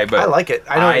super high. But I like it.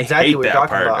 I know exactly hate what you're that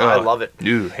talking part. about. I love it.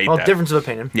 Dude, hate Well, that. difference of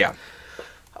opinion. Yeah.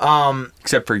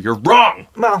 Except for you're wrong.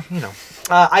 Well, you know,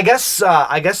 I guess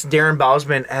Darren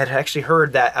Bousman had actually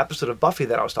heard that episode of Buffy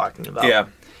that I was talking about. Yeah.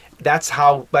 That's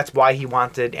why he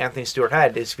wanted Anthony Stewart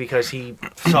Head, is because he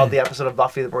saw the episode of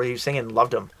Buffy where he was singing and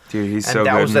loved him. Dude, he's And so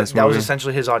that good was in that, this that was movie.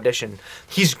 essentially his audition.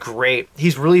 He's great.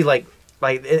 He's really like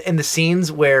in the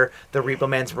scenes where the Repo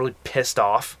Man's really pissed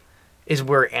off is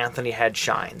where Anthony Head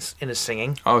shines in his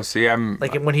singing. Oh, see, I'm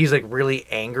Like when he's like really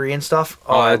angry and stuff.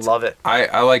 Oh, I love it.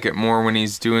 I like it more when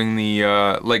he's doing the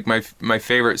like my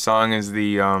favorite song is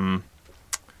the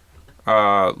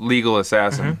Legal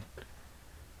Assassin.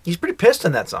 He's pretty pissed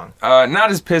in that song. Not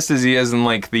as pissed as he is in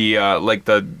like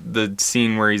the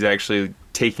scene where he's actually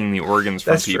taking the organs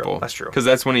from That's true, people. that's true. Because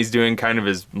that's when he's doing kind of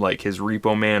his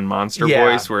Repo Man monster Yeah.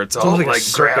 voice, where it's It's all almost like a like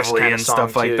circus gravelly kinda and song,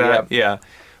 stuff like too, that. Yeah.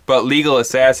 But Legal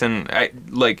Assassin, I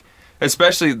like,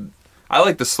 especially I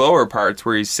like the slower parts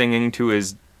where he's singing to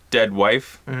his dead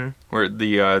wife, where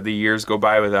the years go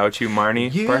by without you,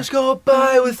 Marnie. Years go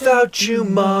by without you,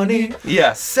 Money.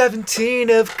 Yeah. 17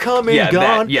 have come and Yeah, that-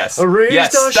 gone. yes. Raised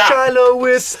Yes, our stop. Shiloh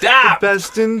with Stop. the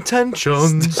best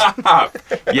intentions. Stop.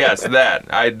 Yes,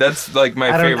 that's like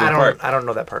my favorite part. I don't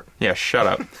know that part. Yeah, shut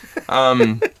up.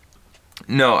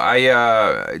 No,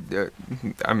 I'm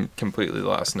completely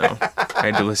lost now. I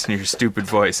had to listen to your stupid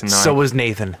voice, and now So was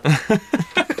Nathan.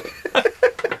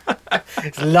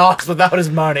 He's lost without his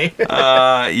money.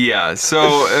 yeah.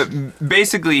 So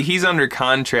basically, he's under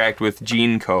contract with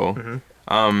Gene Co.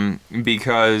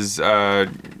 Because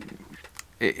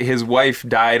his wife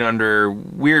died under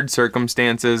weird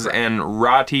circumstances, and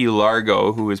Rati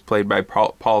Largo, who is played by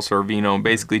Paul Sorvino,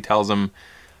 basically tells him,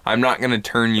 "I'm not going to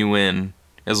turn you in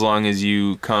as long as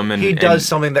you come and..." He does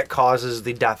something that causes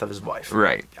the death of his wife.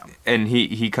 Right. And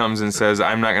he comes and says,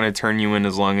 "I'm not going to turn you in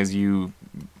as long as you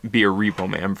be a Repo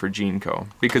Man for Gene Co."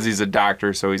 Because he's a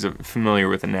doctor, so he's familiar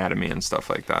with anatomy and stuff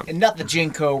like that. And not the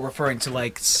Jinko referring to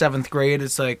like 7th grade.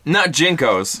 It's like, Not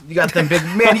Jinkos. you got them big,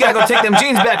 man, you gotta go take them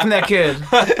jeans back from that kid.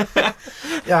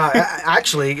 Yeah,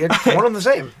 actually, it's one and the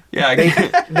same. Yeah,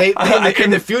 They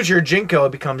in the future, Jinko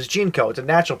becomes Jinko. It's a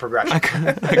natural progression.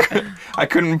 I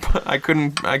couldn't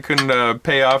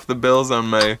pay off the bills on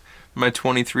my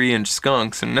 23-inch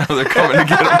skunks, and now they're coming to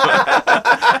get them.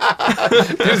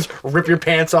 Just rip your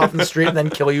pants off in the street and then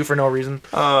kill you for no reason.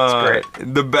 It's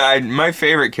great. My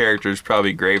favorite character is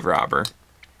probably Grave Robber,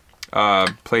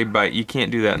 played by... You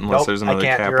can't do that unless Nope, there's I another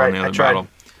can't. cap You're on right. the I other tried. bottle.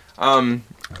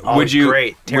 Oh, Would you?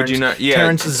 Great. Would you not? Yeah.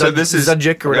 Terrence so this is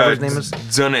Zajic or whatever his name is.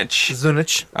 Zunich.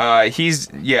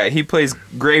 Zunich. He plays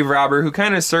Grave Robber, who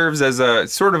kind of serves as a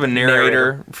sort of a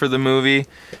narrator for the movie,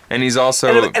 and he's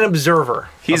also An observer.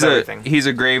 he's of a everything. he's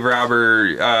a grave robber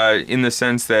in the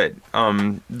sense that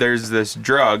there's this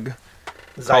drug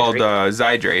called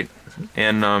Zydrate,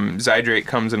 and Zydrate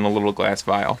comes in a little glass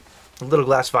vial. A little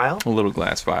glass vial. A little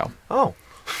glass vial. Oh.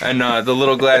 And the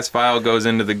little glass vial goes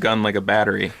into the gun like a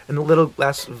battery. And the little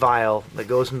glass vial that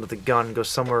goes into the gun goes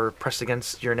somewhere pressed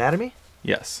against your anatomy?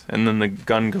 Yes. And then the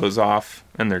gun goes off,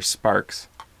 and there's sparks,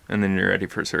 and then you're ready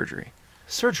for surgery.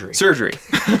 Surgery. Surgery.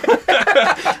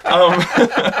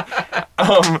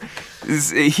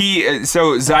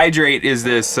 So Zydrate is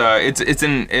this. It's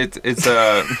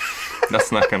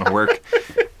that's not gonna work.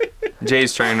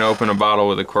 Jay's trying to open a bottle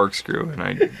with a corkscrew,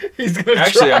 and He's gonna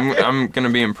actually I'm gonna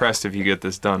be impressed if you get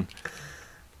this done.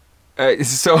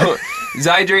 So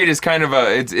Zydrate is kind of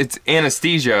it's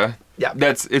anesthesia. Yeah.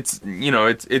 It's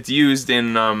used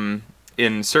in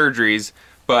surgeries,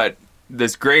 but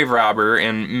this grave robber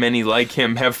and many like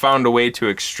him have found a way to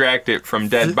extract it from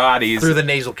dead bodies through the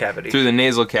nasal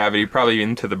cavity. Probably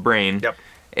into the brain. Yep.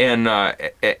 And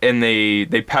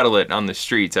they peddle it on the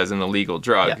streets as an illegal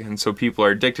drug. Yeah. And so people are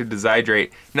addicted to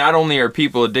Zydrate. Not only are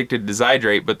people addicted to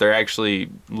Zydrate, but they're actually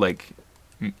like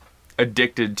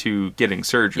addicted to getting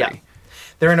surgery. Yeah.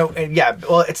 They're in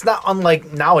well, it's not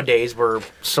unlike nowadays where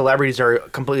celebrities are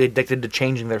completely addicted to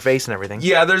changing their face and everything.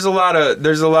 Yeah, there's a lot of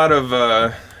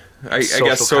I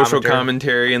guess social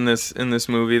commentary in this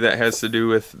movie that has to do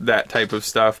with that type of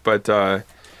stuff, but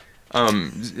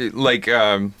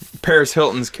Paris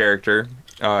Hilton's character,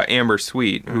 Amber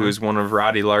Sweet, who is one of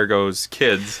Roddy Largo's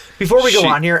kids. Before we go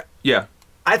on here, yeah,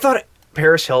 I thought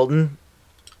Paris Hilton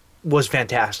was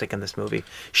fantastic in this movie.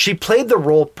 She played the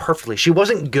role perfectly. She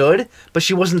wasn't good, but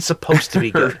she wasn't supposed to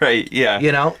be good. Right, yeah.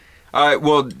 You know?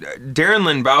 Well, Darren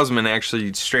Lynn Bousman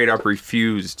actually straight up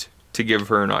refused to give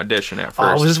her an audition at first.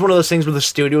 Oh, was this one of those things where the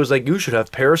studio was like, you should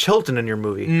have Paris Hilton in your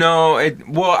movie? No,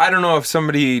 well, I don't know if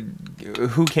somebody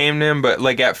who came to him, but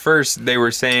like at first they were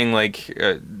saying like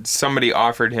somebody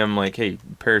offered him like, hey,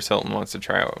 Paris Hilton wants to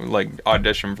try out, like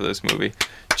audition for this movie.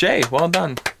 Jay, well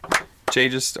done. Jay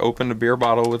just opened a beer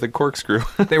bottle with a corkscrew.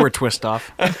 They were twist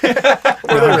off. Were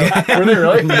they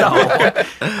really?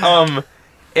 No.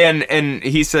 And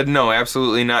he said no,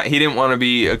 absolutely not. He didn't want to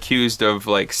be accused of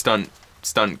like stunt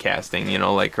casting, you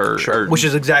know, like or which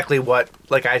is exactly what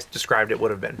like I described it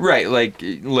would have been. Right, like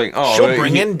oh, she'll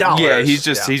bring in dollars. Yeah, he's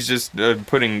just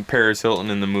putting Paris Hilton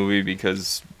in the movie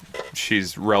because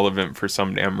she's relevant for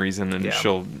some damn reason and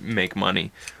she'll make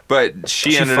money. But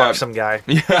she ended up some guy.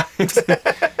 Yeah,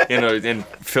 you know, and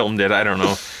filmed it. I don't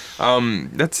know.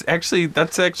 That's actually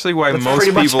why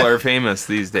most people are famous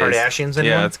these days. Kardashians, anyone?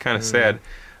 Yeah, it's kind of sad.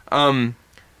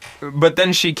 But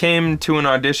then she came to an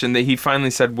audition that he finally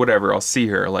said, whatever, I'll see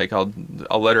her. Like, I'll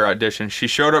let her audition. She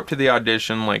showed up to the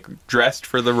audition, like, dressed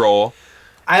for the role.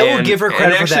 I will give her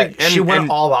credit for that. She went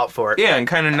all out for it. Yeah, and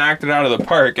kind of knocked it out of the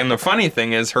park. And the funny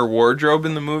thing is, her wardrobe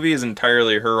in the movie is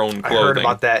entirely her own clothing. I heard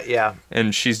about that, yeah.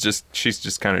 And she's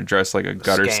just kind of dressed like a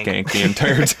gutter skank the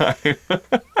entire time.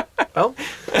 Oh.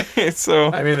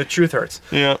 So I mean, the truth hurts.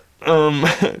 Yeah.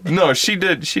 No, she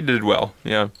did well.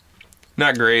 Yeah.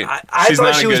 Not great. She's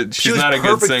not a good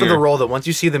singer. For the role, though. Once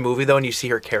you see the movie, though, and you see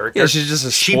her character, yeah, she's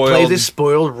just she plays this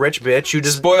spoiled rich bitch who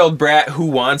just spoiled brat who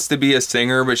wants to be a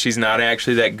singer, but she's not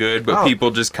actually that good. But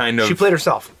people just kind of she played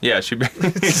herself. Yeah, she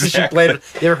exactly. She played.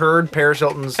 You ever heard Paris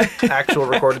Hilton's actual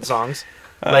recorded songs,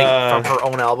 like from her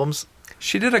own albums?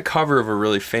 She did a cover of a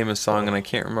really famous song, and I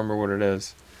can't remember what it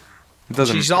is.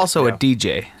 She's also a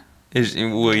DJ.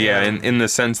 Well, yeah, in the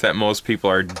sense that most people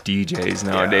are DJs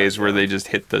nowadays, where they just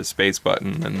hit the space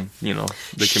button and, you know,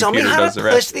 the computer does the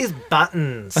rest. Show me how to push these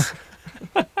buttons.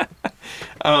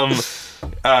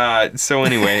 So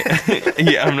anyway,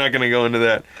 yeah, I'm not gonna go into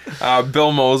that.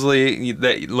 Bill Moseley,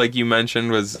 that like you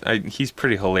mentioned, he's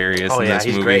pretty hilarious. Oh in yeah, this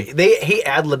he's movie. great. He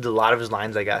ad-libbed a lot of his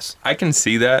lines, I guess. I can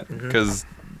see that because,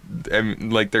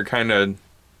 like, they're kind of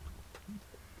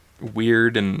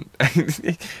weird, and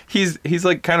he's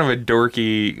like kind of a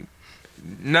dorky,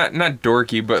 not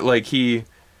dorky, but like the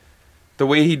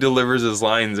way he delivers his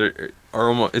lines are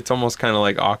almost, it's almost kind of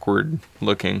like awkward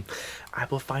looking. I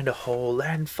will find a hole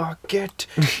and fuck it.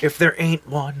 If there ain't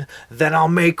one, then I'll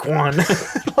make one.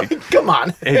 Like, come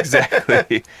on.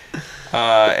 Exactly.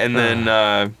 And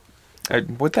then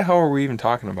what the hell are we even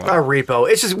talking about? Repo.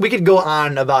 It's just, we could go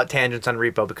on about tangents on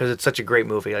Repo because it's such a great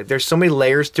movie. Like, there's so many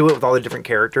layers to it with all the different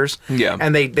characters. Yeah.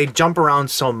 And they jump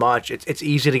around so much. It's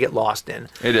easy to get lost in.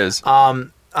 It is.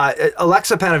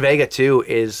 Alexa Panavega too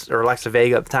or Alexa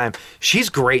Vega at the time. She's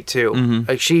great too. Mm-hmm.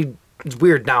 Like it's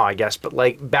weird now, I guess, but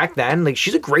like back then, like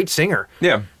she's a great singer.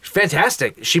 Yeah.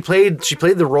 Fantastic. She played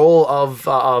the role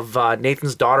of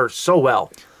Nathan's daughter so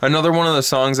well. Another one of the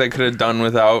songs I could have done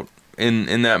without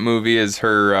in that movie is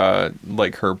her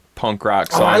like her punk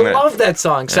rock song. Oh, I love that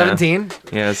song, 17.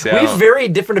 Yes, yeah. We have very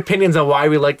different opinions on why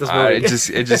we like this movie.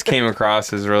 It just came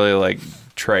across as really like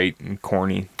trite and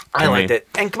corny. I liked it.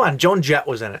 And come on, Joan Jett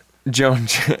was in it. Joan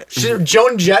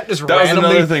Jett just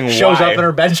randomly shows up in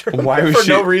her bedroom for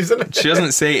no reason. She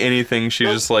doesn't say anything. She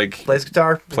just like plays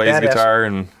guitar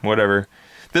and whatever.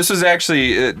 This was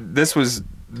actually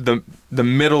the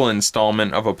middle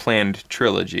installment of a planned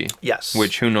trilogy. Yes.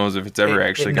 Which who knows if it's ever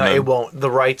actually going to... No, it won't.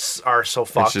 The rights are so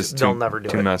fucked, they'll never do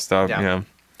it. Too messed up, yeah.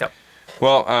 Yep.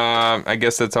 Well, I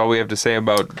guess that's all we have to say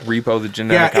about Repo the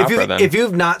Genetic Opera then. If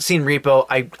you've not seen Repo,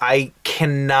 I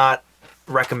cannot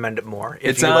recommend it more.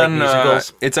 It's on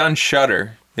musicals. It's on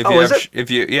Shudder.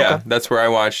 That's where I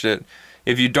watched it.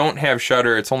 If you don't have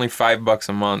Shudder, it's only $5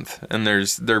 a month, and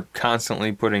they're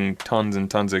constantly putting tons and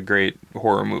tons of great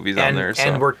horror movies on there. So.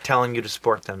 And we're telling you to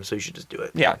support them, so you should just do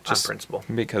it. Yeah, just on principle.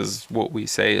 Because what we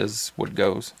say is what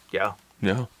goes. Yeah.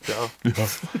 Yeah.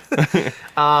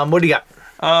 What do you got?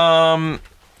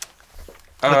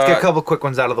 Let's get a couple quick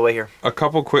ones out of the way here. A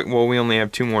couple quick. Well, we only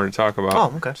have two more to talk about.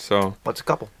 Oh, okay. So what's a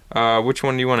couple? Which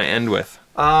one do you want to end with?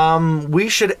 We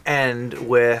should end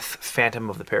with Phantom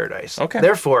of the Paradise. Okay.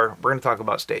 Therefore, we're going to talk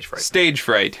about Stage Fright, Stage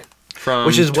Fright from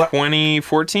Which is what-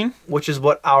 2014? which is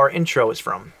what our intro is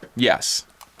from. Yes.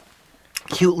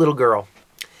 Cute little girl.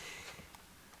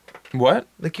 What?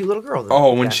 The cute little girl.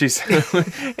 Oh, when Yeah. she's...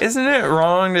 Isn't it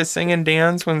wrong to sing and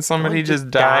dance when somebody just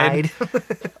died?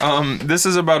 This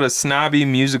is about a snobby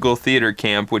musical theater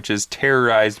camp which is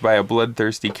terrorized by a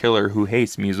bloodthirsty killer who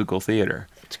hates musical theater.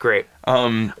 It's great.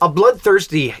 A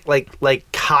bloodthirsty,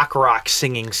 like cock rock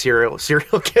singing serial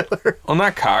killer. Well,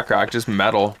 not cock rock, just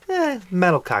metal.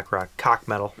 Metal cock rock. Cock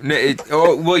metal.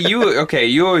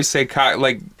 You always say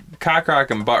cock rock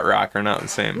and butt rock are not the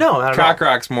same. No, not at cock all.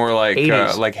 rock's more like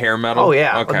 80s. hair metal. Oh,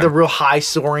 yeah. Okay. The real high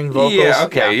soaring vocals. Yeah,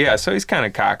 okay, yeah. So he's kind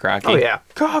of cock rocky. Oh, yeah.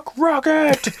 Cock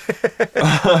rocket!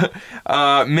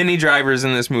 Minnie Driver's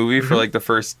in this movie for like the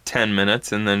first 10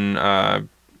 minutes, and then,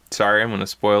 sorry, I'm going to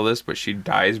spoil this, but she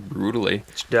dies brutally.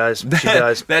 She does. She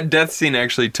does. That death scene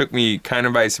actually took me kind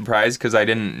of by surprise because I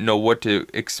didn't know what to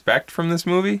expect from this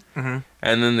movie. Mm-hmm.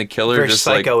 And then the killer Very just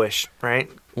psycho-ish, right?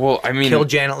 well, I mean... Kill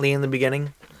Janet Leigh in the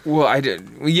beginning. Well, I did.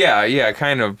 Yeah,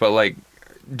 kind of. But, like,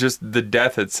 just the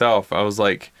death itself, I was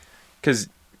like... Because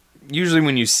usually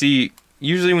when you see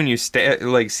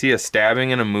a stabbing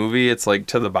in a movie, it's, like,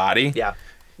 to the body. Yeah.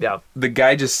 Yeah. The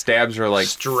guy just stabs her, like,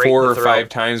 Straight 4 in or the 5 throat.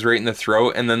 times right in the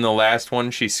throat. And then the last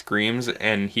one, she screams,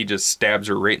 and he just stabs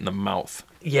her right in the mouth.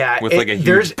 Yeah. With, like, a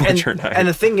huge butcher knife. And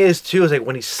the thing is, too, is, like,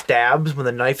 when he stabs, when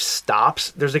the knife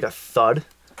stops, there's, like, a thud.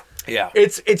 Yeah.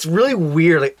 It's really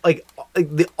weird. Like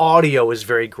the audio is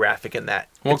very graphic in that.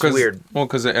 It's weird. Well,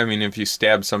 because, I mean, if you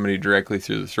stab somebody directly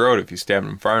through the throat, if you stab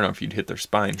them far enough, you'd hit their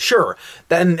spine. Sure,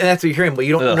 and that's what you're hearing, but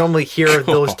you don't Ugh. normally hear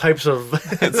those types of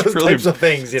types of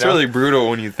things. You It's know? really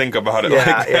brutal when you think about it.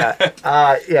 Yeah, like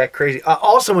yeah, yeah, crazy.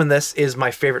 Also in this is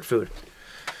my favorite food.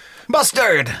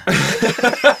 Mustard.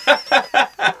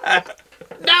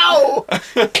 No,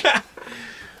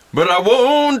 But I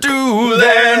won't do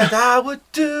that. I would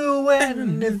do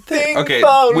anything. Okay,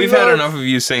 for we've had love. enough of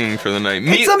you singing for the night.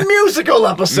 It's a musical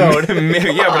episode.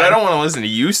 Yeah, but I don't want to listen to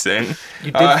you sing.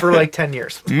 You did for like 10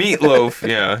 years. Meatloaf,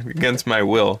 yeah, against my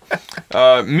will.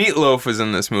 Meatloaf was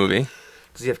in this movie.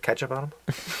 Does he have ketchup on him?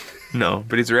 No,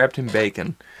 but he's wrapped in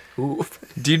bacon. Ooh.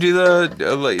 Do you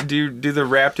do the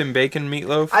wrapped in bacon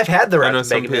meatloaf? I've had the I wrapped know in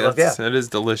some bacon people- meatloaf, yeah. It is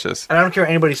delicious. And I don't care what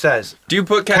anybody says. Do you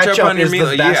put ketchup on your is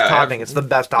meatloaf? the best Yeah, topping. It's the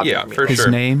best topping. Yeah, of for meatloaf. His sure.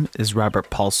 name is Robert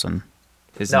Paulson.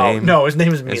 His No, name. no, his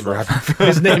name is is Meatloaf.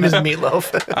 His name is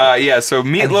Meatloaf. Yeah, so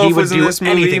And he Meatloaf would was in do this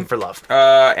movie. anything for love.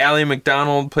 Ally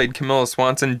McDonald played Camilla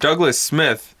Swanson. Douglas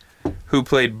Smith, who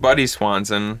played Buddy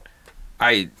Swanson.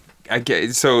 I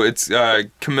get so it's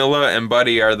Camilla and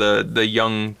Buddy are the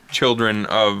young children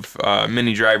of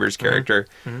Minnie Driver's character.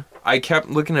 Mm-hmm. I kept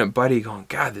looking at Buddy, going,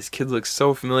 God, this kid looks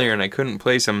so familiar, and I couldn't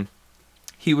place him.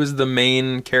 He was the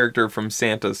main character from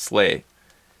Santa's Sleigh.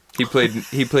 He played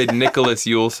Nicholas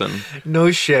Yulson No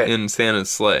shit. in Santa's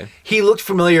Sleigh. He looked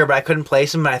familiar, but I couldn't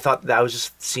place him, and I thought that I was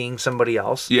just seeing somebody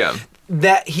else. Yeah.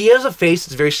 That he has a face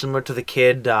that's very similar to the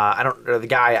kid. I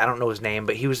don't know his name,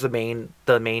 but he was the main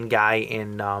guy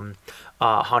in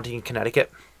Haunting in Connecticut.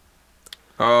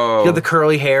 Oh. He had the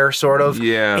curly hair, sort of.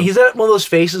 Yeah. And he's got one of those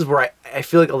faces where I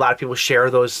feel like a lot of people share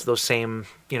those same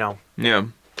Yeah.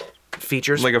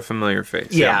 features. Like a familiar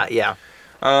face. yeah.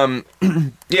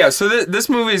 Yeah, so this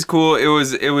movie is cool. It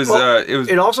was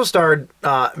It also starred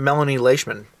Melanie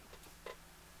Leishman,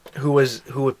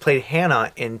 who played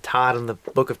Hannah in Todd in the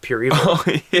Book of Pure Evil. Oh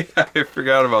yeah, I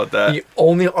forgot about that. The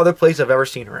only other place I've ever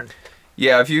seen her in.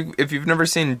 Yeah, if you've never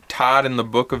seen Todd in the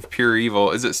Book of Pure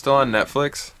Evil, is it still on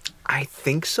Netflix? I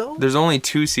think so. There's only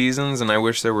 2 seasons, and I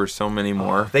wish there were so many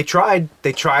more. They tried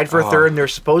for a third, and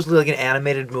there's supposedly like an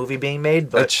animated movie being made.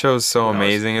 But That show's so who knows?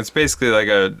 amazing. It's basically like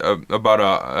about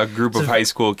a group of high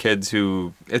school kids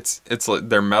who it's like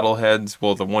they're metalheads.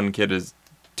 Well, the one kid is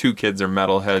 2 kids are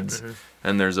metalheads,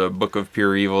 and there's a Book of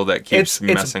Pure Evil that keeps it's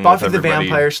messing Buffy with the everybody.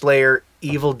 Vampire Slayer,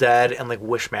 Evil Dead, and like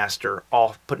Wishmaster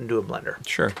all put into a blender.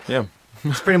 Sure, yeah.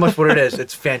 It's pretty much what it is.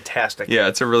 It's fantastic. Yeah,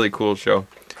 it's a really cool show.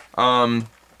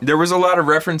 There was a lot of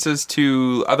references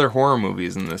to other horror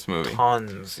movies in this movie.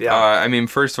 Tons. Yeah. I mean,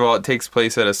 first of all, it takes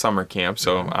place at a summer camp,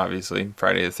 so obviously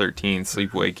Friday the 13th,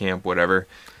 sleepaway camp, whatever.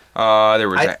 There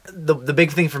was the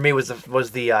big thing for me was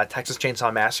the Texas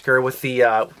Chainsaw Massacre with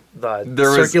the There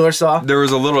was- circular saw. there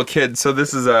was a little kid. So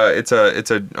this is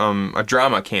a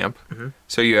drama camp.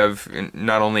 So you have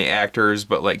not only actors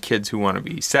but like kids who want to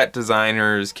be set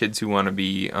designers, kids who want to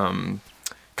be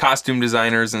costume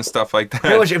designers and stuff like that.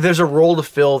 Pretty much, if there's a role to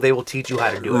fill, they will teach you how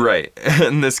to do it. Right.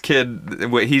 And this kid,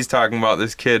 what he's talking about,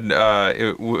 this kid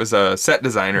it was a set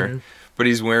designer, but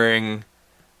he's wearing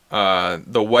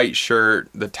the white shirt,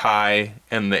 the tie,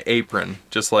 and the apron,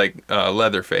 just like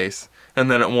Leatherface.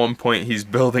 And then at one point he's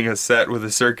building a set with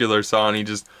a circular saw, and he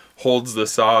just holds the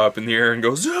saw up in the air and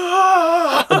goes,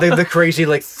 "Ah!" the crazy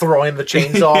like throwing the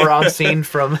chainsaw around scene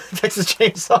from Texas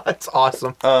Chainsaw. It's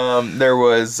awesome. There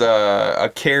was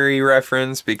a Carrie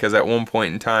reference because at one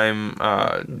point in time,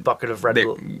 Bucket of red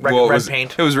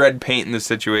paint. It was red paint in this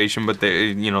situation, but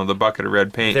the bucket of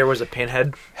red paint. There was a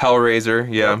Pinhead. Hellraiser,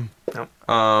 yeah. Yep.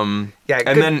 Yeah,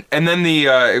 and then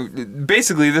the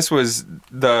basically this was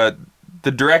the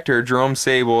director Jerome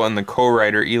Sable and the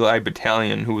co-writer Eli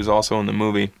Battalion, who was also in the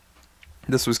movie.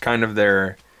 This was kind of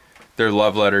their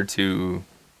love letter to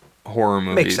horror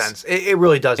movies. Makes sense. It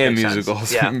really does and make musicals.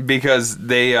 sense. Yeah. Because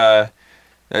they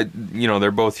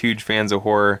they're both huge fans of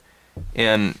horror,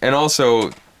 and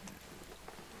also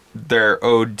their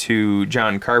ode to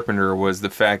John Carpenter was the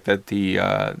fact that the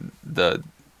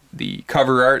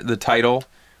cover art, the title,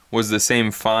 was the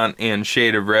same font and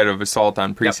shade of red of Assault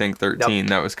on Precinct 13. Yep.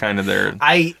 That was kind of their...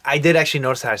 I did actually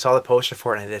notice that. I saw the poster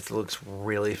for it, and it looks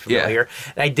really familiar.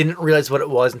 Yeah. And I didn't realize what it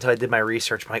was until I did my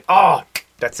research. I'm like, oh,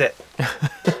 that's it.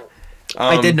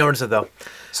 I did notice it, though.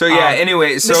 So, yeah,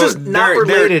 anyway... So this is not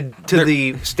related to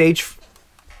the stage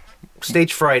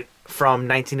fright from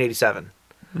 1987.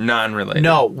 Non-related.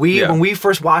 No, when we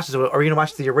first watched this, are we going to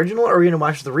watch the original or are we going to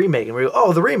watch the remake? And we go,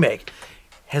 oh, the remake.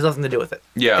 Has nothing to do with it.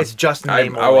 Yeah. It's just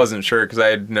name I wasn't sure because I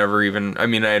had never even... I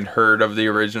mean, I had heard of the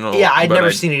original. Yeah, I'd never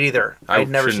seen it either. I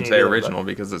shouldn't say original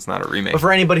because it's not a remake. But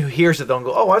for anybody who hears it, they'll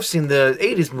go, oh, I've seen the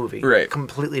 80s movie. Right.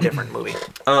 Completely different movie.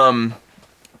 There's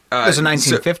a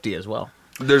 1950 as well.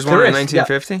 There's one in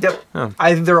 1950? Yep. Oh.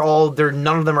 I think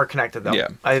none of them are connected, though. Yeah.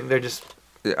 I think they're just...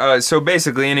 So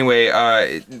basically,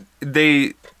 anyway,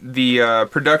 the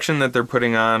production that they're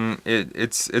putting on,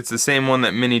 it's the same one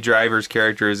that Minnie Driver's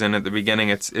character is in at the beginning.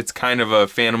 It's kind of a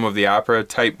Phantom of the Opera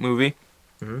type movie,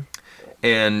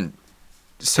 and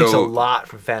so takes a lot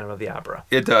from Phantom of the Opera.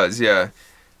 It does, yeah.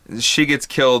 She gets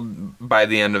killed by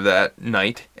the end of that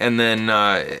night, and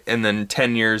then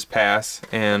 10 years pass,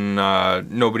 and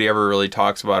nobody ever really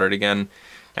talks about it again,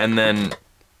 and then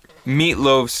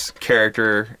Meatloaf's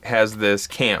character has this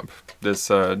camp, this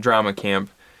drama camp,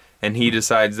 and he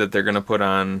decides that they're going to put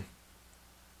on...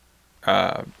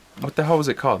 what the hell was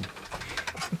it called?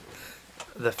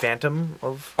 The Phantom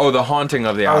of... Oh, The Haunting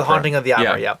of the Opera. The Haunting of the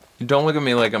Opera, yep. Don't look at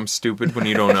me like I'm stupid when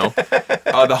you don't know.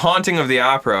 The Haunting of the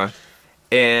Opera,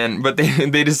 but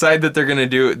they decide that they're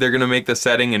going to make the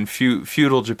setting in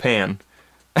feudal Japan.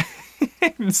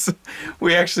 So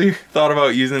we actually thought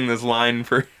about using this line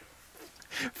for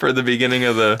the beginning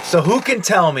of the... So who can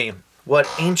tell me what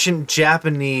ancient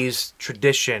Japanese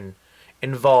tradition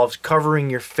involves covering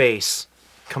your face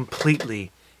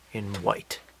completely in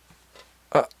white?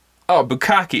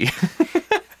 Bukkake.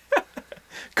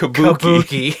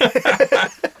 Kabuki.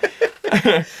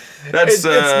 It's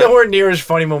nowhere near as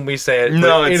funny when we say it.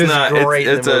 No, it's not. Great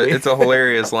It's a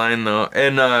hilarious line, though.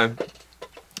 And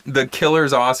the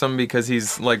killer's awesome because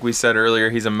he's, like we said earlier,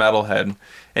 he's a metalhead.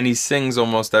 And he sings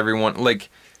almost everyone. Like,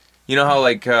 you know how,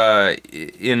 like,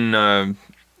 in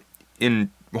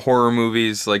horror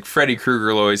movies, like, Freddy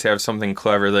Krueger will always have something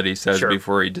clever that he says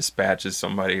before he dispatches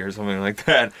somebody or something like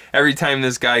that. Every time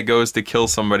this guy goes to kill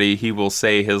somebody, he will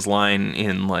say his line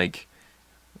in, like,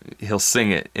 he'll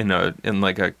sing it in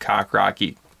like a cock rock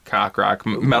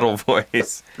metal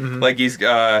voice. Mm-hmm. Like he's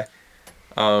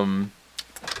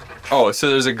so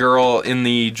there's a girl in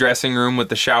the dressing room with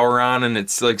the shower on, and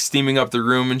it's like steaming up the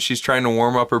room, and she's trying to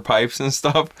warm up her pipes and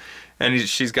stuff, and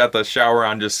she's got the shower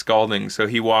on just scalding. So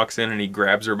he walks in and he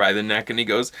grabs her by the neck and he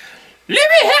goes, "Let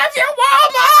me have your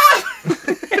warm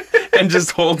up," and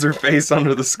just holds her face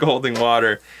under the scalding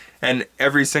water. And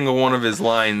every single one of his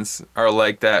lines are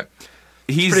like that.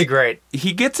 He's pretty great.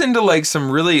 He gets into like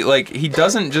some really like he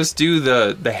doesn't just do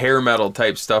the hair metal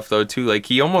type stuff though too. Like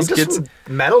he almost gets some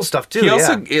metal stuff too. He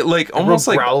also almost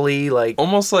like growly, like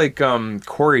almost like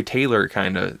Corey Taylor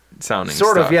kind of sounding.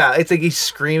 Sort stuff. of, yeah. It's like he's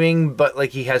screaming, but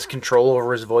like he has control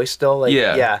over his voice still. Like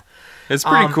yeah. It's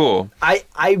pretty cool. I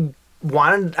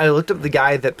looked up the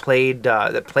guy that played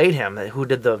him, who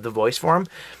did the voice for him,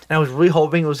 and I was really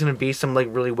hoping it was going to be some like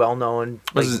really well known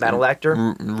like metal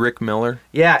actor. Rick Miller.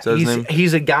 Yeah,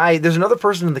 he's a guy. There's another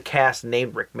person in the cast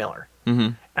named Rick Miller,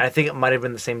 and I think it might have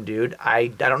been the same dude. I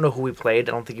don't know who he played.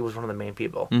 I don't think he was one of the main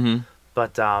people. Mm-hmm.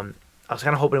 But I was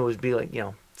kind of hoping it would be like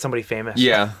somebody famous.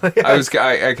 Yeah,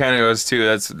 I kind of was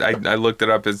too. I looked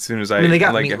it up as soon as I mean, they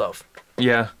got Meatloaf.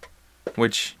 Yeah,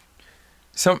 which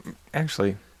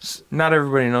actually. Not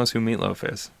everybody knows who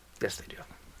Meatloaf is. Yes, they do.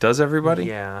 Does everybody?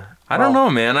 Yeah. I don't know,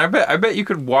 man. I bet you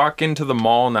could walk into the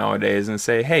mall nowadays and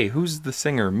say, "Hey, who's the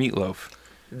singer Meatloaf?"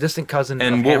 distant cousin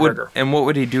And of what Hamburger. what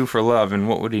would he do for love, and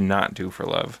what would he not do for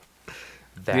love?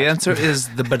 That. The answer is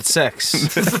the butt sex.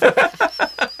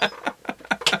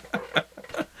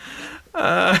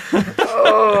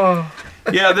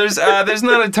 Yeah, there's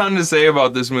not a ton to say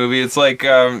about this movie. It's like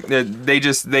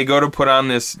they go to put on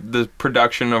the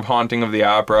production of Haunting of the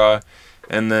Opera,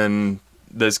 and then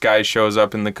this guy shows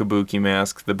up in the kabuki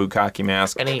mask, the bukkake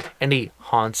mask. And he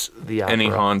haunts the opera. And he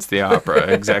haunts the opera.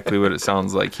 Exactly what it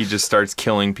sounds like. He just starts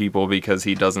killing people because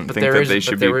he doesn't think that they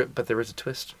should be. But there is a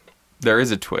twist. There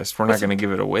is a twist. We're not going to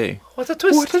give it away. What's a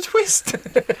twist? What a twist!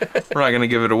 We're not going to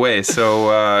give it away.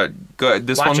 So go.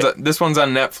 This Watch one's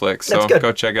on Netflix. So That's good.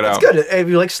 go check it out. It's good. If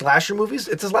you like slasher movies,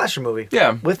 it's a slasher movie.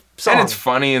 Yeah, with song. and it's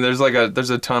funny. And there's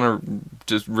a ton of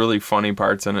just really funny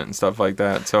parts in it and stuff like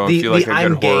that. So if you like a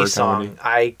I'm good Gay horror song, comedy,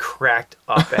 I cracked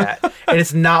up at, and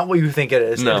it's not what you think it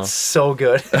is. No. It's so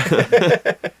good.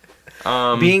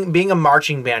 Being a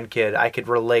marching band kid, I could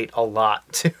relate a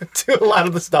lot to a lot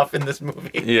of the stuff in this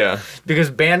movie. yeah,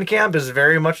 Because band camp is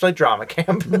very much like drama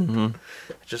camp. Mm-hmm.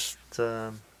 Just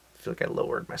feel like I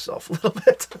lowered myself a little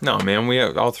bit. no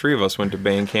man, all three of us went to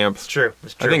band camp. It's true.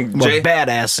 It's I true. think Well, Jay.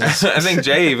 badasses. I think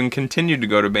Jay even continued to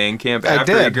go to band camp I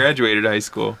after he did. graduated high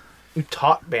school. You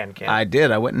taught band camp. I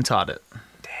did. I went and taught it.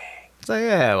 It's like,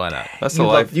 yeah, why not? That's the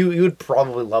life. You would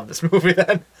probably love this movie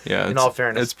then. Yeah, in all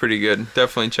fairness. it's pretty good.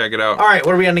 Definitely check it out. All right,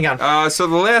 what are we ending on? So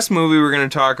the last movie we're going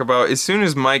to talk about, as soon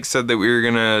as Mike said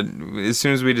that as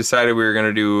soon as we decided we were going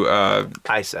to do,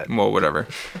 I said. well, whatever,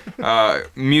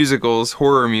 musicals,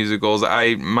 horror musicals,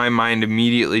 my mind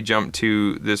immediately jumped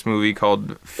to this movie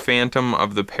called Phantom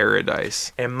of the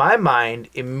Paradise. And my mind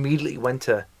immediately went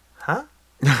to, huh?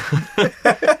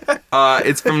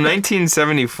 It's from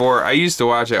 1974. I used to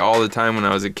watch it all the time when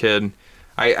I was a kid.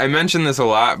 I mentioned this a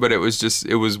lot, but it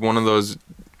was one of those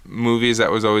movies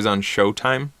that was always on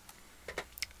Showtime.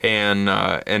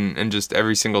 And just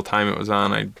every single time it was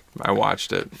on, I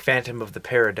watched it. Phantom of the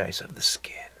Paradise of the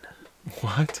Skin.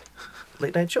 What?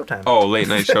 Late night Showtime. Oh, late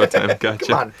night Showtime. Gotcha.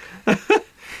 Come on.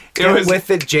 Get with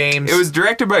it, James. It was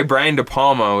directed by Brian De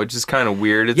Palma, which is kind of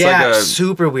weird. It's yeah, like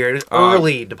super weird. It's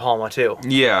early De Palma, too.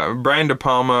 Yeah, Brian De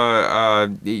Palma,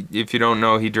 if you don't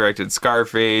know, he directed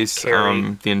Scarface, Carrie.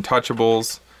 The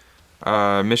Untouchables,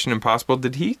 Mission Impossible.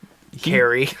 Did he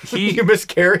Carrie. he- You miss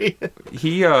Carrie?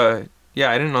 Yeah,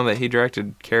 I didn't know that he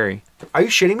directed Carrie. Are you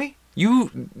shitting me?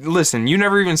 You listen. You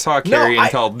never even saw Carrie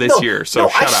until this year. So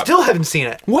shut I up. still haven't seen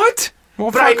it. What? Well,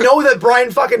 But I know that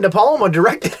Brian fucking De Palma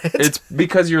directed it. it's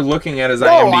because you're looking at his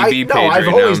IMDb page I've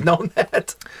right always now. known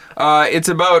that. It's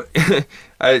about.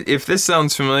 If this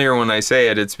sounds familiar when I say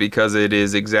it, it's because it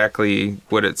is exactly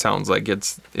what it sounds like.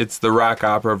 It's the rock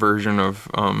opera version of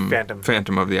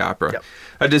Phantom of the Opera. Yep.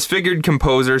 A disfigured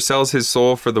composer sells his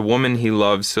soul for the woman he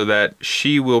loves so that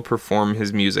she will perform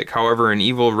his music. However, an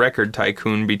evil record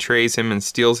tycoon betrays him and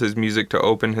steals his music to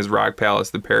open his rock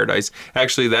palace, the Paradise.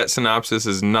 Actually, that synopsis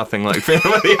is nothing like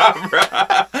Phantom of the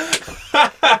Opera.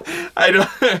 I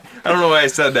don't know why I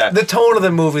said that. The tone of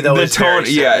the movie, though, is very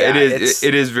similar. it is.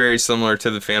 It is very similar to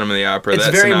the Phantom of the Opera. It's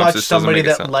that very much synopsis doesn't somebody make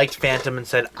that sense. liked Phantom and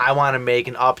said, I want to make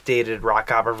an updated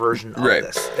rock opera version of Right.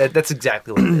 this. That's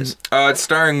exactly what it is. It's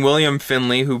starring William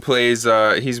Finley, who plays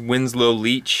he's Winslow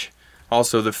Leach,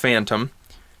 also the Phantom,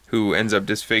 who ends up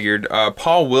disfigured.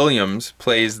 Paul Williams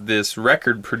plays this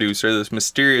record producer, this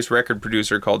mysterious record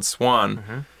producer called Swan.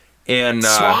 Mm-hmm. And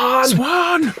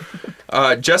Swan!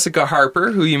 Jessica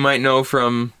Harper, who you might know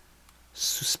from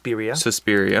Suspiria.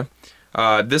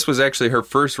 This was actually her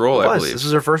first role, I believe. This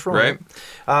was her first role. Right?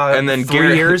 And then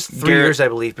 3 years, Garrett- years, I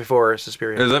believe, before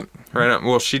Suspiria. Is it? Right on.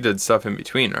 Well, she did stuff in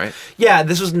between, right? Yeah,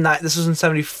 this was in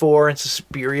 74, and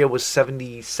Suspiria was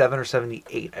 77 or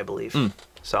 78, I believe.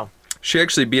 So She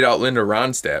actually beat out Linda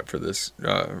Ronstadt for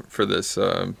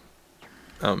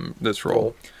this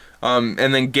role. And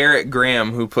then Garrett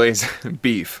Graham, who plays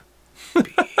Beef.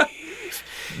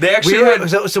 They actually had.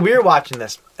 so we were watching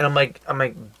this, and I'm like,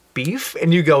 Beef,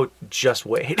 and you go, just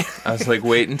wait. I was like,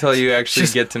 wait until you actually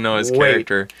Just get to know his wait.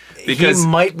 character, because He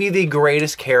might be the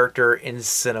greatest character in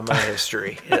cinema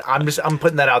history. I'm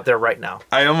putting that out there right now.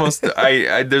 there's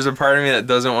a part of me that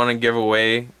doesn't want to give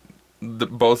away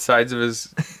both sides of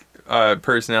his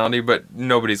personality, but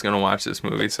nobody's gonna watch this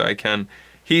movie, so I can.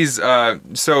 He's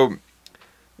so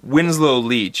Winslow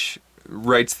Leach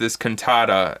writes this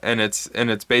cantata, and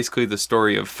it's basically the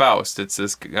story of Faust. It's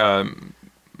this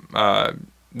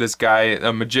this guy,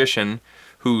 a magician,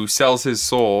 who sells his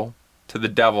soul to the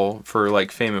devil for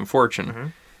like fame and fortune. Mm-hmm.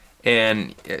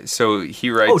 And so he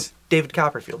writes. Oh, David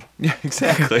Copperfield. Yeah,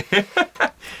 exactly.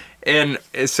 And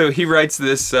so he writes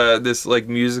this this like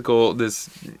musical this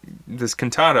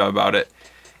cantata about it,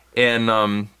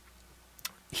 and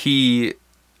Swan,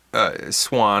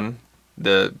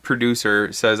 the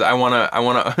producer, says, I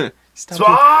wanna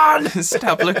Swan!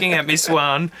 Stop looking at me,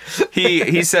 Swan.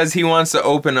 He says he wants to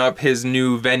open up his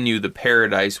new venue, the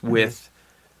Paradise, with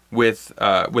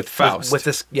Faust. With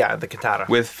this, the cantata.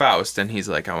 With Faust, and he's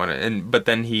like, but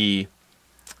then he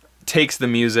takes the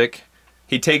music.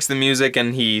 He takes the music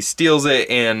and he steals it,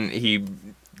 and he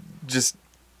just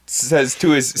says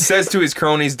to his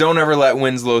cronies, "Don't ever let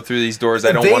Winslow through these doors.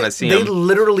 I don't want to see him." They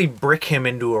literally brick him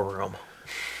into a room.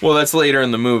 Well, that's later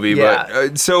in the movie, Yeah.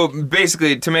 but so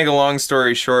basically, to make a long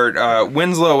story short,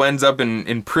 Winslow ends up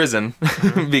in prison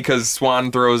because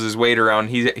Swan throws his weight around.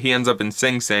 He ends up in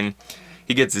Sing Sing.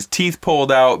 He gets his teeth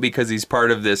pulled out because he's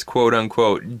part of this quote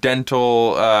unquote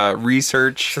dental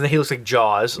research. So then he looks like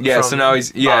Jaws. Yeah. So now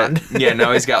he's Bond.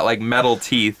 now he's got like metal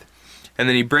teeth, and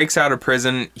then he breaks out of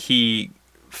prison. He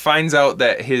finds out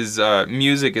that his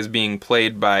music is being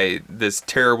played by this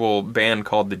terrible band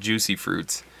called the Juicy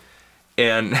Fruits.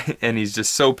 And he's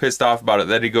just so pissed off about it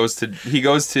that he goes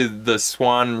to the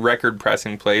Swan record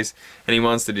pressing place, and he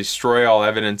wants to destroy all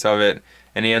evidence of it,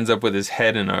 and he ends up with his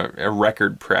head in a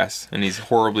record press, and he's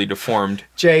horribly deformed.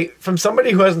 Jay, from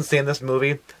somebody who hasn't seen this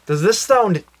movie, does this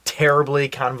sound terribly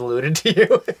convoluted to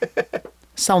you?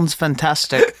 Sounds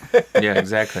fantastic. Yeah,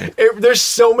 exactly. There's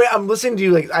so many. I'm listening to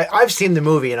you, like I've seen the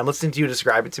movie, and I'm listening to you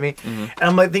describe it to me, and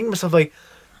I'm like thinking to myself, like,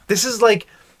 this is like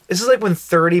when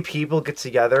 30 people get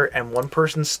together and one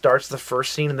person starts the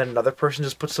first scene and then another person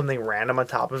just puts something random on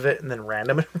top of it and then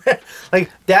random and random.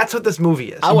 Like, that's what this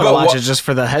movie is. I would watch it just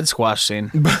for the head squash scene.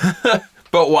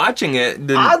 But watching it,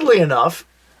 Oddly enough,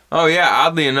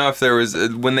 there was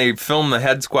when they filmed the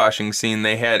head squashing scene,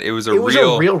 it was a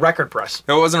real record press.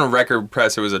 It wasn't a record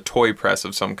press; it was a toy press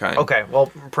of some kind. Okay, well,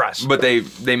 press. But they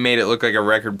made it look like a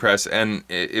record press, and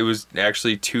it was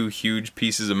actually two huge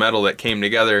pieces of metal that came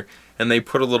together. And they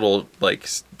put a little, like,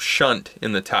 shunt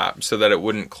in the top so that it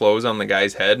wouldn't close on the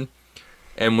guy's head.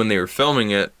 And when they were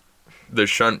filming it, the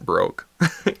shunt broke.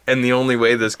 And the only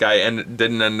way this guy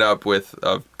didn't end up with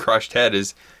a crushed head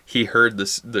is he heard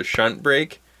the shunt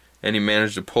break, and he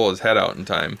managed to pull his head out in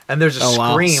time. And there's a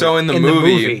scream So in the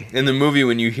movie,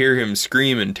 when you hear him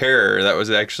scream in terror, that was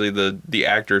actually the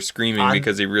actor screaming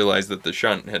because he realized that the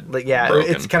shunt had broken.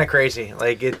 It's kind of crazy.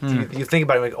 Like, you think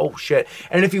about it, like, oh, shit.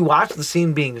 And if you watch the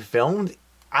scene being filmed,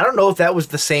 I don't know if that was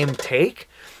the same take,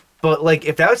 but, like,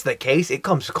 if that was the case, it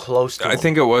comes close to him. I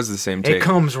think it was the same take. It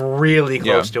comes really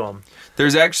close to him.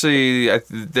 There's actually...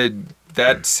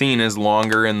 that scene is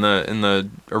longer in the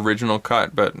original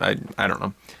cut, but I don't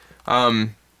know.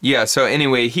 So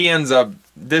anyway, he ends up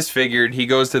disfigured. He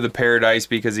goes to the Paradise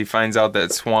because he finds out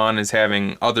that Swan is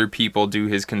having other people do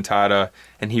his cantata,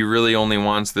 and he really only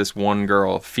wants this one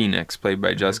girl, Phoenix, played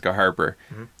by Jessica Harper,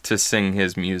 to sing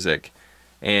his music.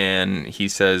 And he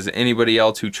says, anybody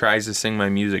else who tries to sing my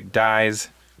music dies.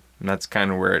 And that's kind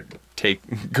of where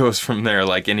it goes from there.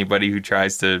 Like, anybody who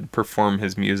tries to perform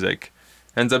his music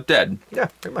ends up dead. Yeah,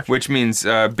 pretty much. Which means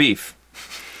beef.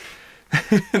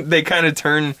 They kind of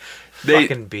turn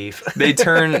fucking beef. they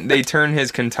turn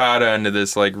his cantata into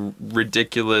this like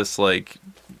ridiculous like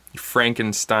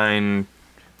Frankenstein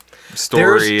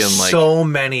story. There's and like so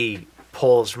many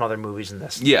pulls from other movies in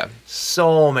this. Yeah.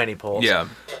 So many pulls. Yeah.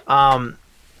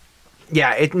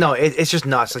 It's just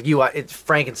nuts. Like it's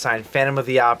Frankenstein, Phantom of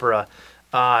the Opera,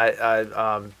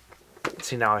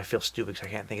 see, now I feel stupid because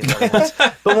I can't think of the other ones.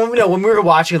 But when we were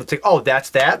watching it, it's like, oh,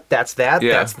 that's that.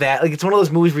 Like, it's one of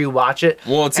those movies where you watch it.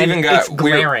 Well, it's even got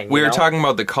glaring. We were talking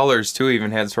about the colors too.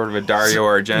 Even had sort of a Dario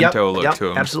Argento look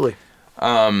to him. Absolutely.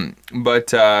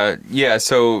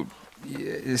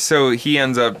 So he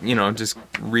ends up, just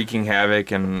wreaking havoc,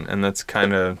 and that's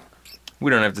kind of. We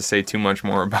don't have to say too much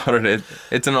more about it.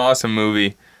 It's an awesome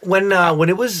movie. When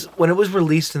it was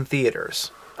released in theaters,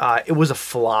 it was a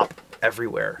flop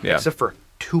everywhere, except for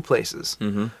two places.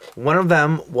 Mm-hmm. One of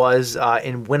them was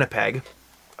in Winnipeg.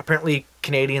 Apparently,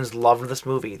 Canadians loved this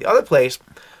movie. The other place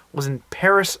was in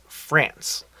Paris,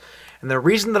 France. And the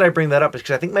reason that I bring that up is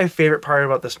because I think my favorite part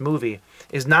about this movie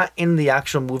is not in the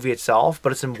actual movie itself,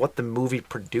 but it's in what the movie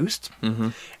produced. Mm-hmm.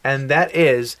 And that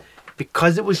is,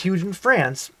 because it was huge in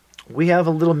France, we have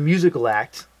a little musical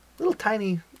act, little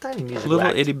tiny musical act.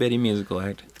 Little itty-bitty musical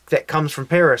act. That comes from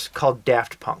Paris called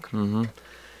Daft Punk. Mm-hmm.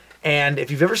 And if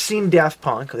you've ever seen Daft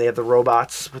Punk, they have the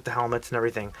robots with the helmets and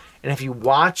everything. And if you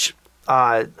watch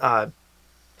Phantom of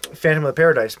the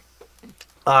Paradise,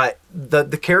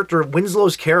 the character,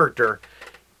 Winslow's character,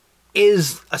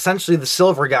 is essentially the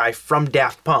silver guy from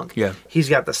Daft Punk. Yeah. He's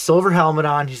got the silver helmet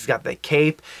on. He's got the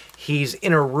cape. He's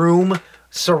in a room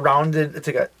surrounded. It's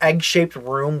like an egg-shaped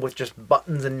room with just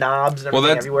buttons and knobs and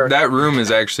everything everywhere. That room is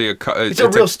actually it's a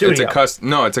real studio.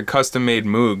 It's a custom-made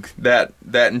Moog.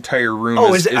 That entire room.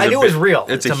 Oh, I knew it was real.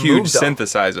 It's a huge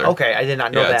synthesizer. Okay, I did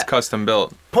not know that. Yeah, it's custom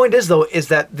built. Point is though, is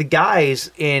that the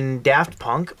guys in Daft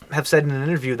Punk have said in an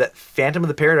interview that Phantom of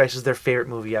the Paradise is their favorite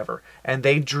movie ever, and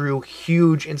they drew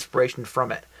huge inspiration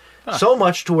from it. So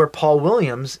much to where Paul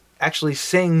Williams actually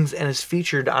sings and is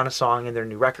featured on a song in their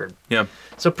new record. Yeah.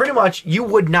 So pretty much, you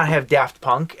would not have Daft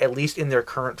Punk, at least in their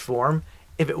current form,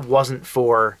 if it wasn't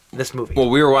for this movie.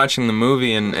 Well, we were watching the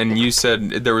movie, and you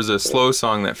said there was a slow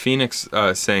song that Phoenix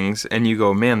sings, and you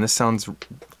go, man, this sounds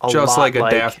just like a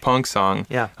Daft Punk song.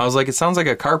 Yeah. I was like, it sounds like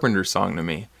a Carpenter song to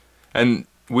me. And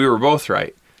we were both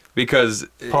right. Because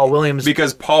Paul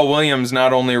Williams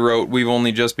not only wrote We've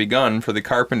Only Just Begun for the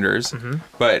Carpenters,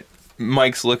 but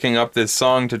Mike's looking up this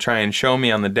song to try and show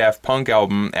me on the Daft Punk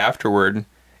album afterward,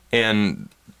 and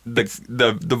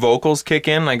the vocals kick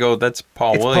in. I go, that's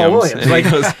Paul Williams. And like,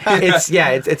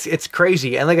 it's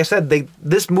crazy. And like I said,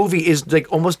 this movie is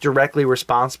like almost directly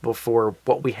responsible for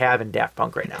what we have in Daft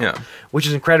Punk right now, which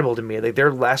is incredible to me. Like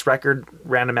their last record,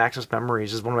 Random Access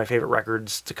Memories, is one of my favorite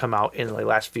records to come out in the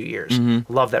last few years.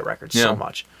 Love that record so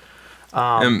much.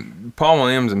 And Paul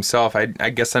Williams himself, I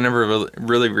guess I never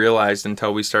really realized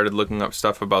until we started looking up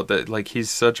stuff about that. Like, he's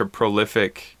such a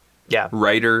prolific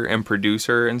writer and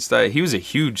producer and stuff. He was a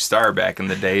huge star back in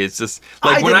the day. It's just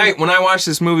like when I watched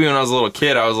this movie when I was a little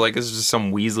kid, I was like, this is just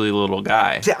some Weasley little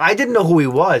guy. See, I didn't know who he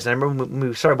was. And I remember when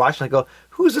we started watching, I go,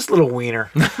 who's this little wiener?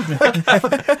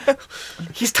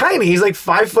 He's tiny. He's like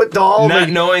 5 foot tall. Not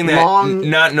knowing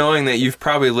that you've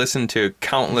probably listened to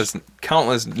countless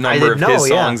number of his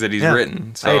songs that he's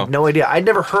written. So I had no idea. I'd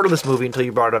never heard of this movie until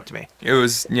you brought it up to me. It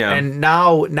was And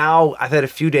now I've had a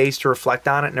few days to reflect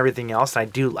on it and everything else.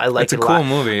 And I like it's it a cool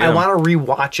movie. I want to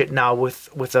rewatch it now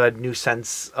with a new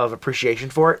sense of appreciation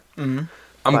for it. Mm-hmm.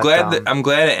 I'm glad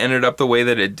it ended up the way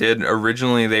that it did.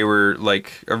 Originally,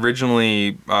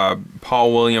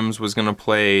 Paul Williams was gonna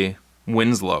play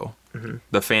Winslow,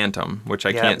 the Phantom, which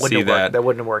I can't see that. That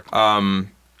wouldn't have worked.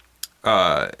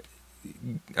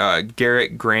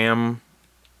 Garrett Graham,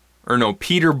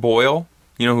 Peter Boyle.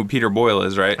 You know who Peter Boyle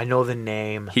is, right? I know the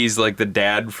name. He's like the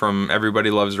dad from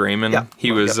Everybody Loves Raymond. Yep.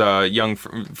 He was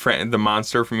the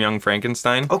monster from Young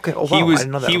Frankenstein. Okay. Oh, wow. I didn't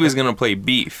know that. He was gonna play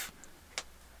Beef.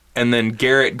 And then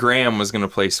Garrett Graham was going to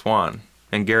play Swan.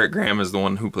 And Garrett Graham is the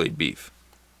one who played Beef.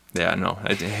 Yeah, no,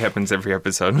 it happens every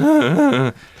episode.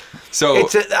 So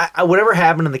it's whatever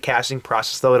happened in the casting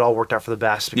process, though, it all worked out for the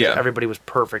best because everybody was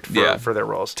perfect for their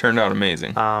roles. Turned out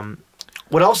amazing.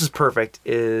 What else is perfect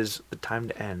is the time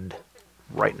to end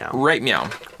right now. Right meow.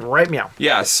 Right meow.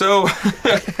 Yeah, so,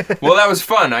 well, that was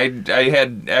fun. I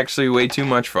had actually way too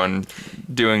much fun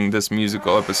doing this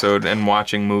musical episode and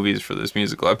watching movies for this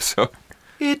musical episode.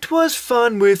 It was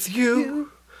fun with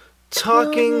you,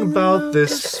 talking about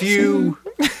this few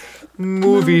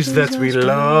movies that we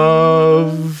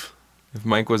love. If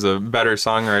Mike was a better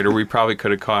songwriter, we probably could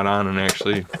have caught on and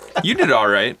actually... You did all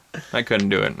right. I couldn't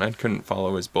do it. I couldn't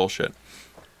follow his bullshit.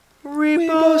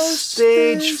 Rebo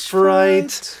stage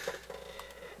fright.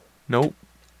 Nope.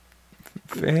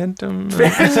 Phantom. I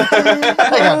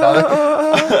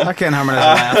can't harmonize a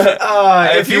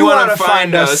laugh. If you want to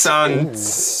find us on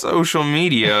social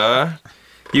media,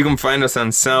 you can find us on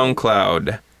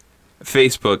SoundCloud,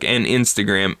 Facebook, and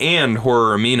Instagram, and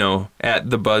Horror Amino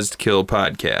at The Buzzkill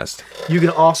Podcast. You can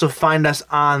also find us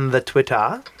on the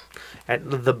Twitter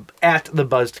at the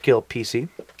Buzzkill PC.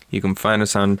 You can find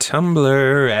us on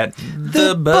Tumblr at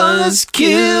The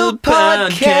Buzzkill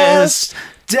Podcast.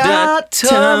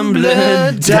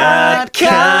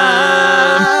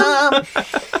 .tumblr.com.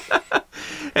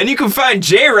 And you can find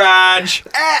J-Raj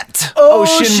at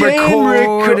Ocean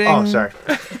Recording. Oh, sorry.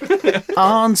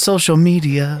 On social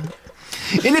media.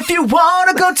 And if you want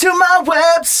to go to my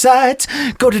website,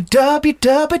 go to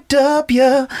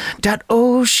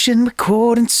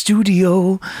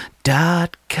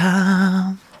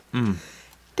www.oceanrecordingstudio.com.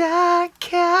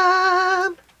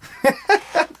 .com.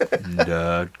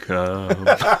 .com.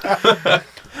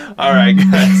 All right,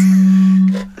 guys.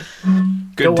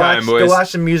 Good time, boys. Go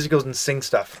watch some musicals and sing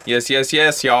stuff. Yes,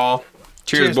 y'all.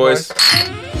 Cheers boys.